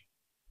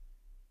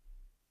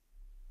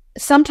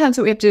 Sometimes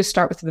what we have to do is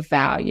start with the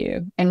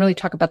value and really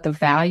talk about the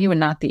value and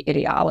not the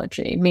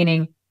ideology,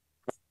 meaning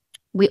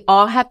we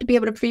all have to be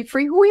able to be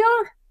free who we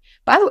are.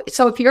 By the way,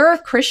 so if you're a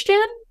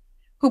Christian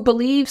who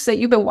believes that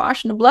you've been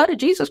washed in the blood of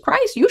Jesus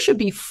Christ, you should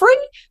be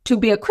free to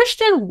be a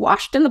Christian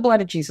washed in the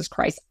blood of Jesus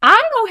Christ.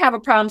 I don't have a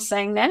problem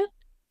saying that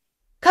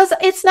because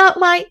it's not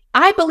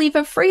I believe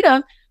in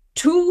freedom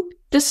to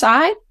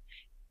decide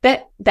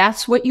that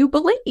that's what you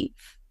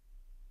believe.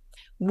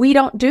 We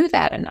don't do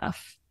that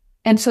enough.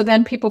 And so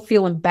then people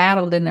feel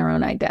embattled in their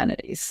own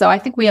identities. So I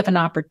think we have an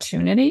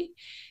opportunity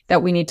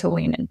that we need to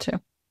lean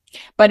into.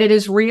 But it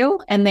is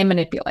real and they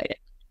manipulate it.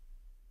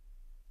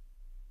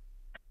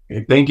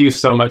 Okay, thank you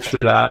so much for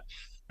that.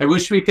 I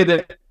wish we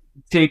could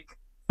take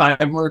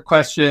 5 more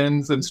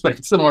questions and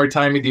spend some more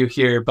time with you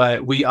here,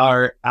 but we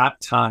are at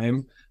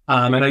time.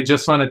 And I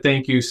just want to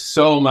thank you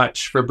so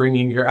much for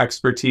bringing your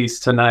expertise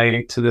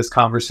tonight to this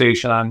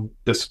conversation on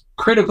this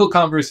critical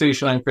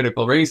conversation on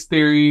critical race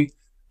theory.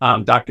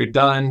 Dr.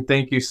 Dunn,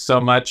 thank you so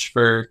much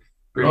for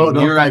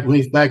bringing your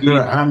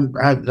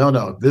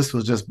no, this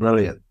was just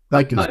brilliant.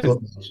 Thank you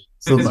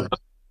so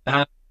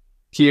much.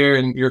 Here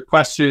and your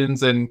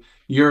questions and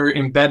your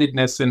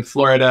embeddedness in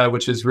Florida,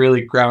 which is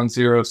really ground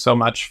zero so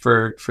much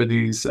for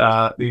these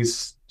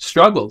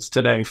struggles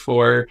today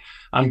for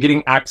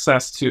getting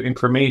access to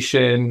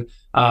information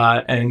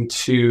and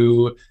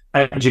to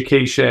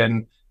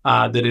education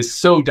that is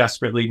so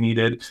desperately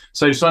needed.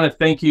 So I just want to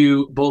thank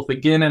you both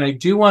again. And I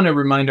do want to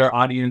remind our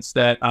audience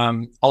that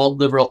All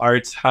Liberal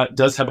Arts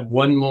does have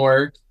one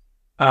more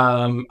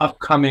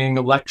upcoming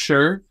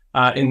lecture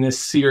in this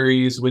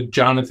series with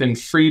Jonathan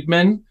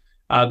Friedman,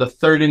 the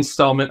 3rd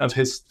installment of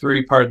his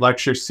 3-part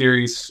lecture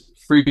series,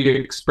 Free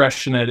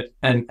Expression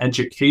and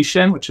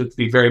Education, which would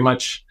be very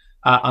much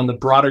on the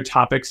broader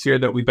topics here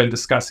that we've been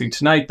discussing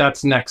tonight.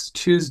 That's next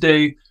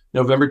Tuesday,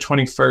 November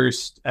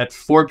 21st at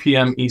 4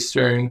 p.m.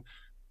 Eastern.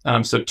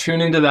 So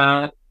tune into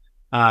that.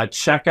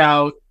 Check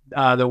out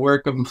the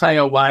work of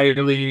Maya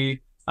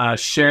Wiley.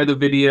 Share the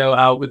video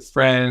out with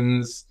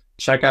friends.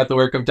 Check out the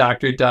work of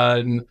Dr.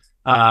 Dunn.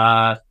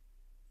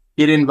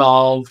 Get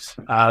involved.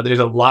 There's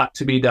a lot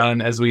to be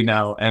done, as we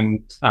know.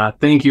 And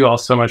thank you all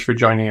so much for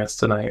joining us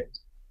tonight.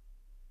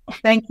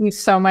 Thank you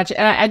so much.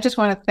 And I just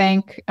want to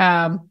thank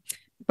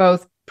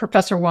both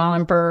Professor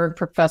Wallenberg,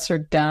 Professor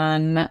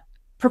Dunn,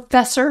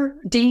 Professor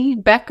D.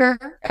 Becker,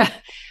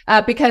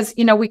 because,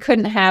 we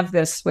couldn't have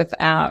this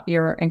without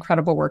your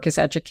incredible work as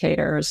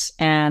educators.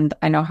 And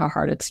I know how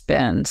hard it's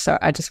been. So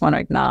I just want to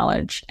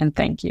acknowledge and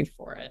thank you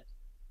for it.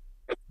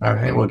 All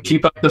right. Well,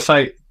 keep up the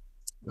fight.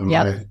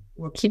 Yeah.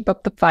 We'll keep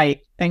up the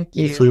fight. Thank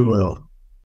you. Yes, we will.